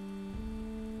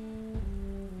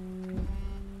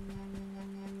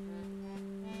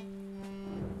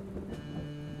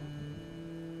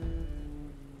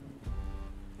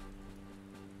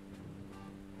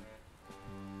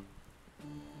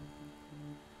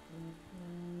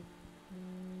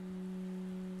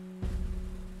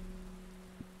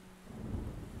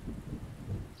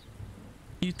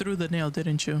 You threw the nail,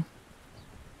 didn't you?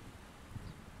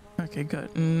 Okay,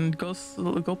 good. Go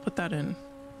put that in.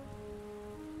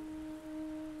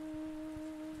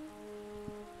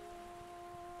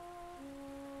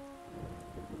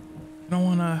 I don't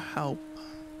want to help.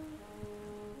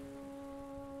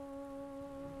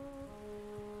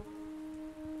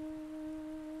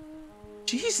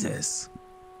 Jesus.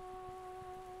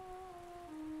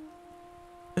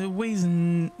 It weighs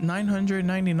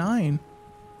 999.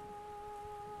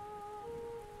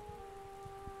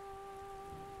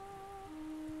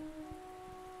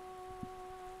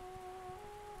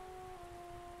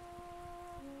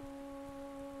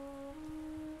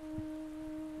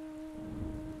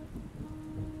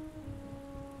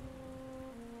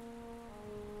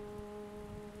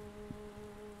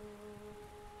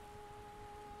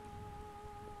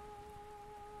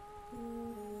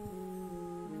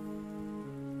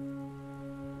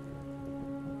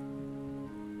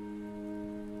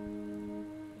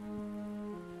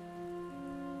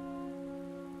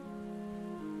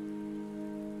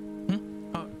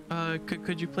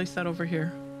 Could you place that over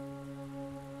here?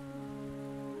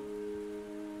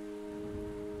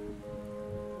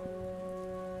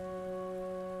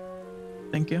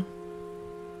 Thank you.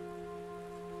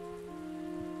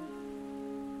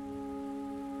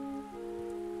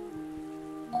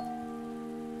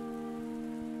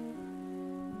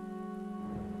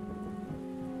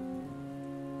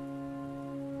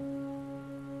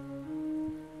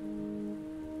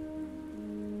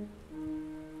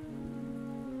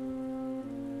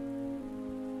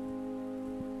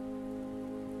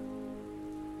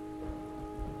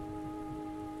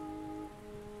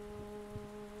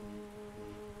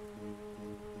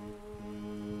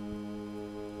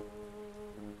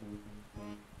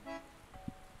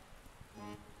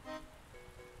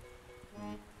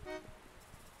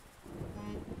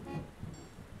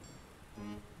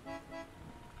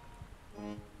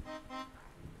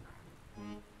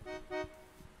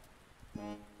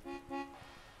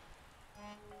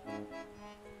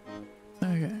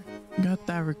 Okay, got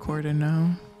that recorded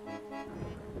now.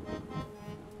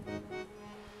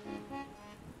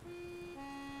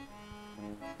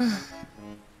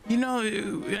 You know,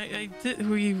 I did.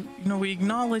 We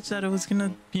acknowledged that it was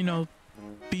gonna,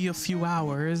 be a few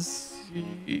hours.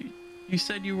 You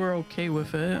said you were okay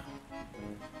with it.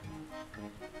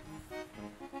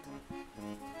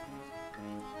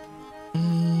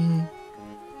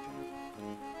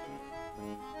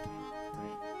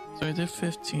 So I did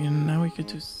 15. Now we could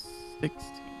do 16.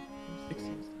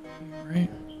 16 is not here, right?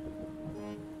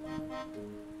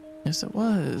 Yes, it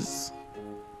was.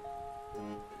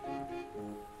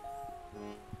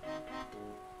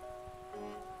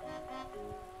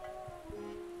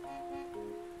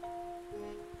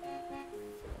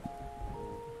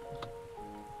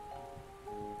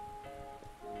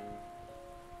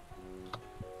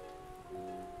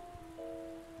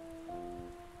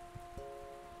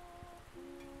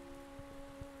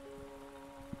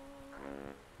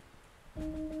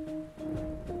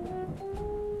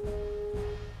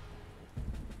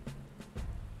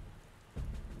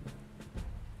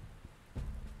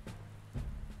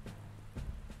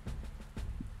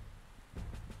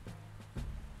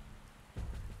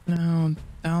 Now,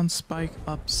 down spike,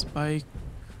 up spike.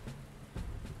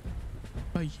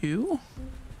 A U?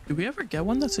 Did we ever get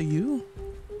one that's a U?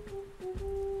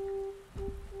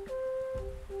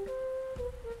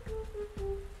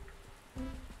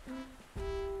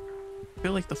 I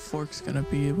feel like the fork's gonna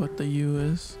be what the U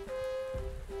is.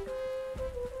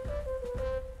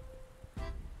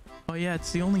 Oh yeah,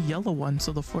 it's the only yellow one,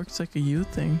 so the fork's like a U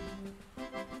thing.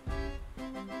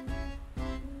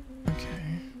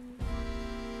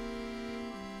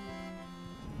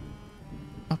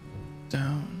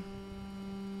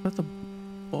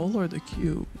 Or the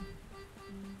cube?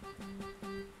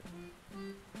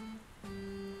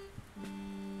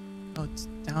 Oh, it's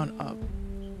down, up.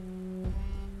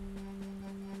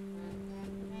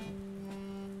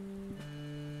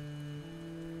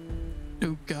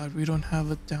 Oh God, we don't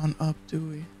have a down up, do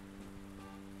we?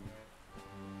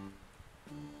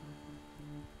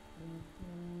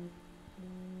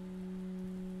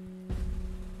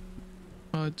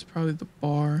 Oh, it's probably the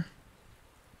bar.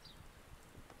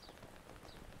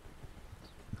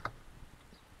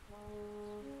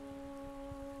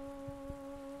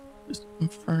 Just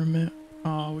confirm it.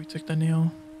 Oh, we took the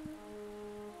nail.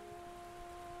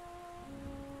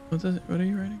 What is it? What are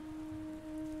you writing?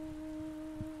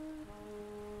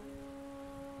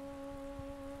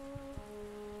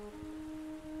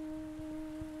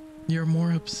 You're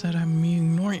more upset at me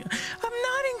ignoring you. I'm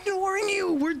not ignoring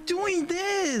you. We're doing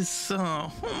this.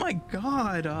 Oh my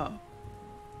God.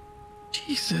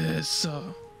 Jesus.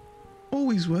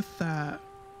 Always with that.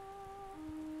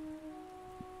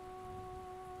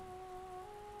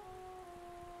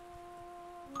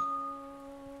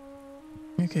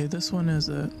 Okay, this one is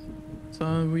it.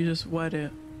 So we just wet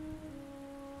it.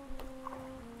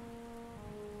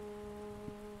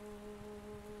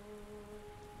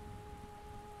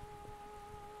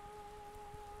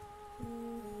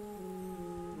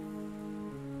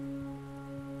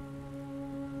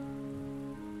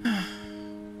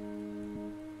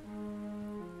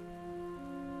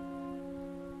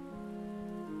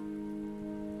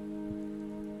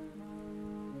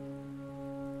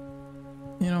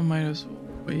 You know, might as well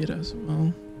wait as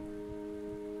well.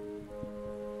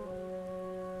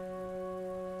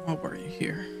 I'll worry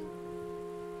here.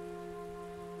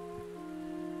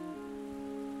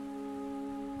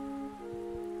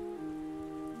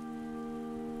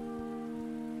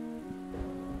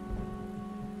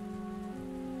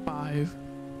 Five.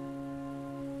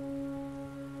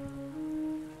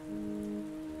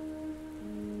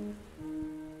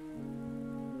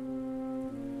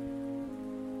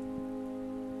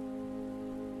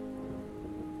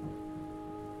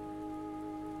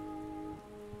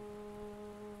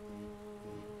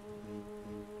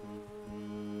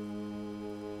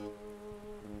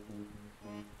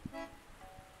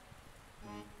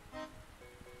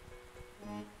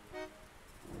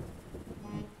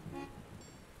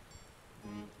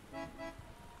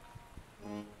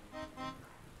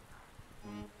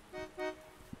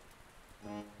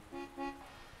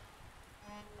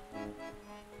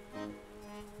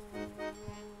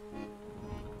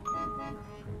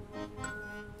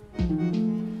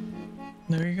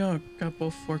 There you go, got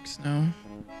both forks now.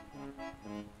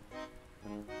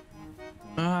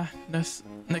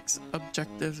 Next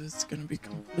objective is gonna be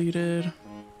completed.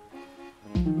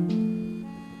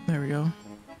 There we go.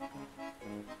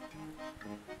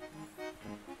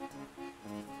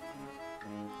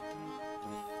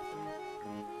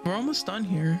 We're almost done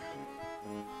here.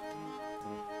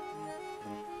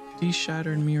 These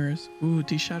shattered mirrors. Ooh,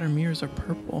 these shattered mirrors are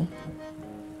purple.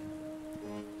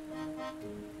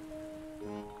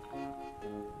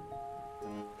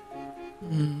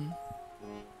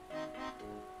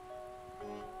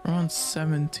 We're on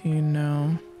 17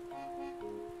 now.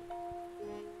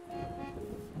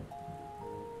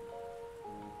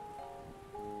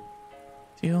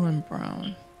 Teal and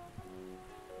brown.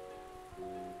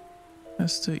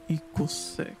 Has to equal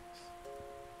 6.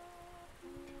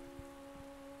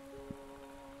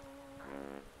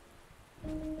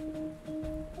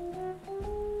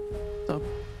 The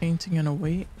painting and a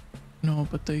weight? No,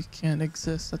 but they can't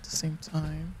exist at the same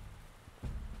time.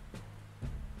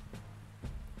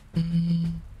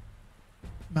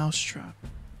 Mousetrap.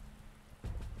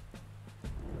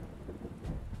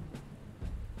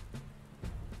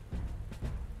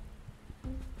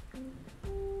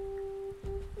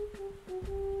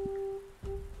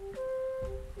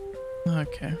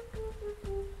 Okay.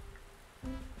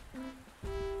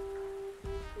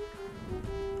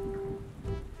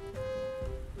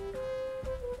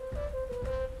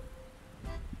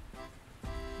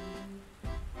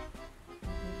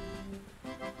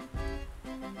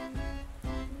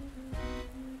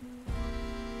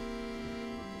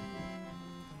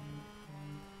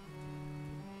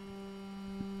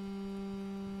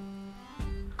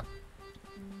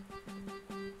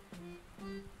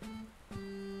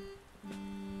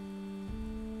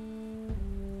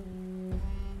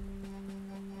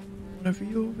 What have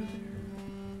you over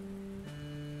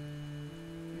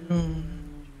there? You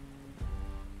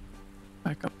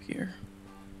back up here.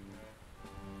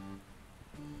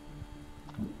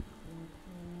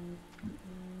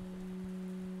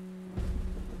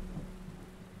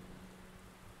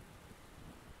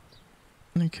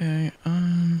 Okay,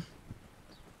 I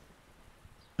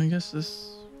guess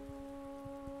this,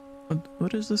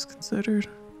 what is this considered?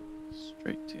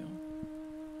 Straight deal.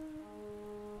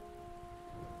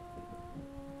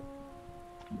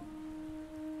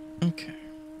 Okay.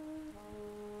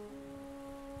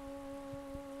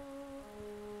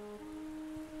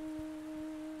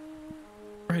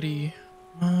 Ready.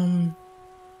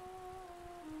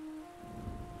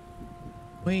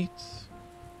 Wait.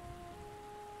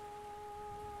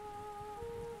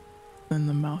 Then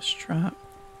the mouse trap.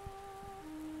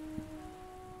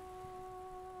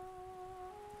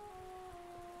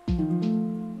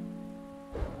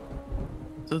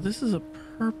 So this is a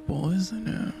purple, isn't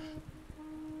it?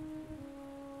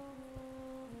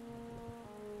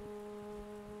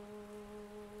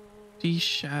 She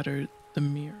shattered the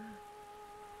mirror.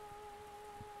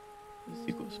 This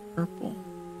equals purple.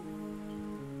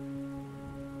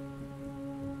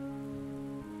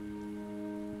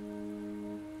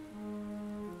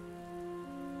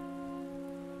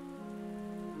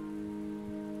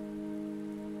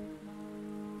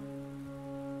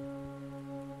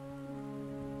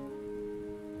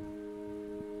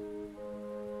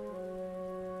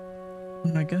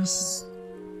 I guess.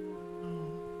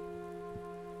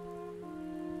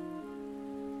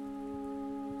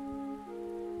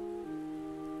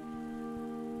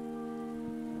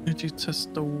 Did you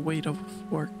test the weight of a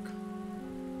fork?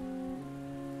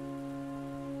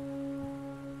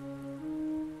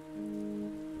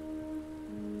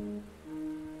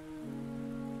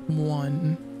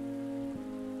 One.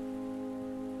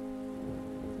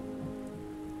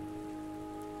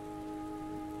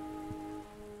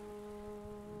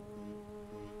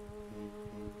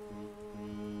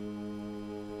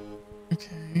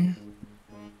 Okay.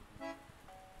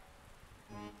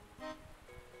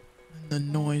 And the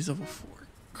noise of a fork.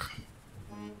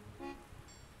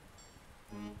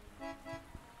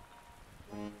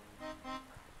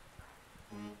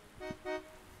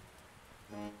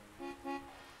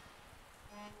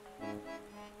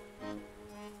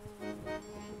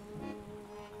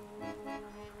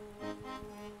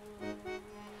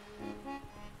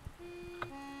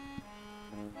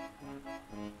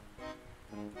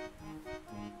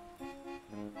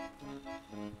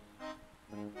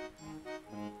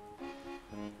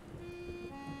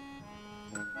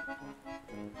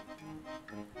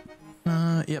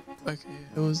 Yep, okay,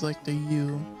 it was like the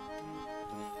U.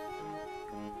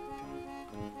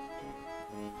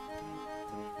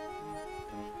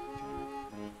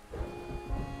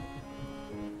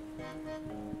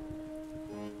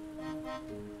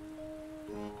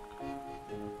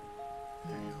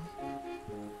 There you go.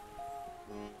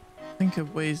 I think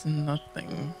it weighs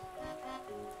nothing.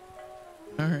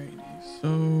 Alrighty,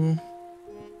 so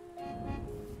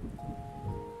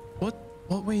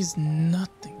what weighs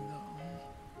nothing though?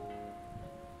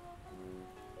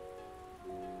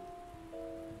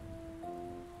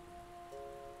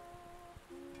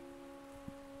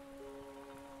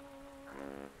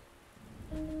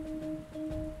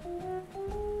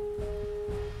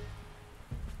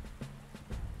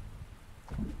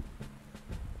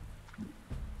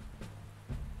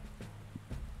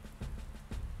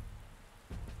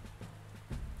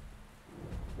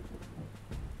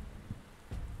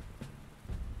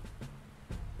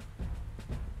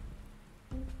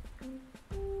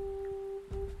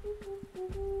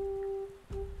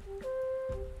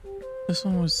 This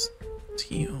one was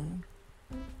teal.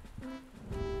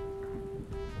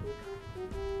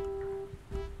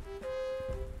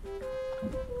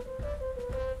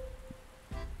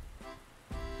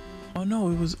 Oh no,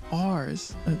 it was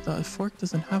R's. The fork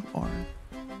doesn't have R.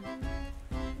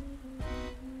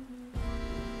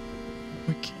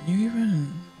 Wait, can you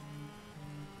even...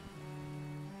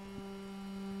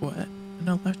 What? An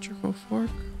electrical fork?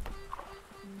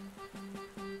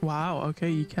 Wow, okay,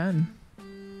 you can.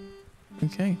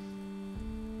 Okay.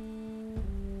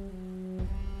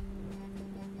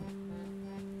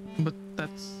 But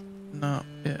that's not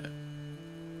it.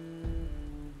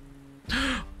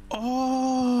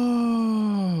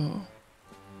 Oh!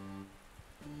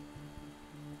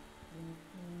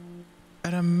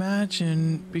 I'd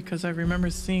imagine, because I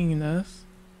remember seeing this,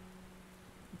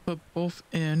 put both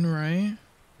in, right?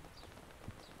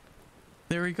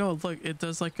 There we go. Look, it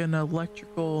does like an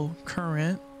electrical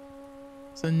current.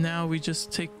 So now we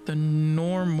just take the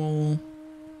normal,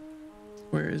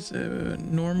 where is it?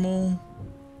 Normal,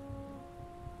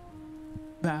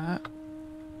 that,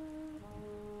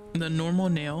 the normal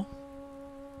nail,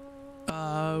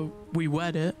 we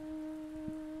wet it,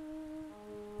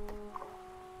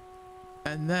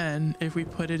 and then if we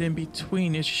put it in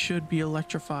between, it should be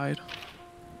electrified.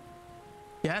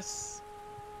 Yes.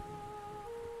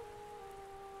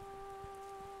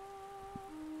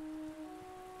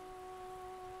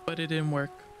 But it didn't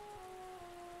work.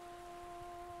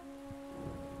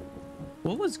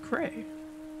 What was gray?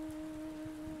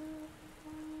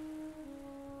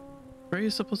 Gray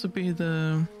is supposed to be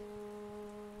the...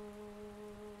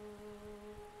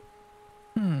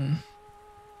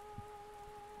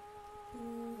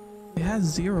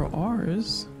 has 0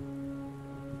 R's.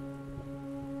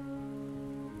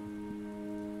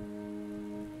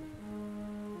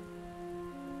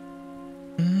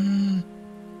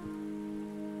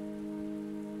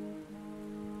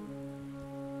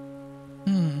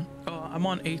 Oh, I'm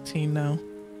on 18 now.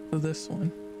 So this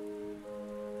one.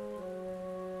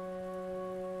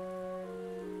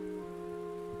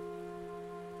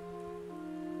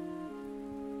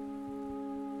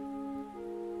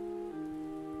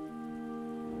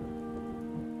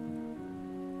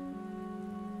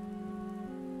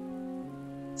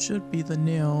 Should be the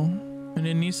nail, and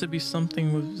it needs to be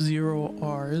something with 0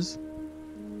 R's.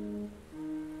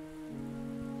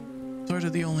 Sort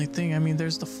of the only thing. I mean,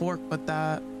 there's the fork, but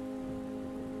that,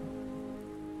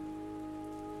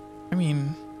 I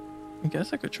mean, I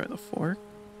guess I could try the fork.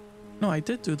 No, I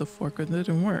did do the fork, but it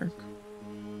didn't work.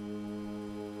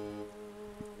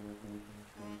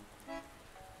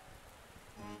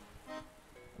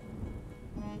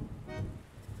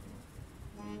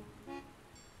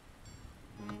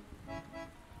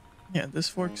 Yeah, this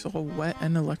fork's all wet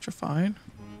and electrified.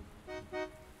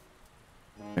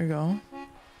 There you go.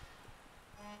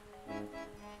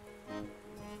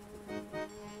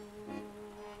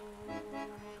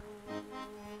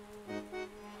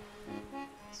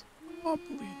 It's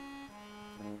wobbly.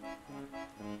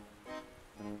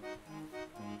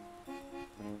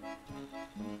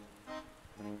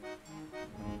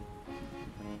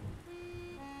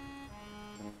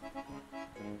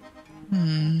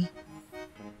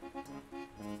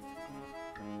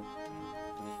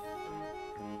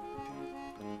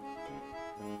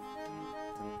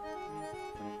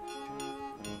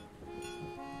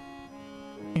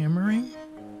 Hammering?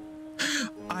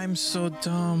 I'm so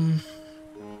dumb.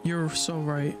 You're so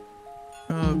right.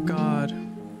 Oh god.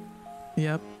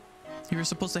 Yep. You were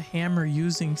supposed to hammer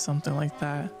using something like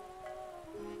that.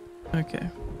 Okay.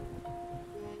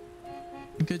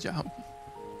 Good job.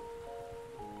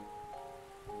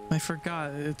 I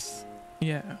forgot. It's...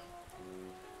 yeah.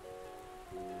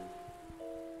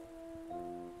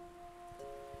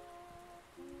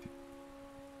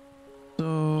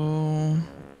 So...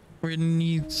 we're gonna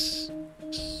need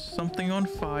something on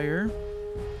fire.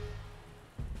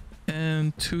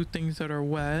 And 2 things that are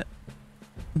wet.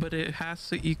 But it has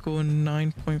to equal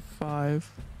 9.5.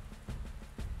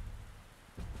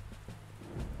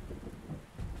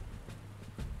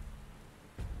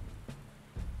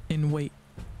 In weight.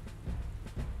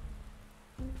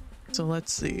 So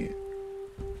let's see.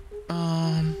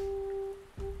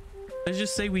 Let's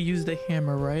just say we use the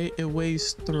hammer, right? It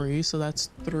weighs 3, so that's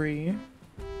 3.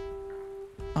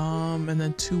 And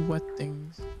then 2 wet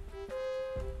things.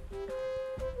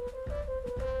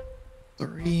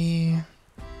 3.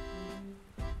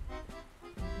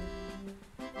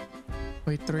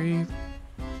 Wait, 3,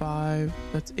 5,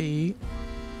 that's 8.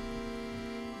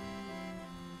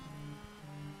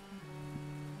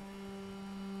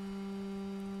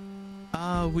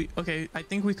 Okay, I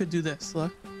think we could do this.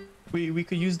 Look, we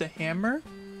could use the hammer,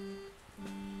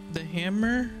 the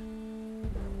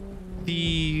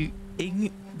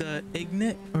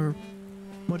ignite, or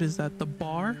what is that, the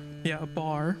bar? Yeah, a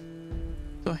bar.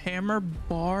 So hammer,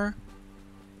 bar,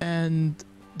 and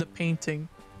the painting.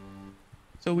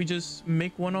 So we just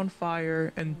make 1 on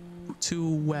fire and 2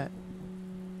 wet.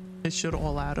 It should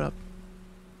all add up.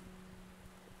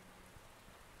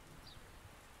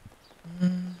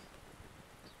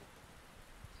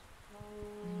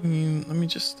 Let me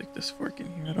just stick this fork in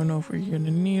here. I don't know if we're gonna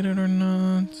need it or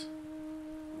not.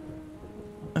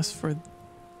 As for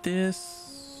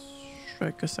this,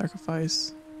 strike a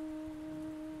sacrifice.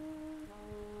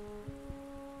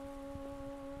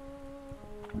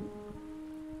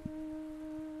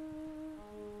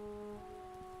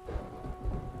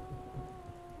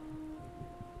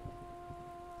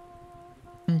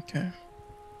 Okay.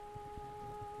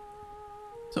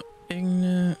 So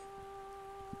ignite,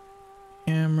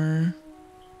 hammer.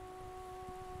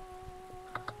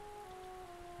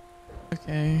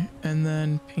 Okay, and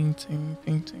then painting,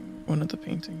 one of the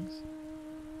paintings.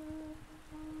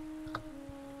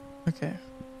 Okay.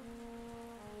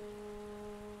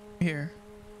 Here.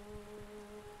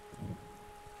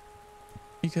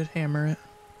 You could hammer it.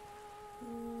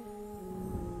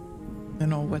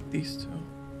 Then I'll wet these 2.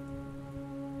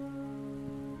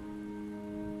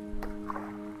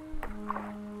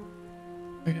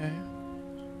 Okay.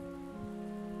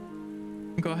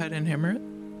 Go ahead and hammer it.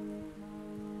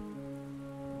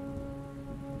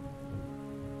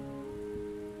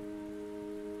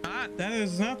 Ah, that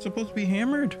is not supposed to be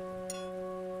hammered.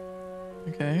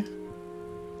 Okay.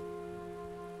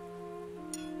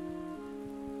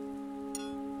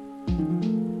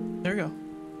 There we go.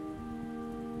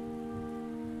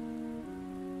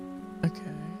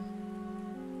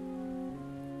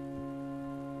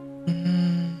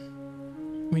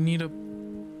 We need a...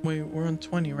 Wait, we're on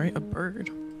 20, right? A bird.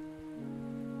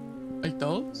 Like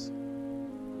those?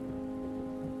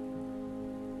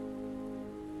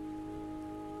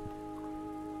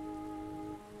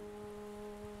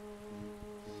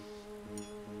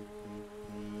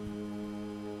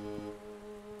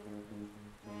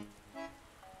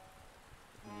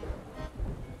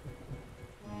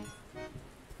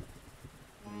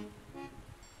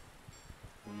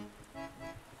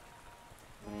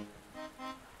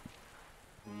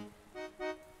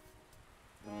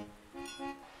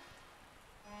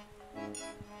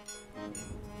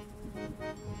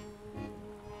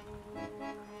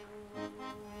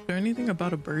 Is there anything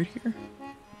about a bird here?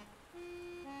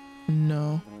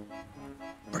 No.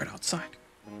 Bird outside.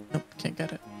 Nope, can't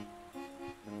get it.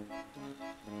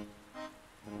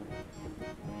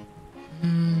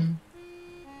 I'm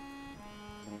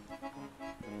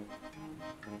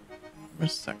gonna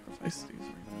sacrifice these right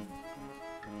now.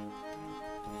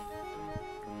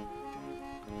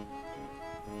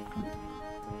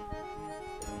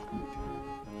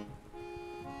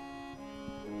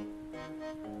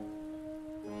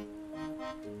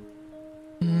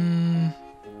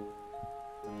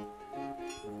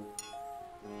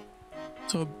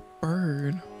 So a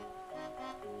bird.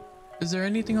 Is there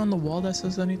anything on the wall that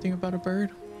says anything about a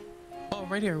bird? Oh,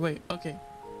 right here. Wait. Okay.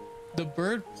 The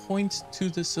bird points to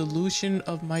the solution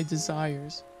of my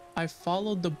desires. I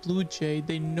followed the blue jay.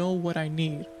 They know what I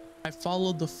need. I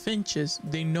follow the finches.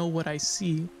 They know what I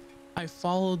see. I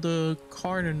follow the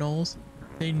cardinals.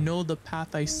 They know the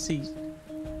path I seek.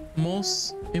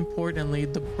 Most importantly,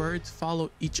 the birds follow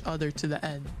each other to the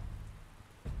end.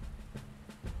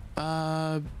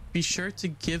 Be sure to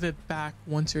give it back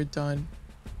once you're done.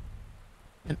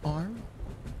 An arm?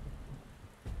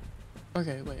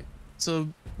 Okay, wait. So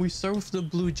we start with the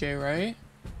blue jay, right?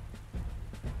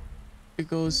 It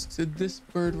goes to this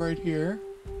bird right here.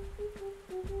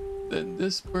 Then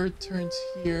this bird turns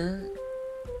here.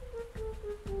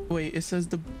 Wait, it says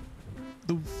the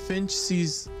finch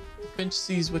sees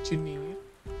what you need.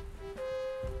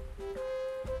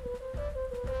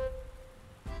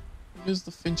 What is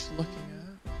the finch looking at?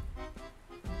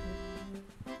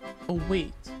 Oh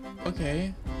wait.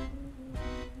 Okay.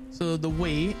 So the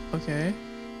wait, okay.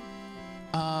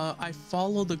 I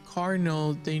follow the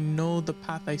cardinal. They know the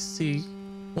path I seek.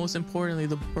 Most importantly,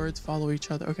 the birds follow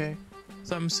each other. Okay.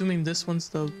 So I'm assuming this one's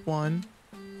the one.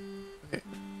 Okay.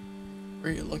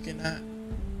 Where are you looking at?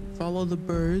 Follow the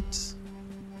birds.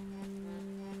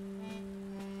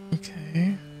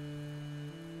 Okay.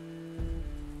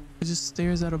 It just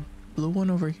stares at a blue one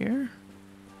over here.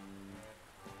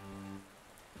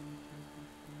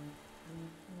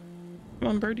 Come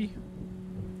on, birdie.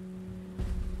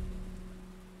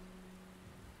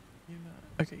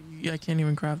 Okay, yeah, I can't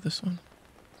even grab this one.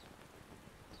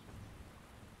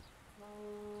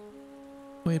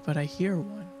 Wait, but I hear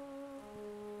one.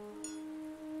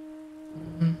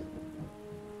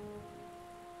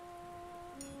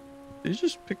 Did you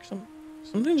just pick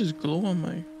something just glow on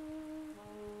my...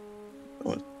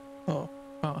 What? Oh,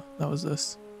 that was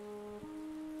this.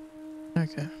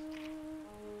 Okay.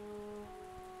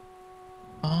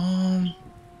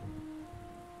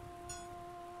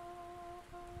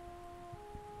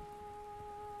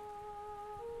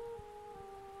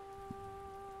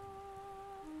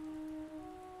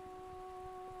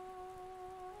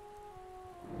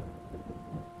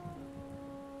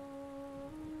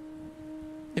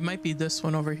 It might be this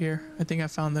one over here. I think I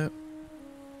found it.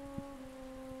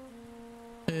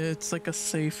 It's like a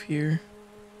safe here.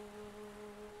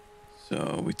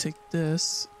 So we take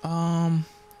this.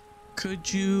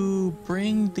 Could you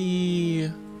bring the...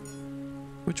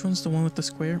 Which one's the one with the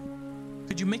square?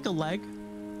 Could you make a leg,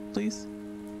 please?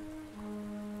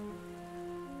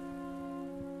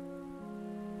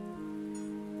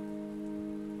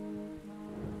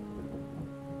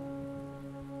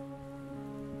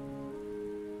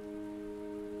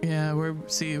 Yeah,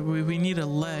 we need a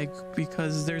leg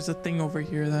because there's a thing over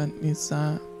here that needs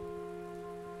that.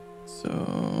 So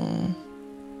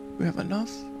we have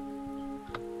enough?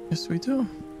 Yes, we do.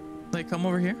 Like, come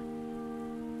over here.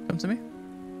 Come to me.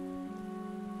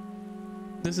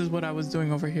 This is what I was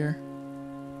doing over here.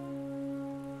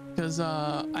 Because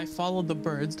I followed the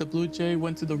birds. The blue jay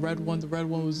went to the red one. The red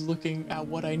one was looking at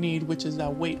what I need, which is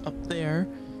that weight up there.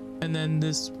 And then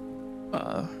this,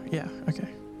 yeah, okay.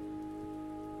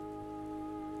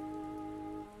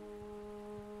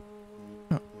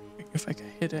 Oh, if I can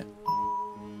hit it.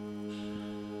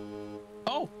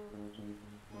 Oh!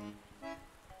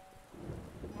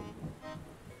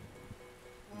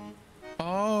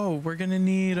 Oh, we're gonna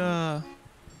need,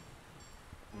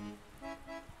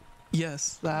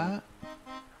 Yes, that.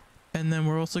 And then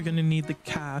we're also gonna need the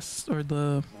cast or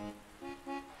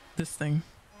this thing.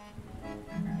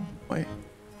 Wait.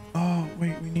 Oh,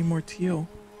 wait, we need more teal.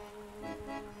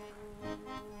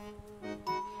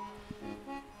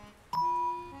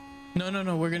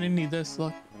 No, we're gonna need this.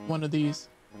 Look, one of these.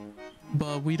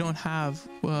 But we don't have,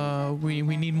 we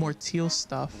need more teal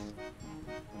stuff.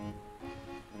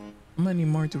 How many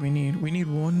more do we need? We need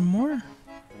one more?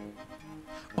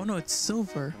 Oh no, it's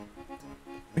silver.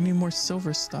 We need more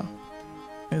silver stuff.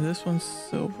 Okay, this one's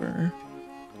silver.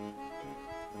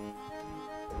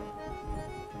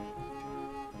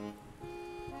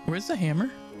 Where's the hammer?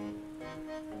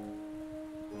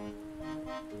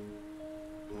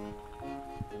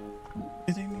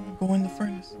 It didn't even go in the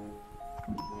furnace.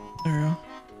 There we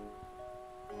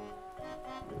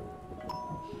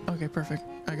go. Okay, perfect.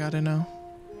 I got it now.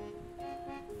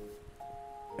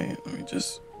 Wait, let me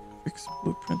just fix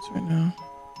blueprints right now.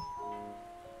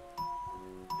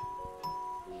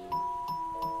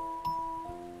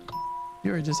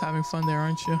 You're just having fun there,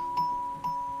 aren't you?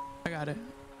 I got it.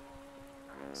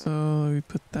 So we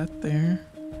put that there.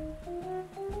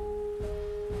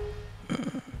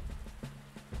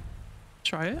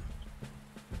 Try it.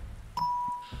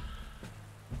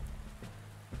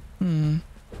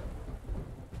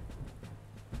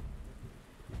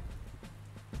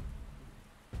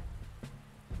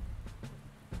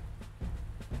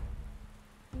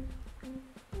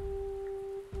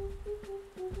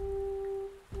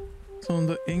 So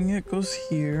the ingot goes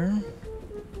here.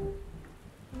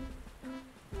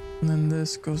 And then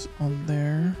this goes on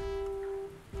there.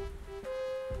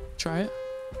 Try it.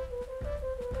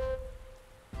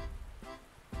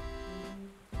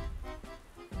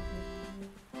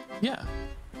 Yeah.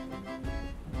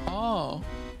 Oh.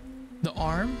 The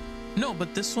arm? No,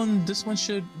 but this one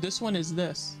is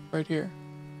this right here.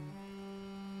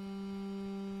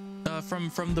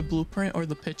 From the blueprint or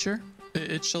the picture,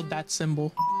 it showed that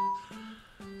symbol.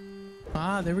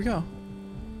 Ah, there we go.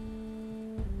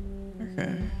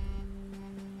 Okay.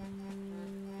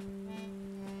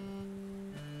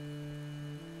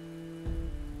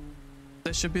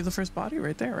 That should be the first body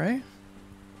right there, right?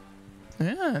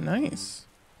 Yeah, nice.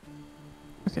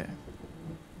 Okay.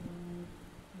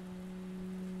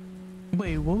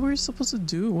 Wait, what were we supposed to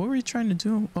do? What were we trying to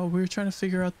do? Oh, we were trying to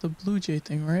figure out the blue jay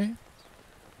thing, right?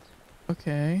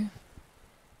 Okay.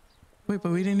 Wait,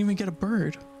 but we didn't even get a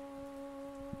bird.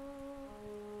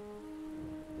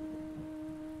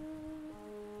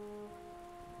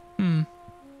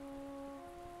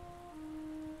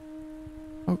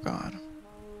 Oh God.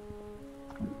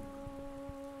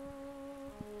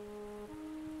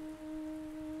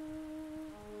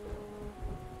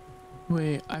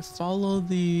 Wait, I follow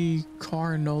the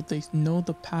cardinal. They know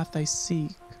the path I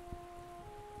seek.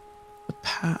 The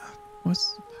path.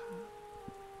 What's the path?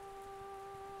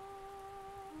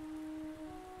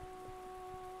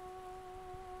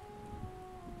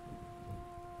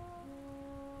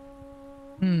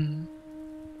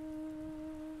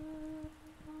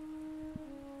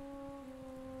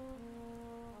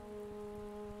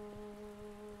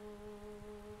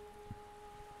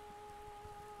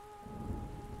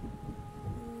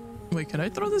 Wait, can I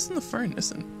throw this in the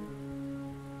furnace? And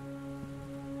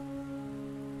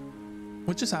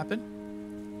what just happened?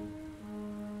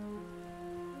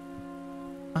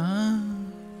 Ah.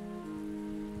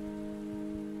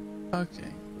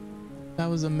 Okay. That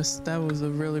was a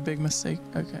really big mistake.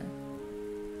 Okay.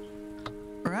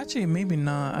 Or actually, maybe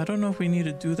not. I don't know if we need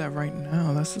to do that right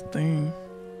now. That's the thing.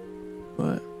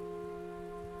 But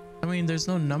I mean, there's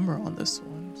no number on this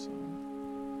one, so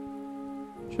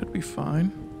should be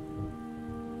fine.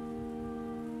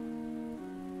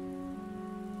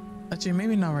 Actually,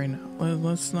 maybe not right now.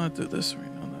 Let's not do this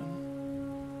right now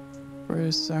then. For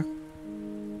a sec.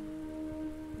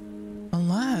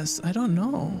 Unless, I don't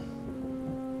know.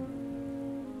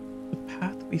 The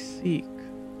path we seek.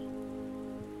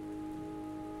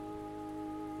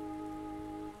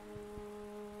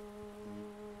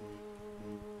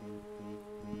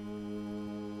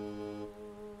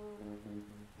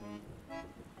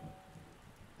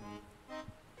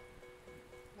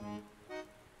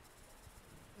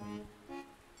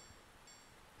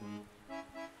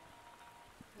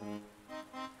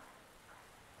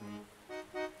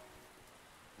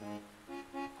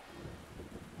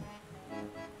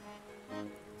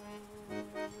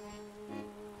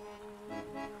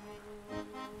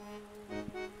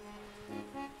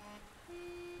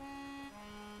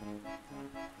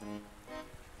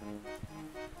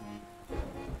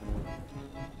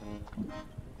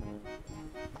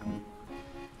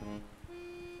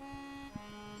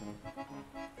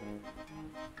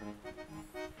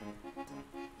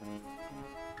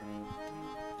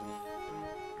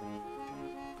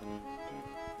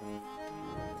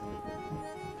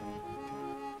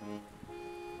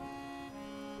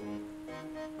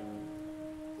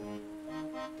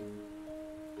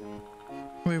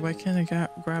 Wait, why can't I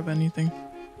grab anything?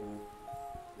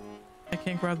 I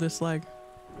can't grab this leg.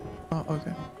 Oh,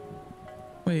 okay.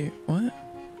 Wait, what?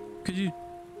 Could you...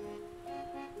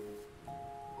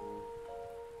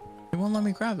 It won't let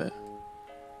me grab it.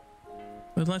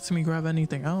 It lets me grab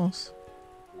anything else.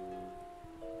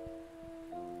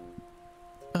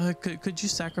 Could you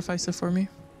sacrifice it for me?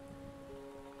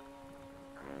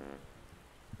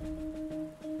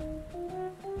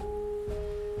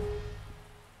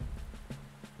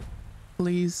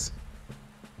 Please.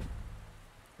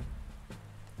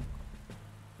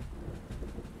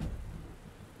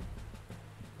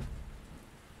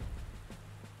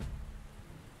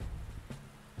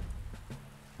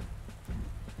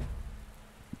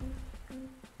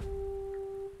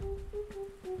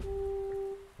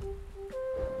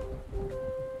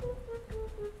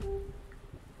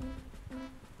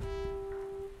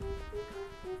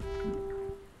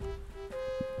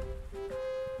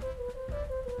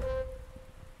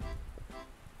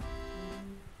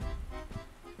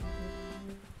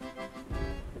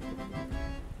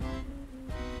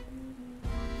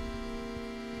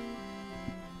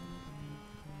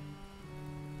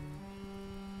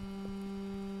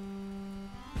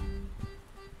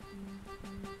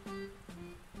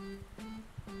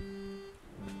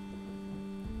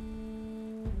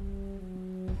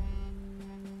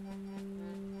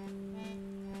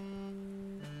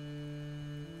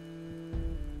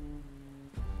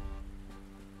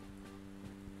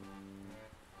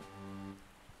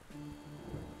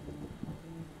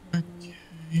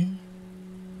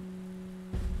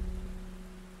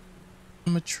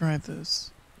 I'm gonna try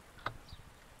this.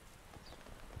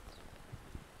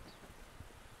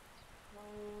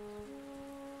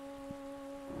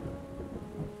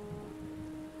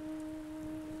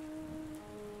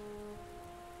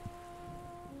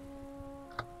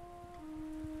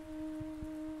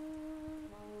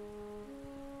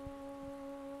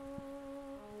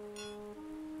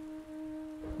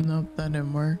 Nope, that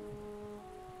didn't work.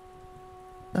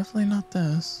 Definitely not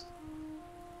this.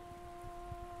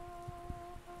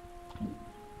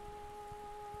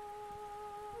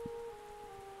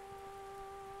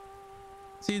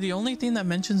 See, the only thing that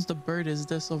mentions the bird is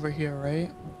this over here,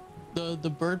 right? The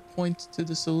bird points to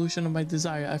the solution of my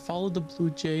desire. I follow the blue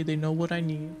jay, they know what I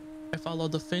need. I follow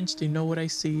the finch, they know what I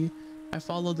see. I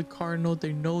follow the cardinal,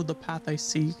 they know the path I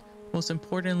seek. Most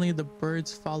importantly, the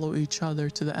birds follow each other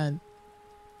to the end.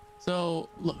 So,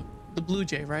 look, the blue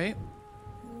jay, right?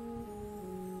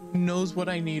 Knows what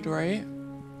I need, right?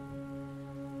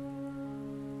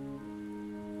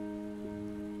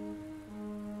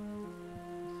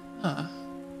 Huh.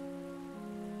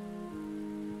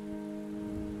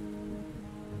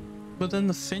 But then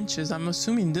the finches, I'm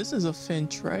assuming this is a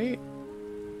finch, right?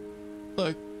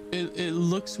 Look, it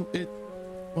looks,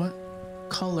 what?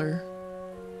 Color.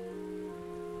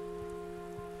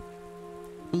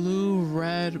 Blue,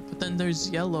 red, but then there's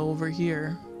yellow over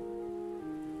here.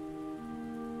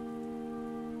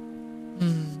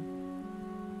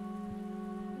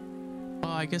 Oh,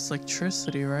 I guess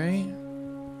electricity, right?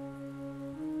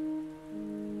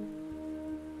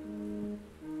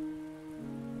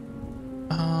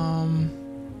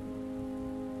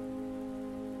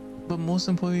 But most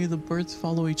importantly, the birds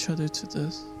follow each other to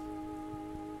this.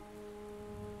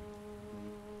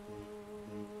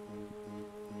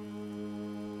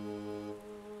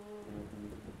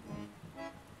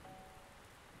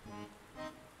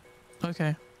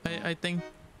 Okay, I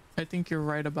think you're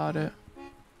right about it.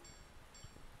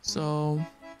 So,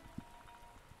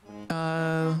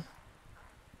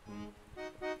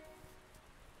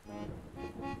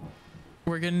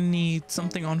 we're gonna need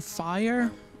something on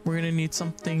fire. We're gonna need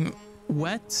something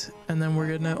wet, and then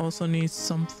we're gonna also need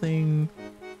something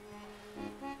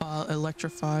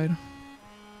electrified.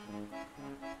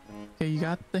 Okay, you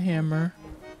got the hammer.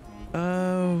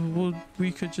 Well,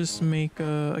 we could just make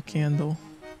a candle.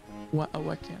 A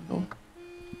wet candle.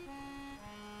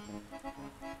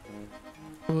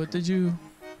 What did you...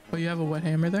 Oh, you have a wet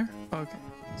hammer there? Okay.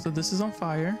 So this is on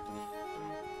fire.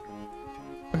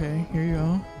 Okay, here you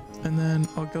go. And then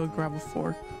I'll go grab a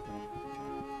fork.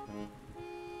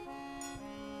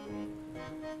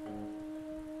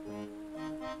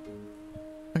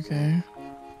 Okay.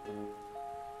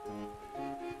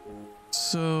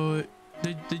 So,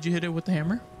 did you hit it with the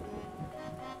hammer?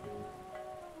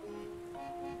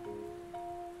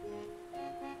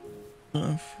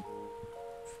 No.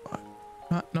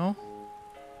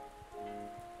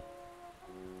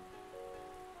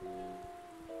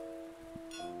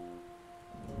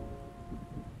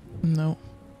 No.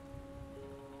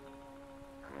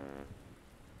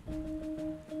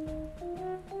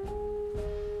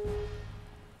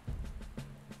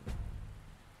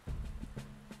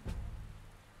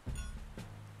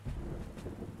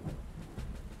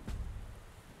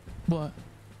 What?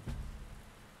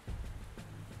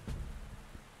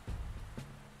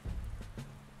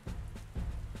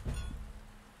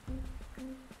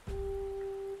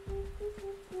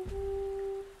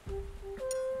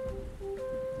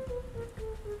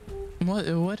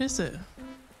 What is it?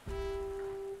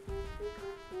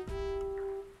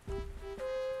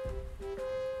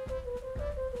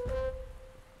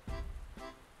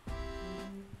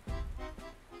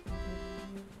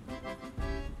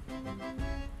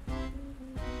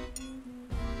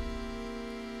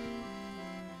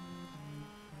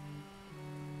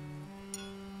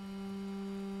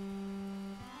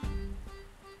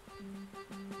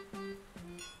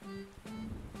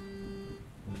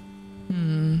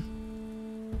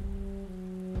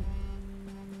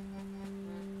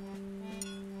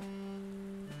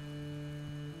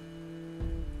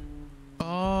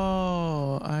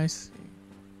 Oh, I see.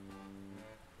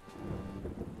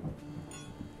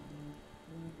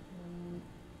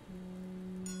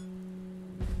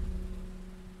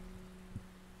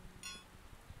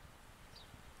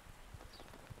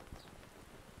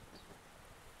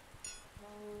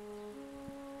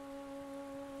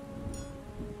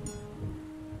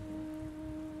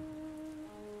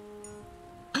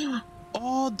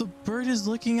 Oh, the bird is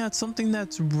looking at something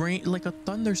that's like a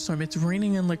thunderstorm. It's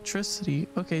raining electricity.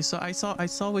 Okay, so I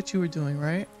saw what you were doing,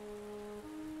 right?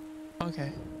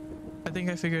 Okay. I think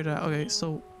I figured it out. Okay,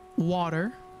 so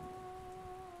water.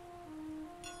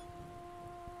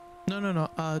 No.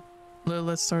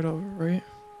 Let's start over, right?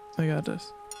 I got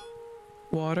this.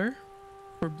 Water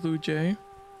for blue jay.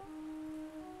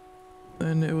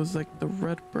 Then it was like the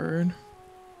red bird.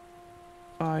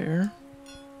 Fire.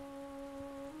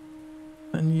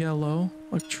 Then yellow,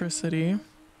 electricity.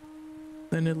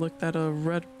 Then it looked at a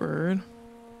red bird.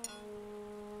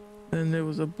 Then there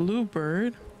was a blue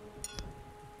bird.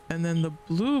 And then the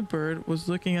blue bird was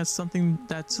looking at something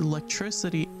that's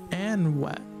electricity and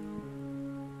wet.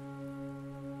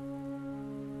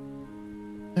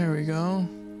 There we go.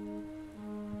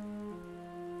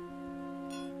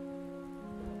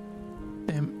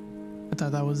 Damn, I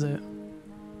thought that was it.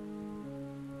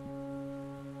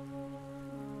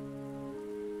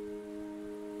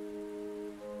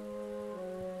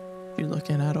 You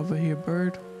looking at over here,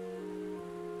 bird?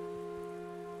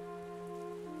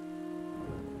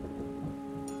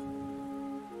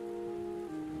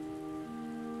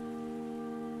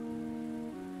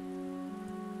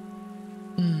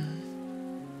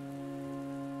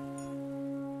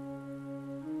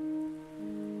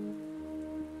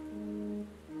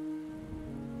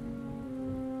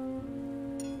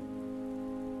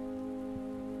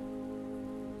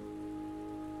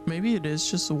 Maybe it is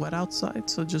just wet outside,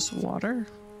 so just water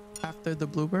after the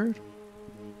bluebird.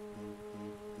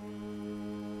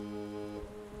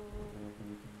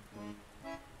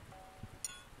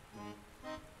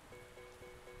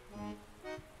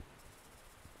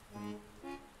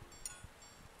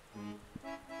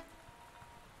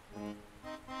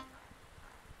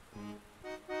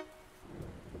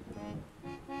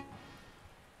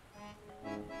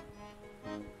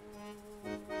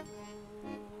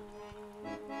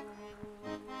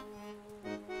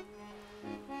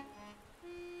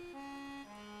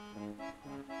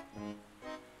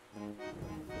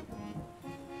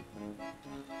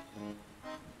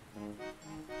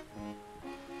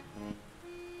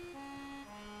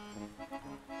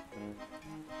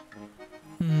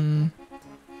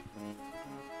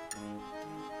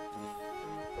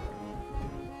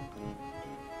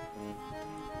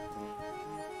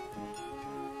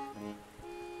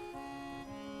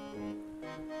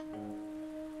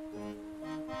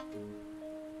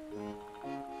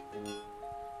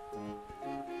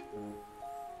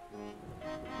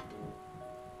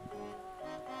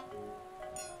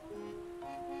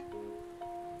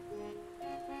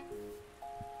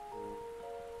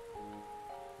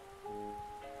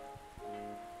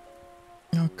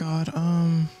 Oh God,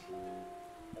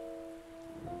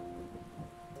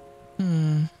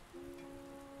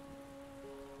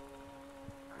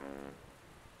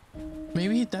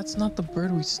 maybe that's not the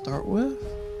bird we start with?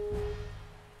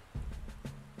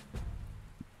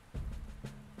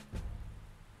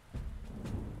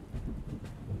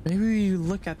 Maybe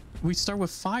we start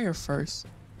with fire first.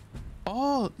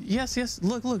 Oh, yes, yes.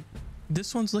 Look, look.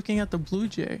 This one's looking at the blue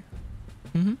jay.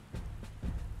 Mm-hmm.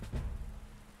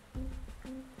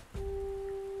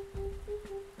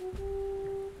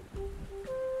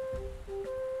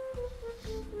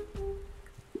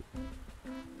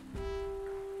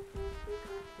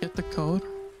 Get the code.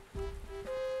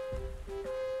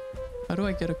 How do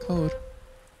I get a code?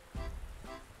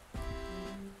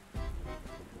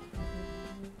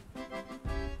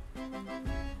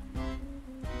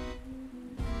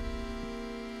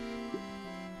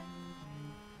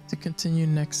 To continue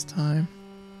next time.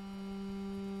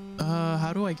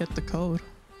 How do I get the code?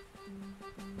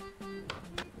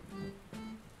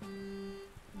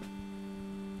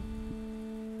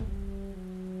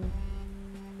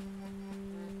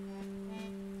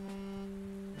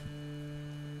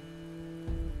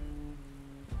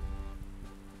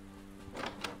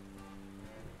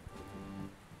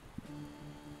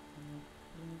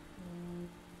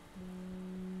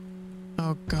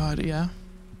 Oh god, yeah.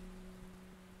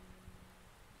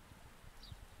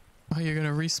 Oh, you're gonna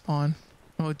respawn.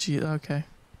 Oh gee, okay.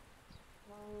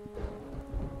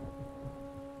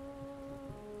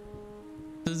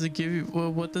 Does it give you,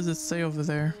 well, what does it say over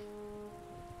there?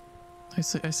 I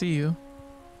see you.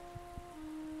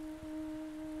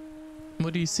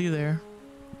 What do you see there?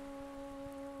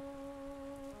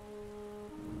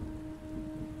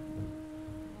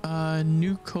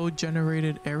 New code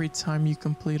generated every time you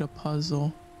complete a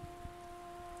puzzle.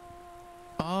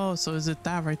 Oh, so is it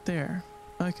that right there?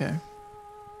 Okay.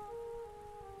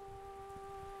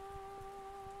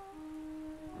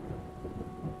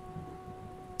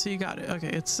 So you got it. Okay,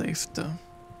 it's safe though.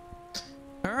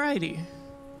 Alrighty.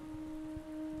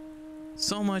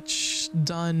 So much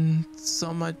done.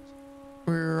 So much.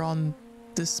 We're on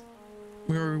this.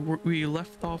 We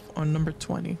left off on number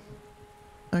 20.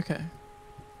 Okay.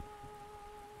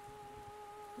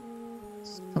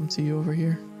 Let's come to you over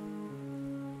here.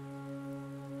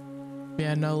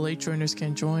 Yeah, no, late joiners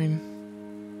can't join.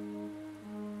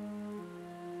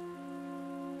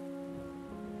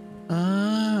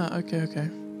 Ah, okay, okay.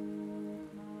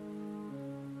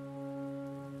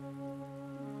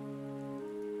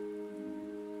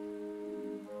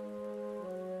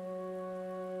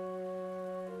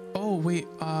 Oh, wait,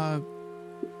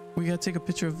 we gotta take a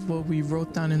picture of what we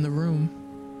wrote down in the room.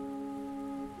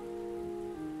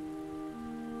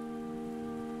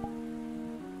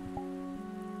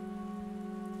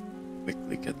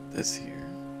 Quickly get this here.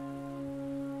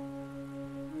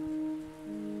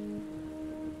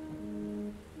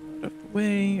 Out of the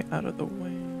way, out of the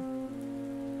way.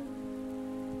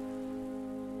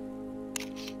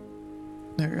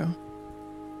 There we go.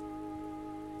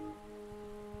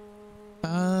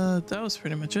 That was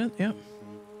pretty much it, yep.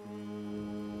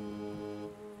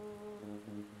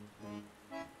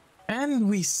 And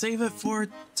we save it for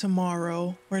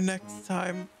tomorrow or next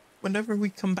time, whenever we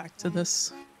come back to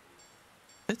this.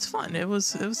 It's fun. It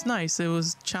was nice. It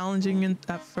was challenging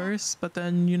at first, but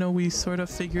then, you know, we sort of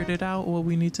figured it out what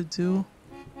we need to do.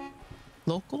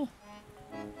 Local?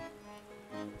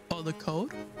 Oh, the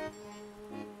code?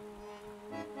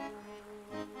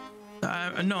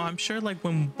 No, I'm sure like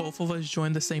when both of us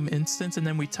join the same instance and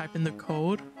then we type in the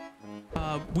code,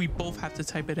 we both have to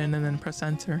type it in and then press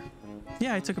enter.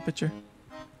 Yeah, I took a picture.